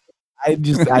thought it was,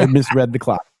 I misread the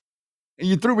clock.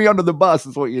 You threw me under the bus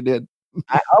is what you did.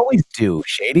 I always do,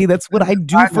 Shady. That's what I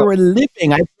do for a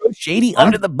living. I throw Shady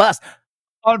under the bus.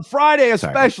 On Friday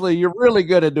especially, you're really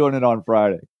good at doing it on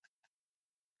Friday.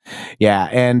 Yeah,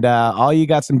 and all you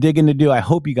got some digging to do. I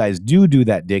hope you guys do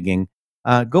that digging.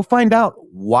 Go find out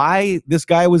why this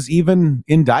guy was even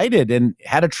indicted and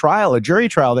had a trial, a jury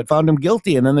trial that found him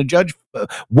guilty. And then the judge,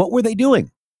 what were they doing?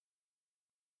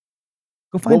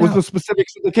 Go find out. What was the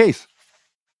specifics of the case?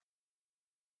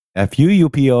 F-U,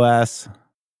 UPOS.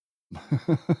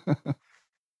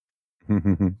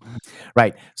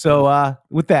 Right. So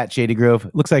with that, Shady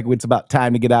Grove, looks like it's about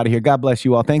time to get out of here. God bless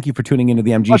you all. Thank you for tuning into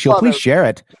the MG show. Please share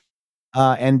it.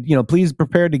 And, please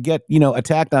prepare to get,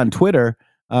 attacked on Twitter.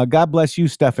 God bless you,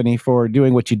 Stephanie, for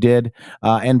doing what you did.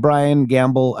 And Brian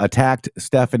Gamble attacked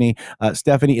Stephanie.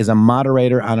 Stephanie is a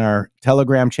moderator on our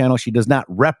Telegram channel. She does not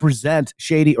represent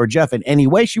Shady or Jeff in any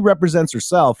way. She represents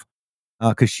herself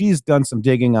because she's done some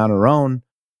digging on her own.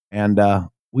 And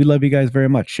we love you guys very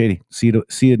much. Shady, see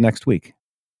you next week.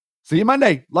 See you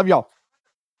Monday. Love y'all.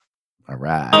 All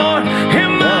right.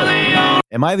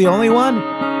 Am I the only one?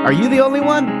 Are you the only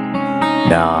one?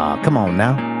 No, come on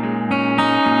now.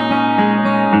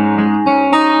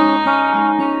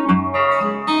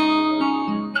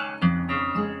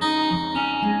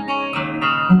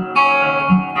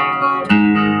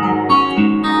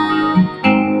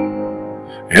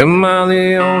 Am I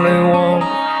the only one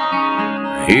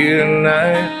here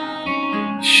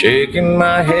tonight, shaking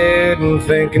my head and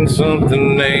thinking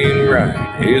something ain't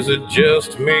right? Is it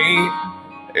just me?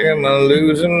 Am I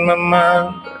losing my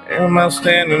mind? Am I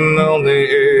standing on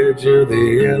the edge of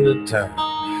the end of time?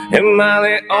 Am I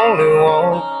the only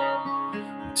one?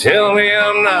 Tell me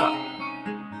I'm not.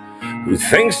 Who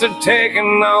thinks of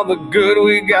taking all the good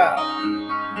we got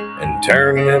and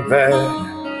turning it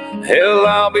back? Hell,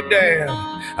 I'll be damned.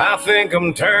 I think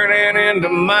I'm turning into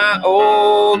my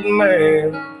old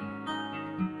man.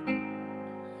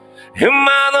 Am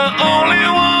I the only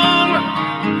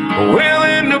one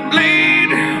willing to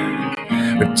bleed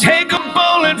or take a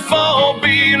bullet for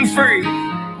being free?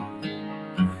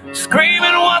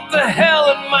 Screaming, what the hell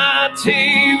am I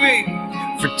TV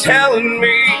for telling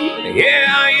me?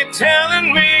 Yeah, you're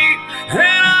telling me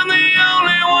and I'm the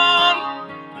only one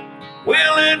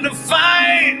willing to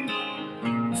fight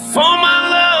for my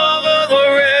love of the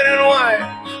red and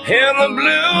white and the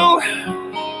blue.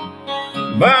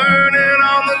 Burning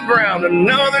on the ground,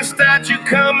 another statue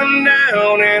coming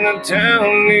down in a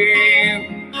town near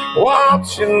you.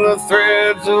 Watching the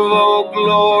threads of old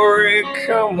glory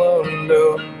come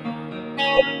undone.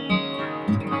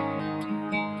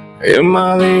 Am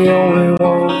I the only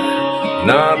one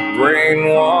not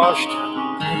brainwashed?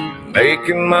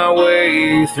 Making my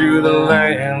way through the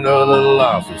land of the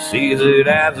lost, who sees it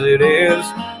as it is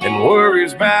and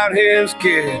worries about his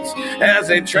kids as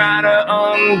they try to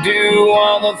undo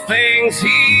all the things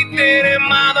he did. Am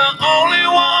I the only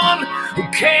one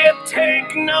who can't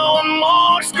take no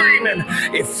more screaming?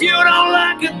 If you don't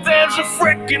like it, there's a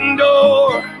freaking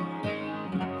door.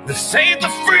 This ain't the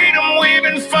freedom we've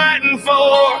been fighting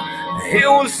for. It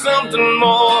was something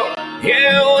more.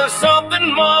 Yeah, it was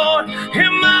something more.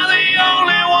 Am I the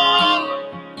only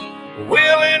one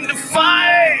willing to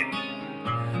fight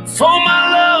for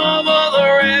my love of the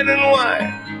red and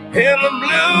white and the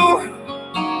blue?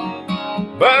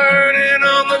 Burning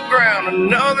on the ground,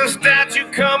 another statue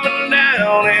coming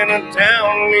down in a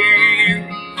town near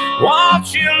you.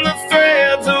 Watching the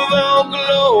threads of old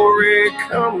glory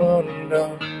come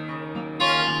undone.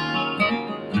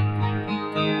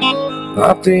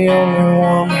 Not the only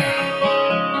one.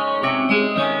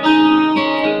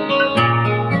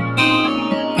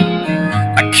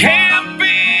 I can't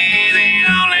be the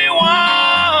only one.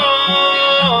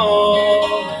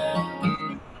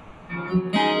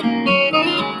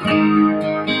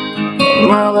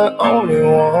 Am I the only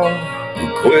one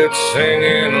who quit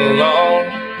singing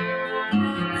along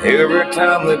every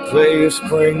time they play a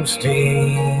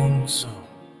Springsteen song?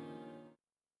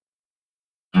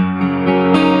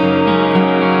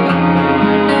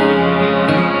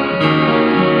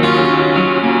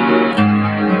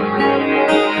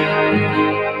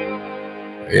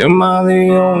 Am I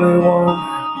the only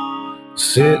one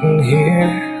sitting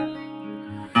here,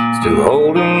 still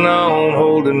holding on,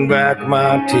 holding back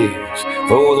my tears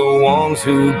for the ones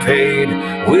who paid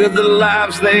with the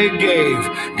lives they gave?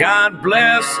 God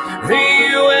bless the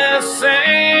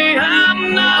USA.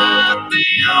 I'm not the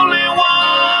only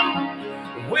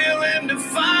one willing to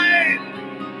fight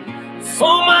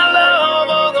for my love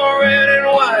of the red and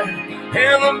white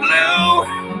and the blue.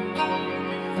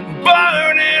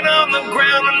 Burning on the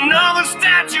ground, another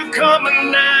statue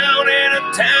coming down in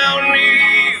a town near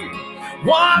you.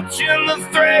 Watching the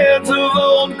threads of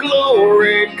old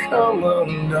glory come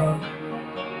undone.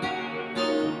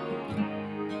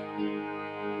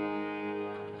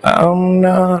 I'm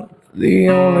not the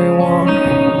only one.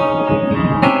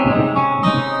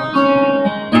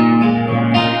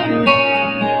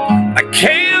 I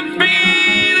can't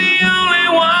be the only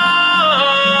one.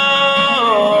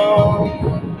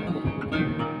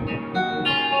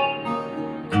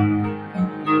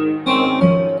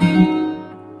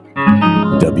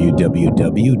 www.mg.show.